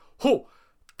is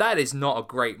that is not a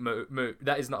great move.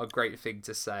 That is not a great thing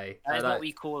to say. That is what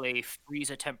we call a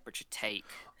freezer temperature take.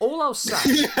 All I'll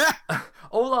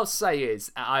say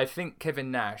is, I think Kevin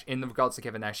Nash, in regards to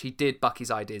Kevin Nash, he did buck his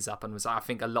ideas up and was, I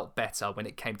think, a lot better when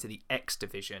it came to the X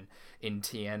division in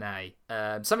TNA.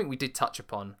 Something we did touch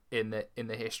upon in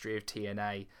the history of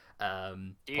TNA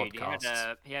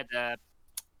podcast. He had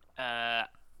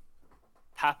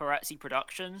Paparazzi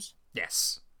Productions.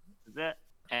 Yes. Is it?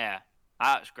 Yeah.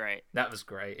 That was great. That was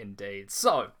great indeed.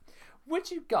 So,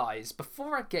 would you guys,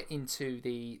 before I get into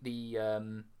the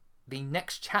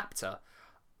next chapter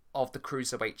of the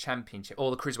Cruiserweight Championship, or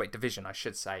the Cruiserweight Division, I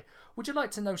should say, would you like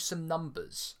to know some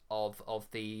numbers of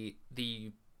the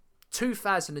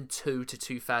 2002 to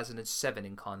 2007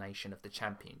 incarnation of the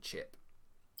championship?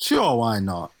 Sure, why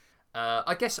not?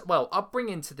 I guess, well, I'll bring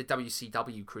into the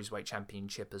WCW Cruiserweight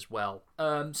Championship as well.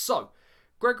 So,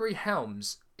 Gregory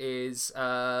Helms is,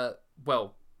 has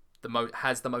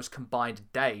the most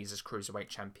combined days as Cruiserweight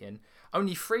Champion.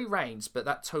 Only 3 reigns, but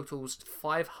that totals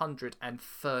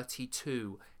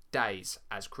 532 days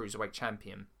as Cruiserweight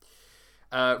Champion.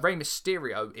 Rey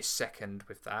Mysterio is second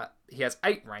with that. He has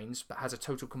 8 reigns, but has a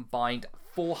total combined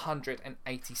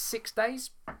 486 days.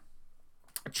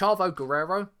 Chavo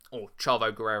Guerrero, or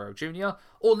Chavo Guerrero Jr.,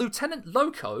 or Lieutenant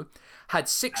Loco had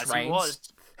 6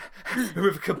 reigns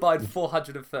with a combined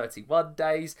 431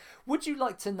 days. Would you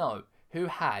like to know who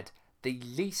had the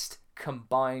least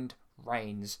combined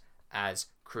reigns as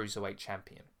Cruiserweight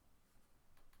Champion?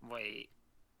 Wait,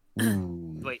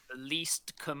 the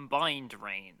least combined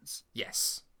reigns?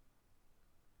 Yes.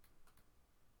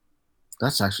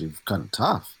 That's actually kind of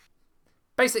tough.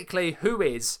 Basically, who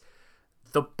is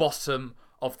the bottom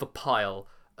of the pile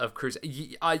of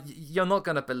Cruiserweight? You're not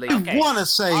going to believe I want to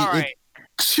say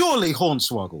surely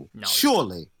Hornswoggle. No.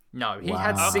 Surely. No, he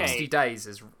had 60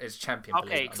 days as champion.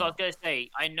 Okay, because I was going to say,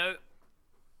 I know...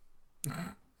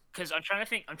 Because I'm trying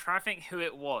to think who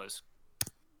it was.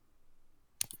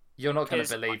 You're not going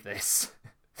to believe this.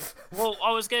 Well,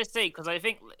 I was going to say, because I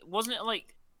think, wasn't it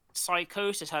like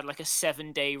Psychosis had like a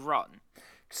 7-day run?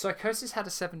 Psychosis had a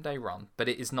 7-day run, but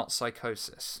it is not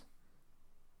Psychosis.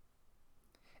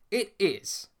 It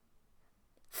is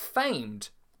famed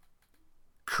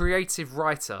creative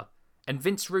writer and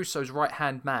Vince Russo's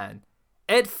right-hand man,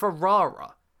 Ed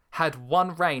Ferrara, had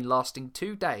 1 reign lasting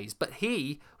 2 days, but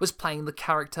he was playing the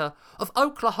character of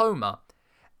Oklahoma,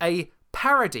 a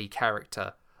parody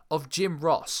character of Jim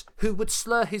Ross, who would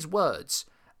slur his words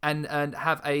and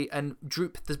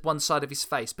droop the one side of his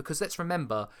face, because let's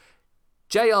remember,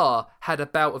 JR had a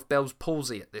bout of Bell's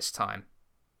palsy at this time.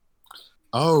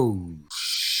 Oh,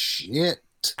 shit.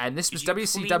 And this was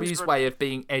WCW's way of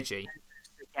being edgy.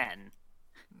 Again.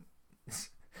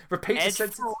 Repeat the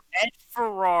sentence. Ed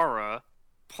Ferrara,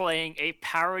 playing a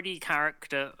parody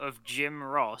character of Jim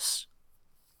Ross,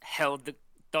 held the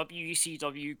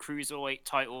WCW Cruiserweight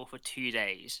title for 2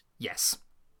 days. Yes.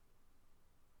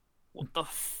 What the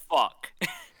fuck?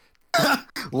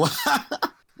 What?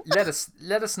 Let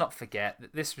us not forget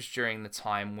that this was during the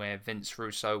time where Vince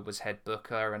Russo was head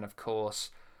booker, and of course,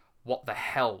 what the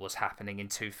hell was happening in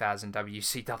 2000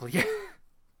 WCW?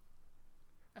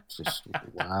 Just,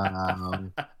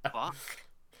 wow. Fuck.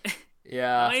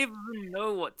 Yeah. I don't even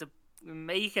know what to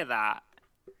make of that.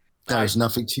 There's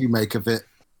nothing to make of it.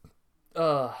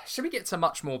 Should we get to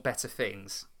much more better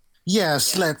things?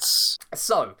 Yes, let's.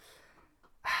 So,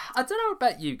 I don't know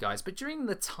about you guys, but during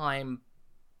this time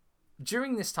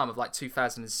of like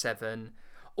 2007,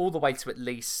 all the way to at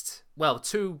least,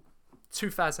 to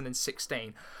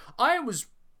 2016, I was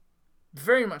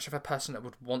very much of a person that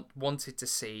would wanted to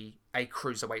see a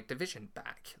Cruiserweight division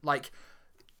back. Like,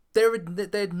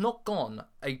 there'd not gone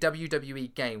a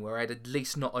WWE game where I'd at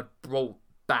least not brought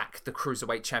back the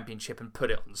Cruiserweight Championship and put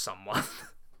it on someone.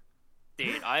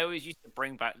 Dude, I always used to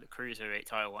bring back the Cruiserweight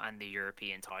title and the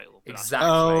European title. Exactly.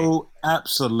 Oh,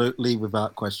 absolutely,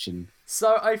 without question.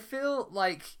 So I feel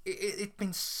like it'd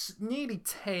been nearly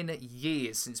 10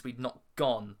 years since we'd not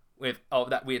gone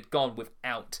that we had gone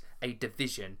without a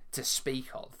division to speak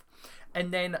of.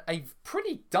 And then a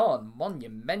pretty darn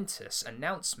monumentous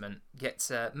announcement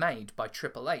gets made by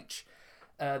Triple H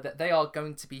that they are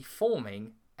going to be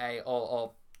forming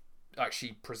or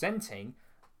actually presenting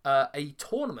a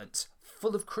tournament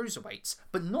full of cruiserweights,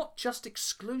 but not just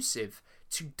exclusive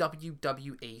to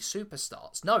WWE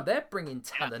superstars. No, they're bringing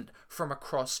talent from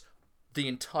across the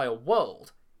entire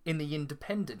world in the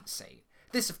independent scene.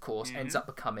 This, of course, ends up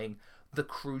becoming the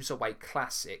Cruiserweight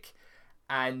Classic.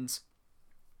 And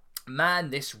man,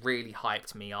 this really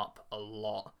hyped me up a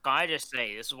lot. Can I just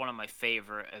say, this is one of my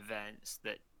favorite events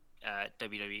that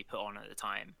WWE put on at the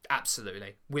time.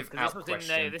 Absolutely, without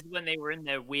question. This is when they were in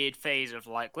their weird phase of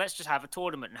like, let's just have a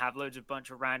tournament and have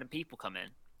bunch of random people come in.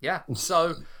 Yeah,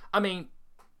 so, I mean,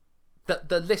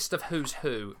 the list of who's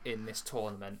who in this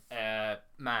tournament,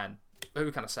 man,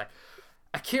 who can I say?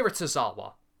 Akira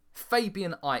Tozawa,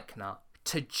 Fabian Eichner,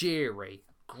 Tajiri,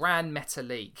 Gran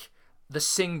Metalik, the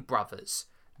Singh brothers,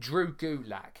 Drew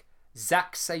Gulak,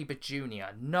 Zack Sabre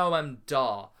Jr., Noam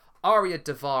Dar, Arya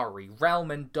Davari, Raul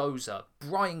Mendoza,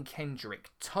 Brian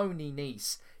Kendrick, Tony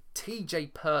Nese,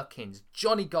 TJ Perkins,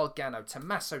 Johnny Gargano,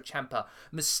 Tommaso Ciampa,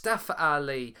 Mustafa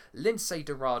Ali, Lindsay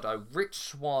Dorado, Rich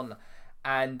Swann,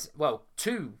 and, well,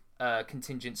 two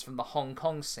contingents from the Hong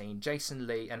Kong scene, Jason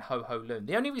Lee and Ho Ho Lun.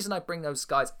 The only reason I bring those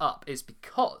guys up is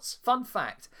because, fun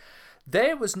fact,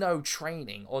 there was no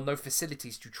training or no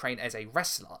facilities to train as a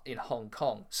wrestler in Hong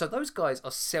Kong. So those guys are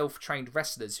self-trained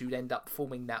wrestlers who'd end up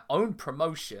forming their own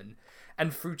promotion,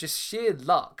 and through just sheer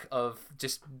luck of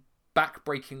just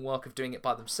back-breaking work of doing it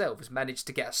by themselves, managed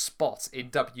to get a spot in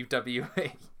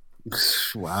WWE.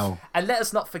 Wow. And let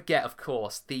us not forget, of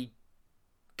course, the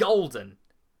golden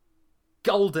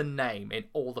name in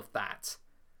all of that.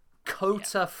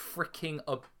 Kota freaking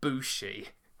Ibushi.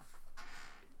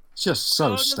 Just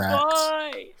so stacked.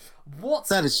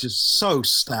 That is just so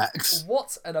stacked.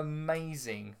 What an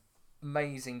amazing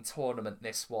tournament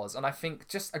this was. And I think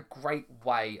just a great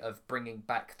way of bringing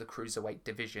back the Cruiserweight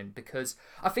division, because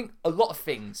I think a lot of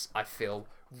things, I feel,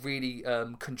 really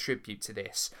contribute to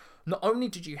this. Not only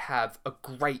did you have a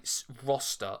great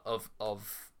roster of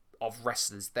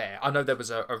wrestlers there. I know there was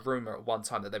a rumour at one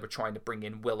time that they were trying to bring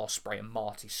in Will Ospreay and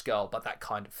Marty Scurll, but that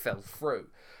kind of fell through.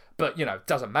 But, you know, it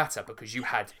doesn't matter, because you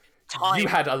had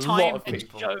a lot of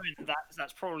people.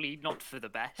 That's probably not for the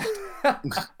best.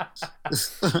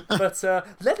 But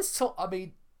let us talk. I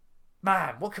mean,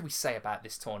 man, what can we say about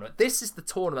this tournament? This is the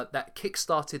tournament that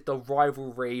kickstarted the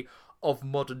rivalry of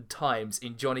modern times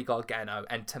in Johnny Gargano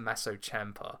and Tommaso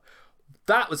Ciampa.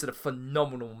 That was a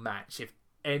phenomenal match. If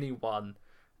anyone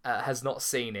has not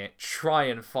seen it, try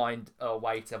and find a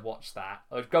way to watch that.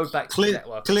 Or go back to the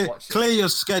network and watch it. Clear your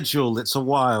schedule. It takes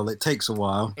a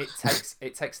while.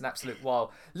 It takes an absolute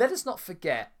while. Let us not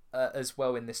forget as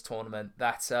well in this tournament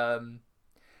that that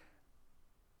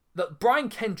Brian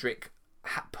Kendrick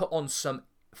put on some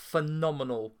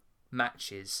phenomenal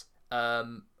matches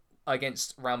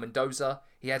against Raul Mendoza.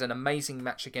 He had an amazing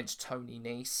match against Tony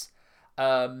Nese.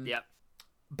 Yep.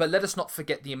 But let us not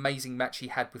forget the amazing match he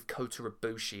had with Kota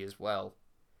Ibushi as well.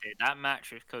 Dude, that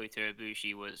match with Kota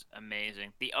Ibushi was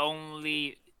amazing. The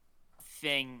only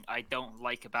thing I don't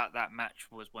like about that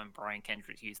match was when Brian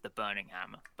Kendrick used the Burning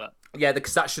Hammer. But yeah,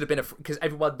 because that should have been because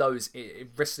everyone knows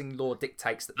wrestling law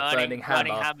dictates that the Burning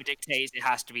Hammer dictates it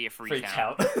has to be a free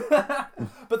count.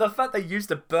 But the fact they used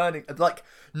the Burning, like,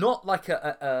 not like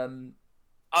a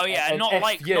Oh yeah, not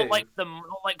like the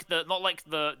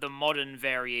modern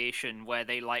variation where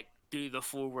they like do the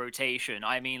full rotation.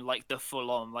 I mean, like the full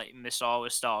on like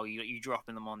Misawa style. You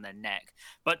dropping them on their neck.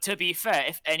 But to be fair,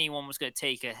 if anyone was going to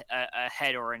take a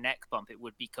head or a neck bump, it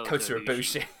would be Kota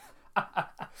Ibushi.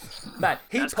 Man,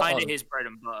 that's kind of his bread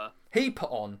and butter. He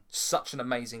put on such an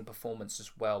amazing performance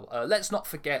as well. Let's not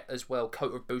forget as well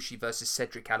Kota Ibushi versus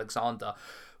Cedric Alexander.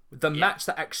 The match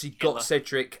that actually got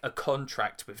Cedric a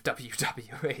contract with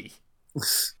WWE.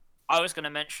 I was going to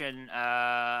mention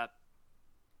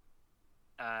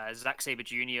Zack Sabre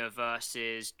Jr.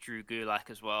 versus Drew Gulak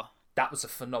as well. That was a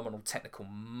phenomenal technical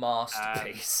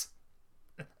masterpiece.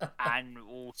 And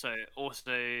also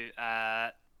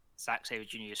Zack Sabre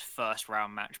Jr.'s first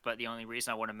round match. But the only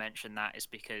reason I want to mention that is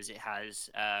because it has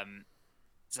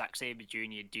Zack Sabre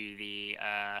Jr. do the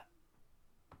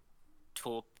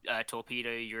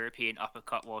torpedo European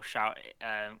uppercut while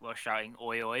shouting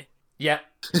 "Oi oi." Yeah,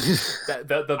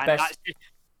 the best.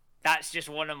 That's just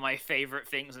one of my favorite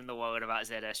things in the world about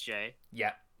ZSJ.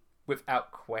 Yeah,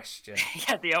 without question.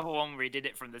 Yeah, the other one where he did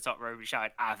it from the top rope and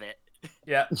shouted "Have it."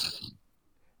 Yeah,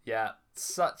 yeah.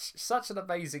 Such an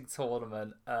amazing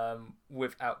tournament,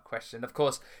 without question. Of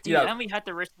course, and we had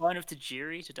the return of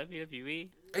Tajiri to WWE.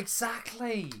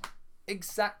 Exactly.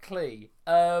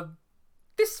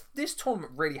 This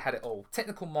tournament really had it all.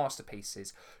 Technical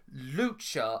masterpieces,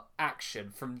 lucha action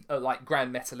from like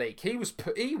Gran Metalik. He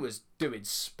was doing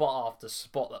spot after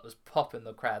spot that was popping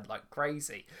the crowd like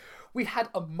crazy. We had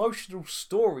emotional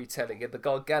storytelling in the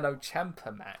Gargano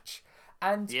Ciampa match,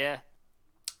 and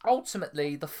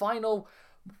ultimately the final,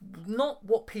 not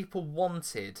what people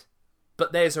wanted,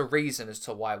 but there's a reason as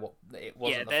to why it wasn't the final.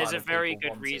 Yeah, there's a very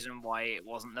good reason why it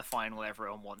wasn't the final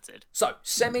everyone wanted. So,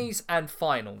 semis and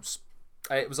finals.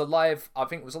 I think it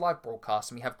was a live broadcast,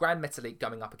 and we have Grand Metalik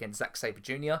going up against Zack Sabre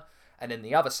Jr., and in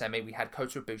the other semi, we had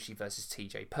Kota Ibushi versus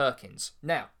TJ Perkins.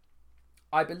 Now,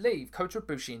 I believe Kota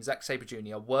Ibushi and Zack Sabre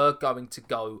Jr. were going to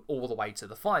go all the way to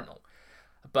the final.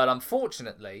 But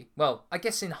unfortunately, well, I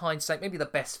guess in hindsight, maybe the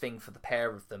best thing for the pair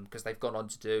of them, because they've gone on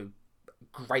to do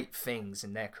great things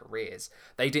in their careers,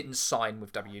 they didn't sign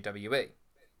with WWE.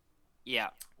 Yeah.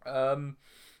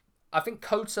 I think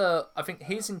Kota,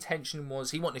 his intention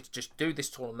was he wanted to just do this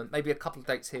tournament, maybe a couple of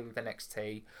dates here with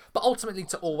NXT, but ultimately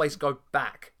to always go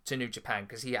back to New Japan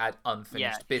because he had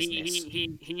unfinished business.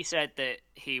 He said that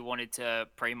he wanted to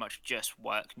pretty much just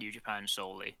work New Japan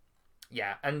solely.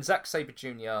 Yeah, and Zack Sabre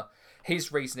Jr.,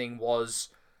 his reasoning was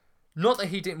not that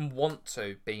he didn't want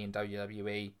to be in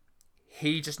WWE,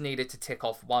 he just needed to tick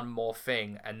off one more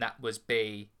thing, and that was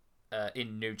be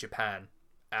in New Japan.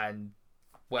 And,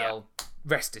 well... Yeah.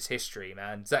 Rest is history,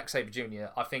 man. Zack Sabre Jr.,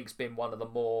 I think, has been one of the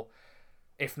more,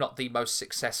 if not the most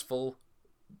successful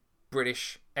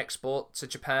British export to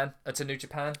Japan, to New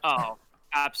Japan. Oh,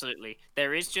 absolutely.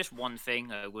 There is just one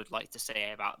thing I would like to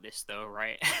say about this, though,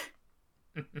 right?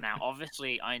 Now,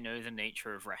 obviously, I know the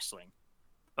nature of wrestling,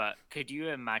 but could you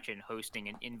imagine hosting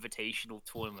an invitational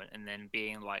tournament and then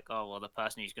being like, oh, well, the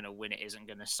person who's going to win it isn't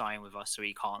going to sign with us, so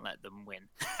we can't let them win?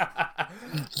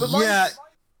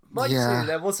 Mind you,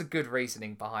 there was a good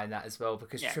reasoning behind that as well,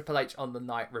 because Triple H on the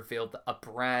night revealed that a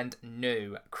brand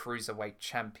new Cruiserweight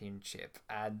Championship,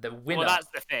 and the winner that's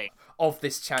the thing. of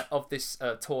this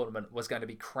tournament was going to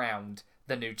be crowned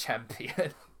the new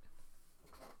champion.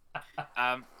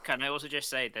 Can I also just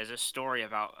say, there's a story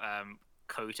about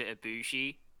Kota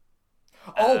Ibushi.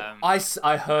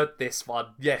 I heard this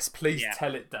one. Yes, please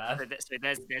tell it, Dan. So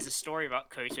there's a story about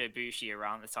Kota Ibushi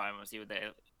around the time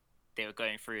they were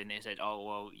going through, and they said, "Oh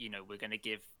well, we're going to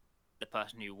give the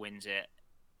person who wins it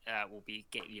will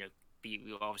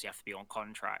we'll obviously have to be on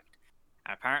contract."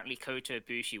 And apparently, Kota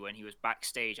Ibushi, when he was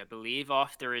backstage, I believe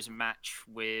after his match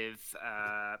with,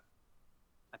 I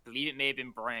believe it may have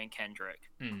been Brian Kendrick,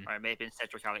 or it may have been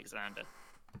Cedric Alexander,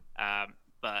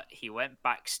 but he went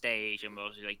backstage and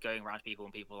was like going around to people,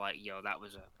 and people were like, "Yo, that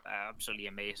was an absolutely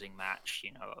amazing match.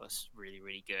 It was really,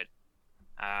 really good."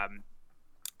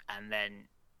 And then.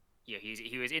 Yeah,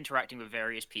 he was interacting with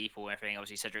various people and everything.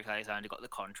 Obviously, Cedric Alexander got the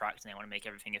contract, and they want to make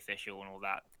everything official and all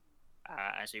that.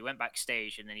 And so he went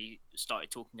backstage, and then he started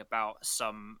talking about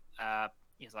some.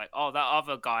 He's like, "Oh, that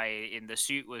other guy in the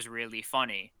suit was really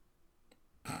funny."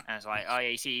 And it's like, "Oh yeah,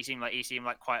 he seemed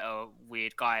like quite a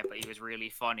weird guy, but he was really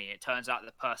funny." It turns out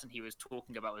the person he was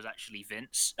talking about was actually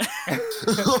Vince.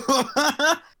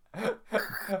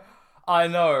 I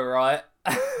know, right?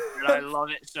 And I love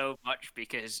it so much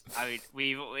because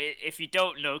if you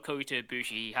don't know Kota Ibushi,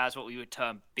 he has what we would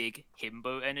term big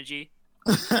himbo energy.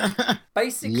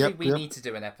 Basically, we need to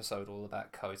do an episode all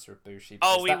about Kota Ibushi.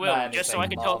 Oh, we will, just so I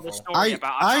can tell the story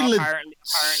about how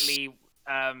apparently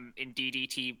in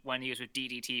DDT, when he was with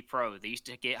DDT Pro, they used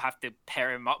to have to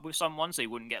pair him up with someone so he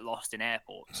wouldn't get lost in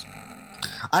airports.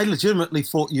 I legitimately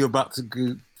thought you were about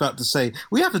to say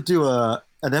we have to do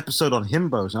an episode on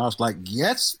himbos, and I was like,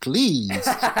 yes, please.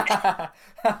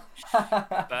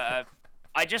 But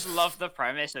I just love the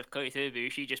premise of Kota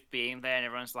Ibushi just being there, and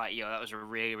everyone's like, yo, that was a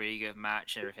really, really good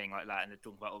match, everything like that, and they're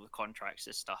talking about all the contracts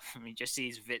and stuff. I mean, just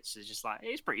sees Vince is just like,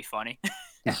 it's pretty funny.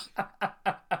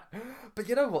 But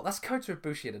you know what? That's Kota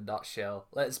Ibushi in a nutshell.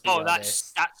 Let's be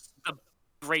honest. That's the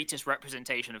greatest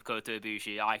representation of Kota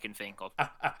Ibushi I can think of.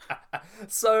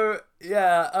 So,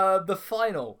 yeah, the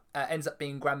final ends up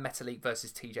being Grand Metalik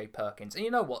versus TJ Perkins. And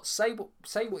you know what? Say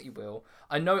what you will.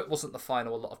 I know it wasn't the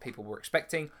final a lot of people were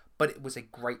expecting, but it was a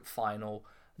great final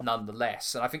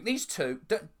nonetheless. And I think these two,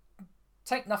 don't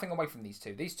take nothing away from these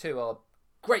two. These two are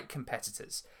great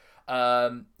competitors.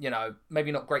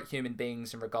 Maybe not great human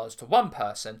beings in regards to one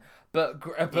person, but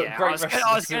great wrestlers.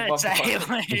 I was going to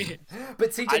say,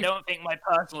 but TJ... I don't think my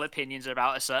personal opinions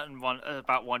about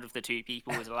about one of the two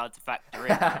people was allowed to factor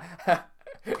in.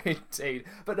 Indeed.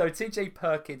 But no, TJ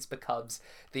Perkins becomes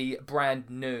the brand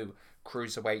new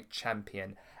Cruiserweight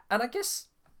champion. And I guess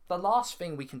the last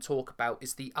thing we can talk about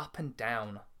is the up and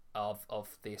down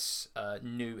of this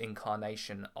new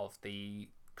incarnation of the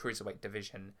Cruiserweight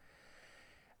division.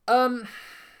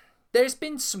 There's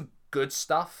been some good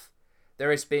stuff.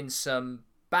 There has been some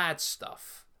bad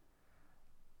stuff.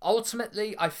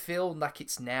 Ultimately, I feel like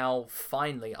it's now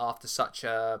finally, after such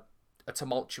a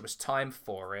tumultuous time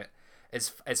for it,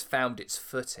 has found its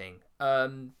footing.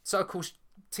 So of course,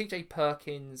 TJ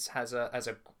Perkins has a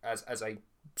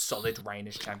solid reign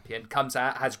as champion. Comes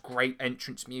out, has great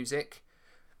entrance music.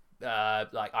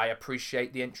 I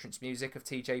appreciate the entrance music of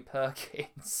TJ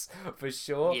Perkins for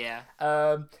sure. Yeah.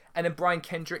 And then Brian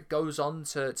Kendrick goes on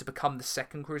to become the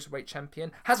second Cruiserweight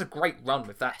champion. Has a great run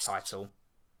with that title.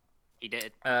 He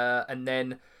did. And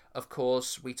then, of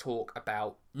course, we talk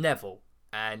about Neville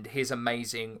and his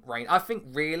amazing reign. I think,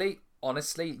 really,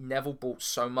 honestly, Neville brought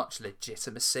so much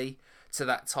legitimacy to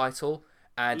that title.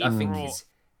 And I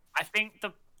think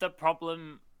the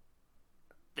problem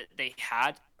that they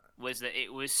had was that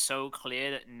it was so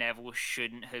clear that Neville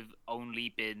shouldn't have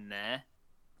only been there.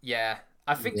 Yeah,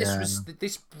 I think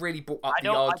this really brought up the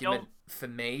argument for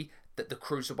me that the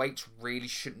cruiserweights really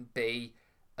shouldn't be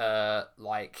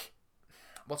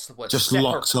what's the word? Just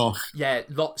locked off. Yeah,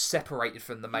 separated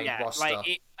from the main roster.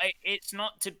 Like it's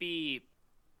not to be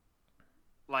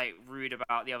like rude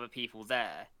about the other people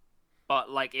there,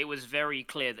 but like it was very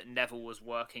clear that Neville was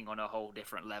working on a whole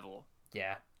different level.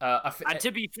 Yeah. And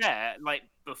to be fair, like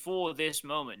before this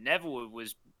moment, Neville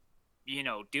was,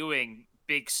 doing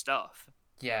big stuff.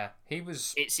 Yeah, he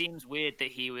was. It seems weird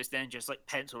that he was then just like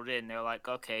penciled in. They're like,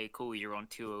 okay, cool, you're on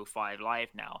 205 Live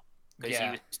now. Because he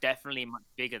was definitely much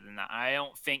bigger than that. I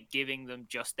don't think giving them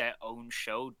just their own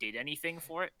show did anything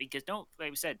for it. Because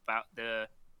like we said about the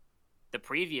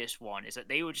previous one, is that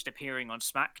they were just appearing on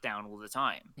SmackDown all the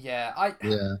time. Yeah,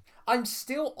 I'm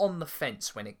still on the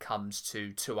fence when it comes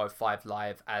to 205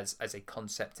 Live as a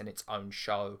concept in its own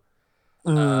show.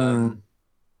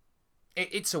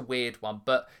 It's a weird one,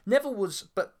 but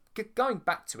going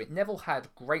back to it, Neville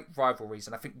had great rivalries,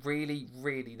 and I think really,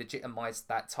 really legitimized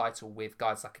that title with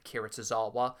guys like Akira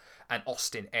Tozawa and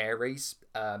Austin Aries.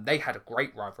 They had a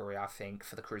great rivalry, I think,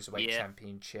 for the Cruiserweight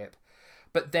Championship.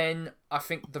 But then I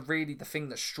think the thing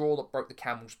that straw that broke the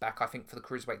camel's back, I think, for the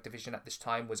Cruiserweight division at this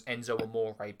time was Enzo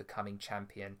Amore becoming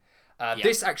champion.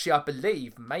 This actually, I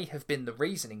believe, may have been the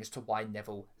reasoning as to why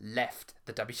Neville left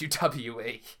the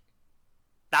WWE.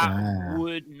 That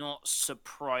would not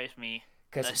surprise me.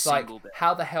 Because it's like,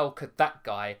 how the hell could that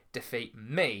guy defeat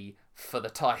me for the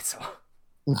title?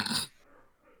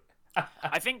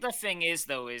 I think the thing is,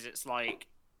 though, it's like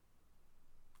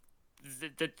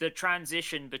the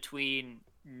transition between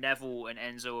Neville and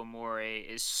Enzo Amore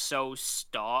is so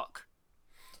stark.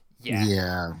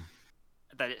 Yeah.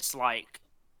 That it's like,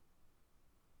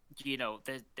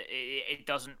 it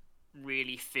doesn't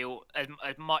really feel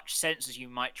as much sense as you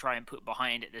might try and put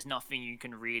behind it. There's nothing you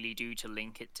can really do to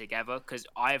link it together, because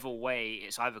either way,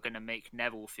 it's either going to make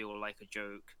Neville feel like a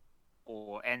joke,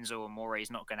 or Enzo Amore is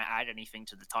not going to add anything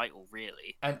to the title,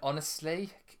 really. And honestly,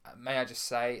 may I just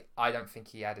say, I don't think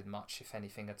he added much, if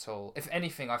anything at all. If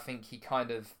anything, I think he kind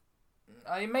of...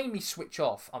 It made me switch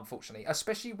off, unfortunately,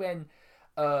 especially when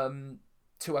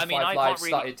 205 Live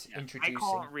started introducing... I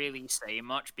can't really say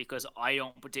much because I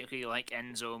don't particularly like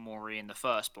Enzo Amore in the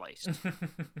first place.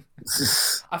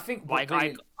 I think... I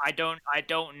don't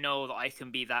know that I can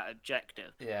be that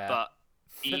objective. Yeah. But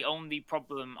the only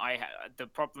problem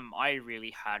I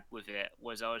really had with it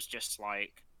was I was just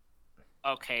like,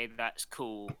 okay, that's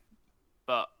cool,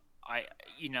 but I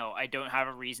don't have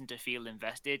a reason to feel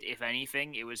invested. If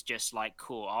anything, it was just like,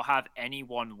 cool, I'll have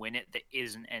anyone win it that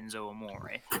isn't Enzo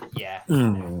Amore. Yeah.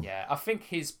 Yeah. I think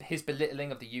his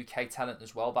belittling of the UK talent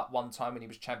as well, that one time when he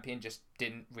was champion, just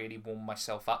didn't really warm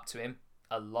myself up to him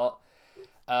a lot.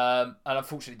 And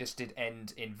unfortunately, this did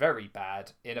end in a very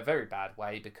bad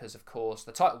way, because, of course,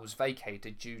 the title was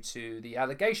vacated due to the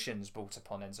allegations brought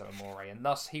upon Enzo Amore, and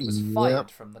thus he was fired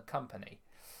from the company.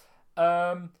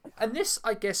 And this,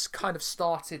 I guess, kind of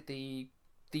started the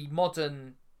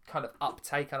modern kind of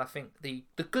uptake, and I think the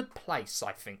good place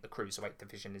I think the Cruiserweight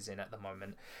division is in at the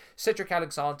moment. Cedric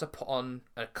Alexander put on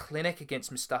a clinic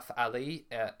against Mustafa Ali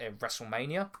at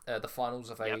WrestleMania, the finals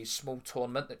of a small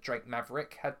tournament that Drake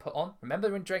Maverick had put on.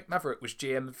 Remember when Drake Maverick was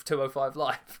GM of 205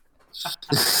 Live?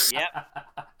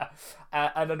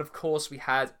 And then, of course, we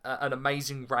had an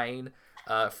amazing reign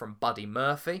from Buddy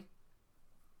Murphy.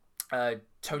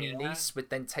 Tony Nese would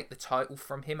then take the title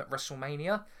from him at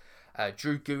WrestleMania.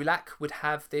 Drew Gulak would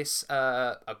have this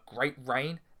a great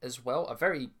reign as well. A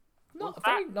very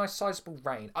nice sizable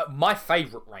reign. My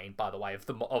favourite reign, by the way,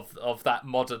 of that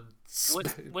modern.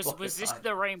 Was this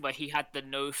the reign where he had the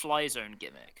no fly zone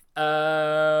gimmick?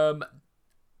 I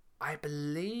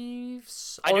believe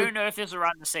so. I don't know if it was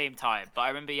around the same time, but I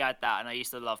remember he had that, and I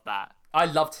used to love that. I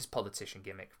loved his politician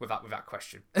gimmick, without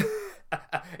question.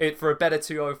 For a better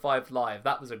 205 Live,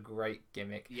 that was a great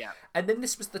gimmick. Yeah. And then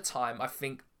this was the time, I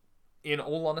think, in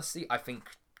all honesty, I think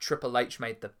Triple H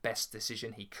made the best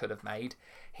decision he could have made.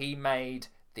 He made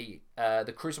the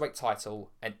Cruiserweight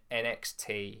title an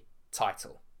NXT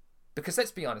title. Because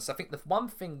let's be honest, I think the one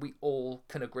thing we all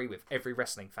can agree with, every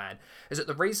wrestling fan, is that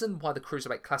the reason why the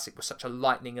Cruiserweight Classic was such a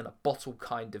lightning in a bottle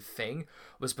kind of thing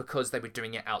was because they were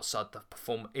doing it outside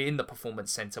in the Performance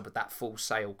Centre with that Full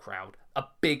Sail crowd. A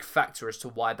big factor as to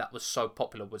why that was so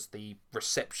popular was the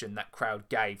reception that crowd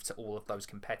gave to all of those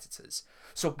competitors.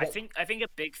 So I think a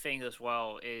big thing as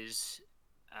well is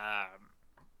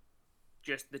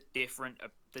just the different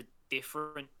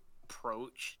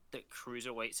approach that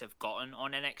cruiserweights have gotten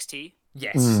on NXT.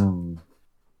 Yes.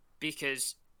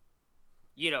 Because,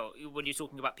 when you're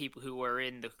talking about people who were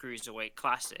in the Cruiserweight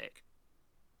Classic,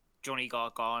 Johnny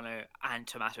Gargano and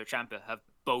Tommaso Ciampa have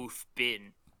both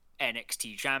been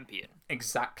NXT champion.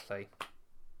 Exactly.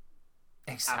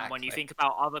 And when you think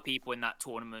about other people in that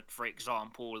tournament, for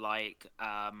example, like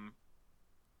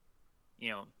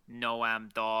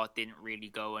Noam Dar didn't really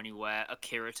go anywhere.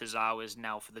 Akira Tozawa is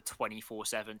now for the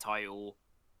 24/7 title.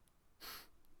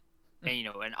 And,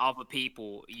 and other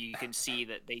people, you can see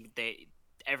that they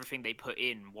everything they put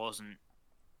in wasn't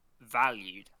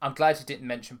valued. I'm glad you didn't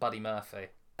mention Buddy Murphy.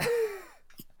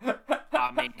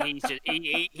 I mean,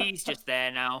 he's just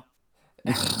there now.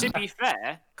 To be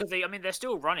fair, because they're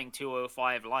still running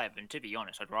 205 Live, and to be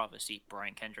honest, I'd rather see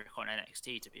Brian Kendrick on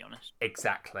NXT. To be honest,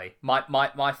 exactly.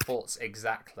 My thoughts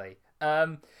exactly.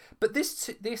 But this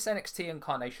NXT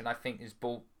incarnation, I think, has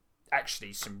brought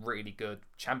actually some really good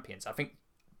champions. I think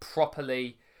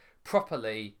properly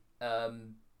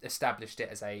established it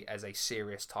as a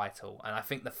serious title, and I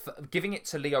think giving it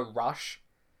to Leo Rush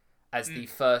as the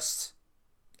first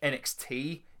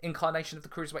NXT incarnation of the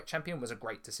Cruiserweight Champion was a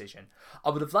great decision.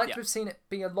 I would have liked to have seen it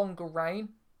be a longer reign,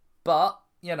 but,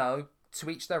 to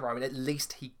each their own. At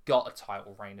least he got a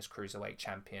title reign as Cruiserweight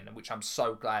Champion, which I'm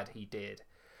so glad he did.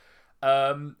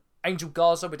 Angel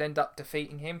Garza would end up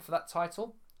defeating him for that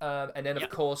title. And then, of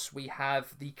course, we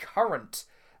have the current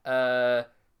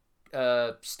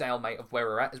stalemate of where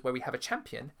we're at, is where we have a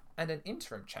champion and an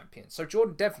interim champion. So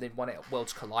Jordan Devlin won it at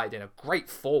Worlds Collide in a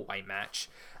great four-way match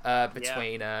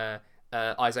between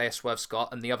Isaiah Swerve Scott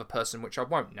and the other person, which I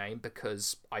won't name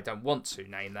because I don't want to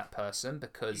name that person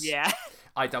because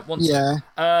I don't want to.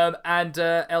 And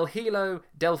El Hilo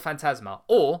del Fantasma,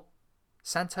 or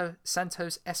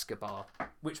Santos Escobar,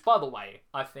 which, by the way,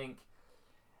 I think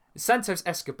Santos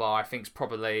Escobar, is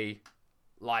probably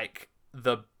like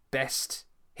the best.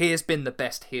 He has been the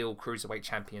best heel cruiserweight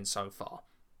champion so far.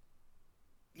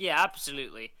 Yeah,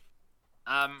 absolutely.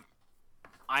 I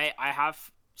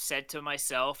have said to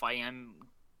myself, I am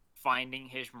finding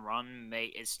his run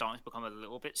is starting to become a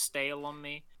little bit stale on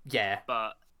me. Yeah,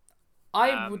 but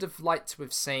I would have liked to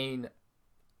have seen.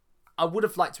 I would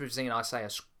have liked to have seen Isaiah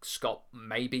Scott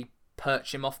maybe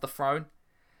perch him off the throne.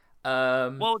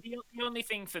 Well, the only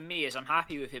thing for me is I'm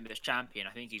happy with him as champion.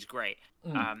 I think he's great.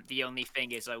 The only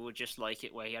thing is I would just like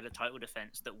it where he had a title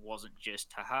defense that wasn't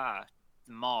just the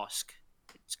mask.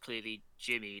 It's clearly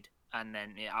jimmied, and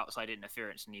then outside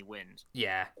interference, and he wins.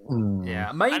 Yeah,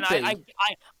 yeah, maybe. And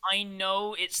I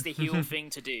know it's the heel thing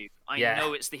to do. I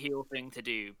know it's the heel thing to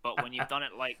do. But when you've done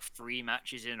it like 3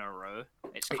 matches in a row,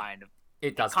 it's kind of.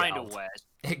 It does kind of wears.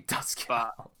 It does get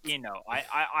But, old.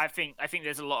 I think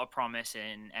there's a lot of promise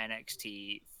in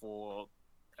NXT for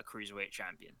a Cruiserweight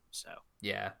champion. So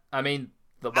yeah. I mean,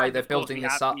 the way they're building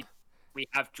this up. We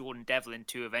have Jordan Devlin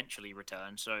to eventually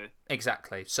return, so...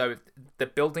 Exactly. So they're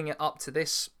building it up to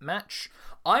this match.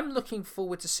 I'm looking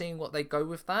forward to seeing what they go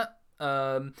with that.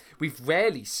 We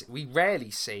rarely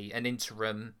see an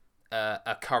interim...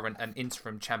 a current and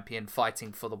interim champion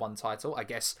fighting for the one title. I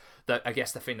guess the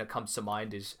thing that comes to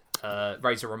mind is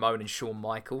Razor Ramon and Shawn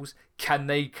Michaels. Can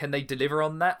they deliver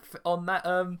on that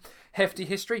hefty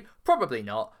history? Probably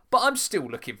not, but I'm still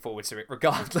looking forward to it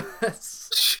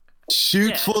regardless.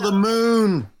 Shoot for the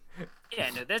moon. Yeah,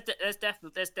 no, there's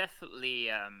definitely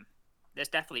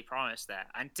promise there.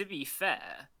 And to be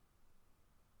fair,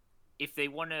 if they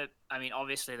want to, I mean,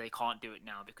 obviously they can't do it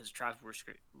now because of travel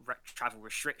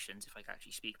restrictions, if I can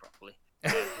actually speak properly.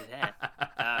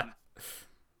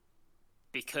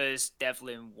 Because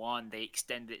Devlin won, they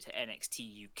extended it to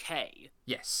NXT UK.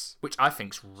 Yes, which I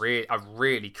think's a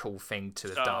really cool thing to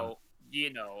have done.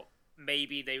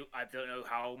 Maybe I don't know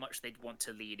how much they'd want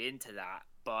to lead into that,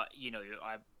 but, you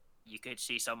could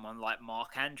see someone like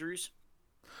Mark Andrews.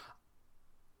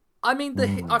 I mean,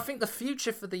 I think the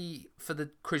future for the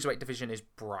Cruiserweight division is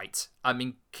bright. I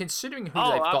mean, considering who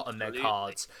they've got on their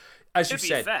cards, as you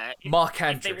said, Mark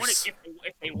Andrews. If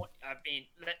they want,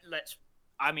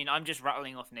 I mean, I'm just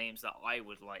rattling off names that I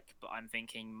would like, but I'm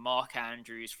thinking Mark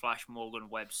Andrews, Flash Morgan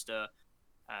Webster,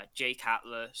 Jake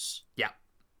Atlas,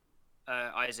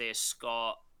 Isaiah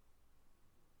Scott,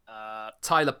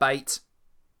 Tyler Bate,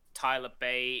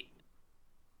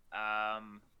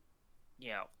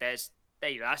 that's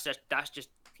just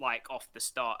like off the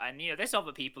start, and there's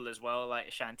other people as well,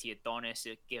 like Shanti Adonis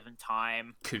at given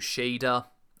time, Kushida.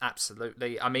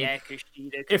 Absolutely. I mean,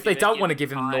 Kushida if they don't want to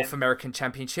give him the North American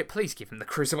Championship, please give him the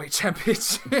Cruiserweight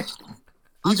Championship.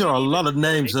 These are a lot of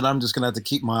names that I'm just going to have to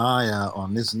keep my eye out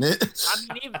on, isn't it?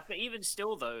 I mean, even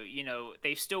still, though,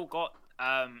 they've still got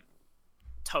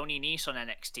Tony Nese on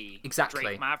NXT. Exactly.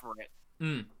 Drake Maverick.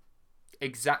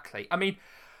 Exactly. I mean,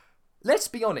 let's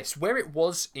be honest. Where it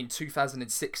was in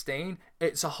 2016,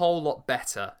 it's a whole lot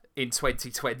better in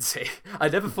 2020. I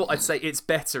never thought I'd say it's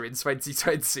better in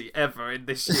 2020 ever in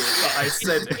this year, but I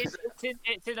said it.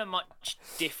 It's in a much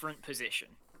different position.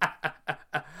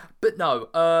 But no,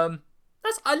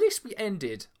 that's at least we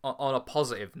ended on a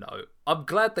positive note. I'm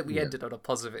glad that we ended on a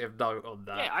positive note on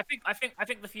that. Yeah, I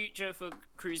think the future for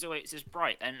cruiserweights is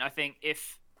bright, and I think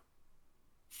if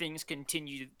things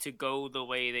continue to go the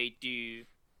way they do,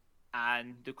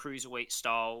 and the cruiserweight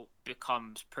style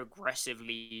becomes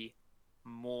progressively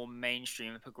more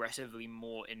mainstream and progressively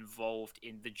more involved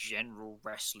in the general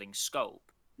wrestling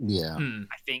scope,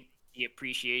 I think the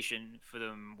appreciation for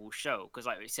them will show. Because,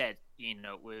 like we said,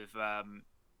 with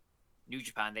New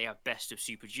Japan, they have Best of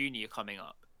Super Junior coming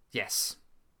up. Yes.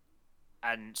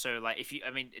 And so, like,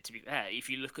 to be fair, if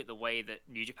you look at the way that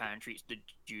New Japan treats the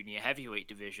junior heavyweight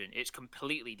division, it's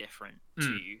completely different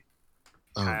to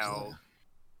how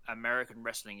American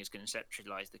wrestling is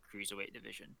conceptualized the cruiserweight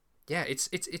division. Yeah,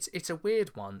 it's a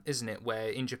weird one, isn't it? Where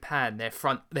in Japan they're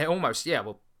almost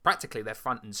practically they're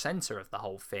front and center of the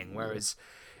whole thing, whereas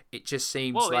it just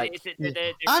seems there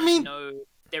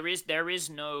is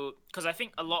no, because I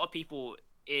think a lot of people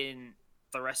in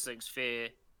the wrestling sphere,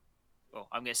 well,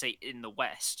 I'm gonna say in the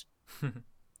West,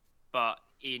 but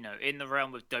in the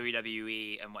realm of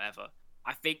WWE and whatever,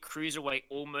 I think cruiserweight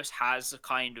almost has a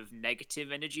kind of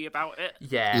negative energy about it.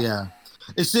 Yeah.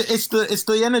 It's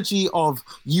the energy of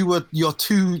you're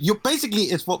basically,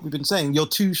 it's what we've been saying. You're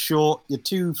too short. You're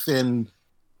too thin.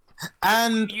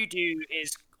 And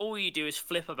all you do is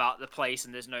flip about the place,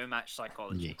 and there's no match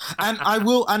psychology. And I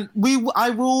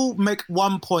will make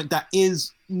one point that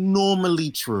is normally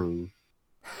true,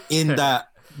 in that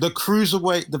the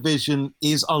cruiserweight division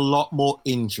is a lot more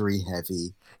injury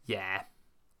heavy. Yeah.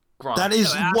 That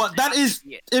is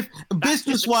if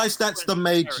business-wise, that's the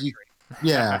major.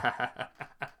 Yeah.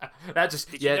 That just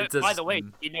by the way,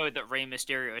 you know that Rey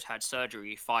Mysterio has had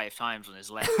surgery 5 times on his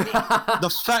left knee.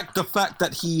 The fact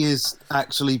that he is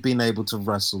actually being able to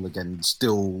wrestle again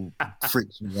still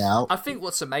freaks me out. I think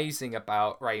what's amazing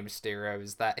about Rey Mysterio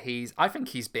is that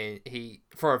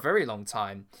for a very long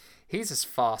time, he's as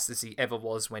fast as he ever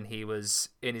was when he was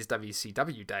in his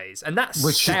WCW days, and that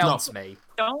astounds me.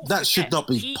 That should not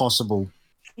be possible.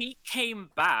 He came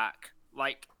back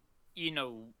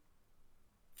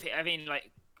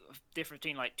different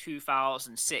between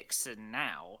 2006 and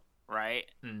now, right?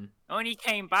 And when he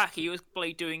came back, he was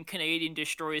doing Canadian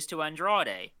Destroyers to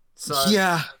Andrade. So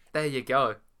there you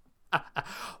go.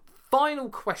 Final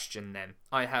question then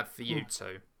I have for you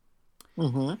two.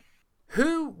 Mm-hmm.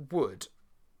 Who would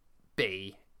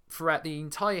be, throughout the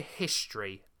entire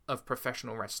history of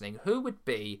professional wrestling, who would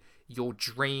be your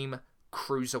dream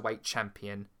cruiserweight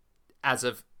champion as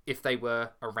of if they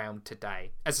were around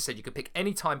today? As I said, you could pick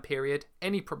any time period,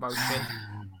 any promotion.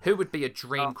 Who would be a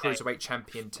dream cruiserweight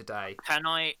champion today? Can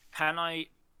I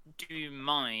do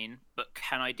mine, but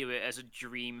can I do it as a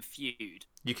dream feud?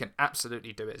 You can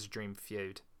absolutely do it as a dream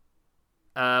feud.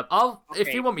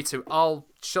 If you want me to,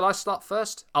 shall I start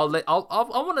first? I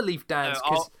want to leave Dan's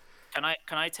because. Can I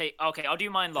take? Okay, I'll do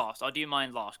mine last.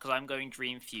 Because I'm going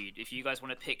dream feud. If you guys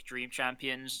want to pick dream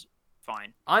champions,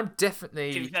 fine. I'm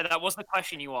definitely. That was the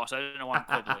question you asked. I don't know why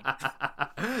I'm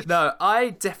quibbling. No,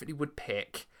 I definitely would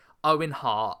pick Owen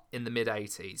Hart in the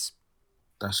mid-80s.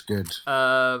 That's good.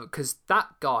 Because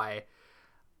that guy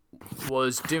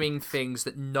was doing things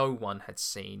that no one had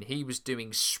seen. He was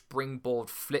doing springboard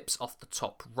flips off the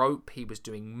top rope. He was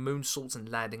doing moonsaults and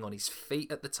landing on his feet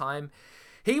at the time.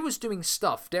 He was doing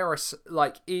stuff. He was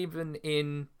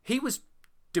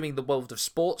doing the World of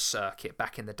Sports circuit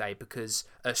back in the day because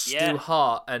Stu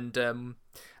Hart and I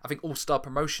think All Star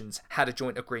Promotions had a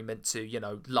joint agreement to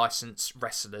license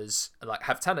wrestlers,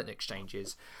 have talent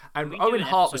exchanges, and Owen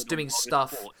Hart was doing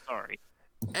stuff. Owen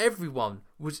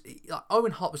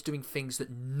Hart was doing things that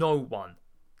no one,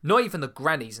 not even the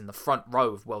grannies in the front row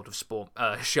of World of Sport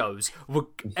shows, were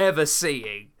ever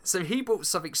seeing. So he brought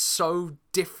something so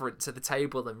different to the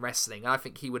table than wrestling. And I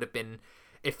think he would have been,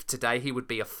 if today, he would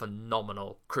be a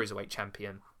phenomenal cruiserweight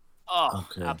champion. Oh,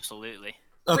 okay. Absolutely.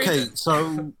 Okay,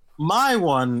 so my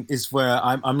one is where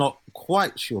I'm not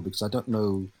quite sure because I don't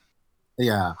know.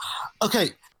 Yeah.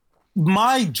 Okay,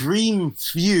 my dream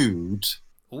feud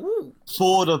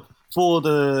for the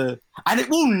and it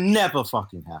will never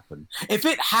fucking happen. If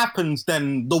it happens,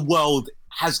 then the world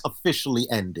has officially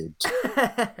ended.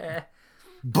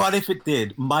 But if it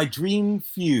did, my dream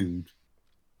feud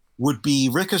would be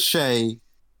Ricochet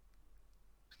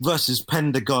versus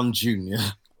Pentagon Jr.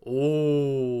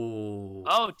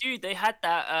 Oh, dude, they had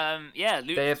that.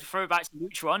 Throwback to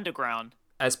Lucha Underground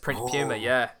as Prince Puma.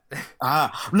 Yeah.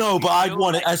 No, but I'd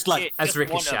want it as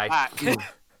Ricochet.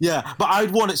 Yeah, but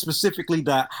I'd want it specifically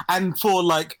that, and for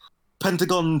like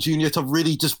Pentagon Jr. to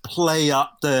really just play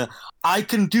up I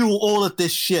can do all of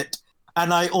this shit,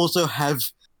 and I also have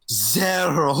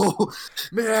zero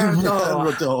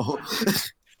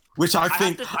which I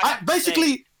think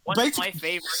basically. One of my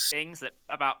favorite things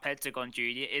about Pentagon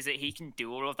Jr. is that he can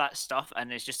do all of that stuff,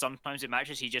 and it's just sometimes in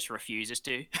matches he just refuses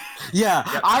to. Yeah,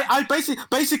 yep. I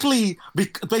basically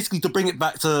to bring it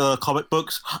back to comic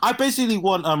books, I basically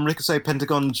want Ricochet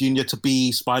Pentagon Jr. to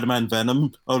be Spider-Man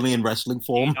Venom, only in wrestling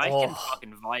form. Dude, I can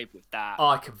fucking vibe with that.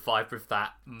 I can vibe with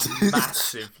that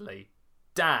massively.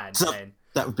 Dan, man.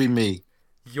 That would be me.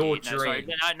 Your dream.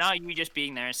 Now you just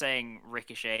being there and saying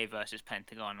Ricochet versus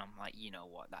Pentagon, I'm like, you know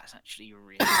what? That's actually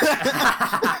really.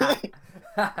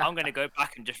 I'm gonna go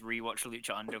back and just rewatch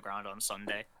Lucha Underground on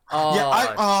Sunday.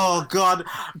 Oh god,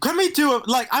 can we do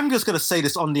I'm just gonna say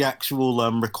this on the actual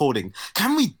recording.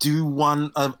 Can we do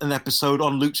an episode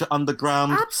on Lucha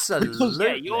Underground?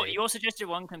 Absolutely. Your suggested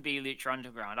one can be Lucha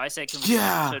Underground. I say can we do an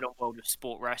episode on World of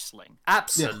Sport Wrestling?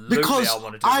 Absolutely. Because I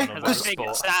want to do one on World of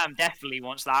Sport. Sam definitely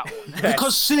wants that one.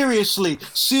 Because seriously,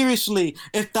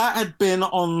 if that had been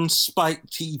on Spike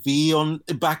TV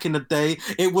back in the day,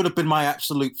 it would have been my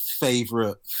absolute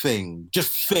favorite thing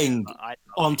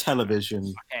on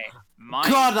television. Okay,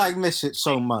 God, I miss it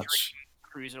so much.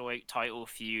 Cruiserweight title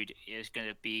feud is going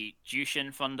to be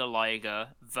Jushin Thunder Liger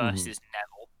versus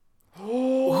Neville. Oh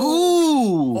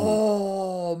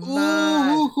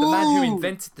man! The man who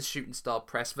invented the shooting star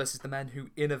press versus the man who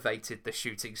innovated the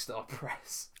shooting star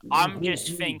press. I'm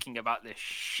just thinking about the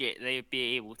shit they'd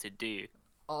be able to do.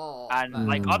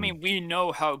 We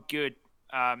know how good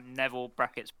Neville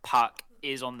brackets Puck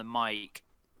is on the mic.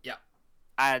 Yeah.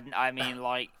 And I mean,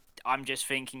 I'm just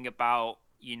thinking about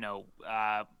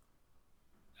Liger's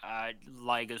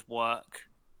work,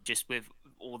 just with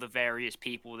all the various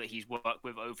people that he's worked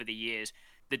with over the years.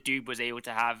 The dude was able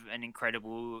to have an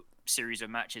incredible series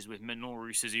of matches with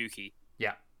Minoru Suzuki.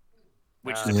 Yeah.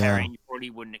 Which is a pairing you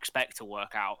probably wouldn't expect to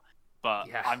work out. But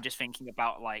I'm just thinking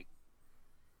about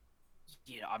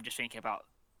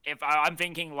I'm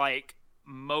thinking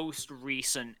most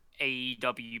recent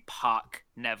AEW Puck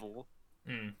Neville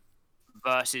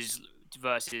versus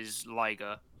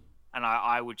Liger, and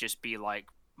I would just be my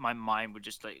mind would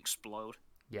just explode.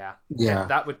 Yeah.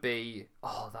 That would be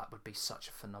such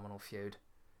a phenomenal feud.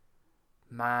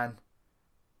 Man,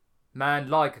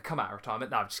 Liger, come out of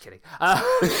retirement. No, I'm just kidding.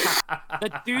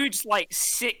 The dude's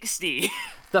 60.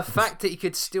 The fact that he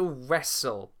could still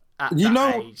wrestle at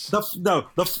that age.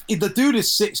 The dude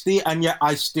is 60, and yet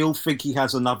I still think he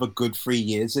has another good 3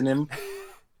 years in him.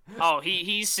 Oh,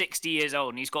 he's 60 years old,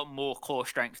 and he's got more core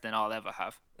strength than I'll ever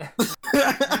have.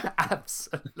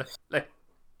 Absolutely.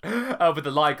 With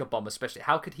the Liger bomb especially.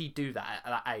 How could he do that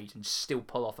at that age and still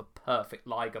pull off a perfect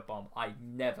Liger bomb? I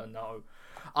never know.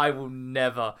 I will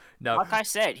never know. Like I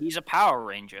said, he's a Power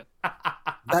Ranger.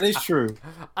 That is true.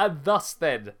 And thus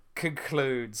then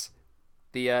concludes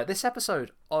the this episode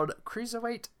on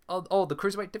Cruiserweight, the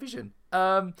Cruiserweight Division.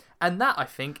 And that, I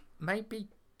think, may be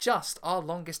just our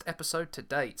longest episode to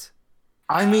date.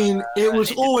 I mean, it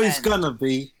was always gonna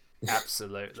be.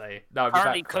 Absolutely. No,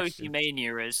 apparently Kofi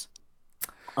Mania is.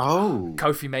 Oh.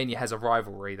 Kofi Mania has a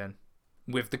rivalry then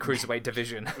with the Cruiserweight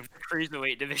Division. With the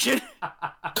Cruiserweight Division.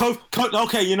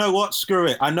 Okay, you know what? Screw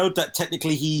it. I know that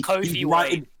technically he's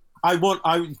right.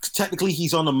 Technically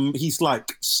he's he's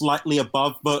slightly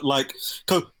above, but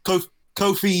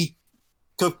Kofi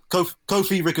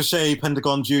Ricochet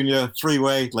Pentagon Jr.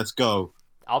 3-way. Let's go.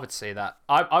 I would see that.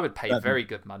 I would pay very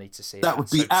good money to see that. That would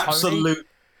be absolute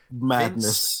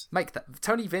madness.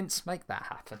 Tony Vince, make that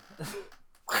happen.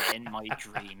 In my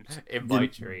dreams. In my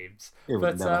dreams.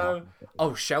 But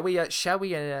shall we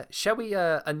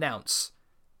announce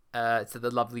to the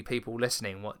lovely people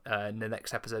listening what the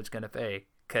next episode's going to be?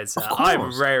 Because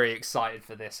I'm very excited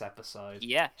for this episode.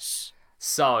 Yes.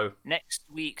 So next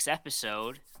week's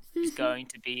episode is going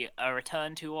to be a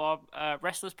return to our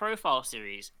Wrestlers Profile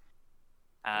series.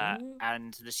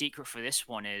 And the secret for this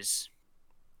one is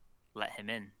let him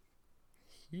in.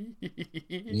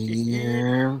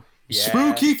 Yeah.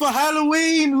 Spooky for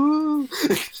Halloween! Ooh.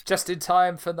 Just in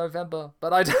time for November,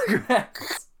 but I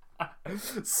digress.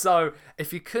 So,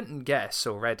 if you couldn't guess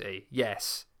already,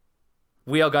 yes,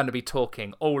 we are going to be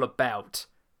talking all about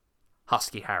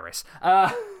Husky Harris.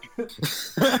 No, it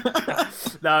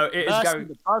is going.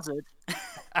 The buzzard.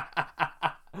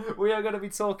 We are going to be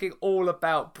talking all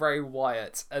about Bray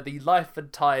Wyatt, the life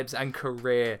and times and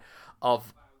career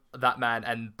of that man,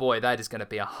 and boy, that is going to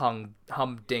be a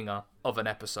humdinger of an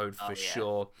episode for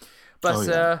sure.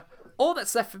 But all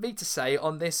that's left for me to say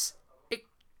on this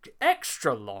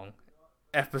extra long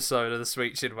episode of the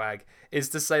Sweet Chinwag is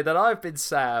to say that I've been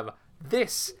Sam,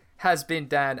 this has been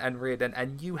Dan and Riordan,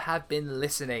 and you have been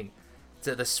listening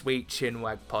to the Sweet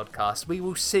Chinwag podcast. We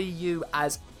will see you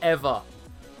as ever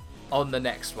on the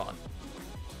next one.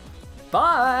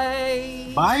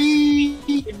 Bye! Bye!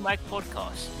 Chinwag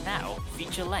podcast, now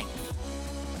feature length.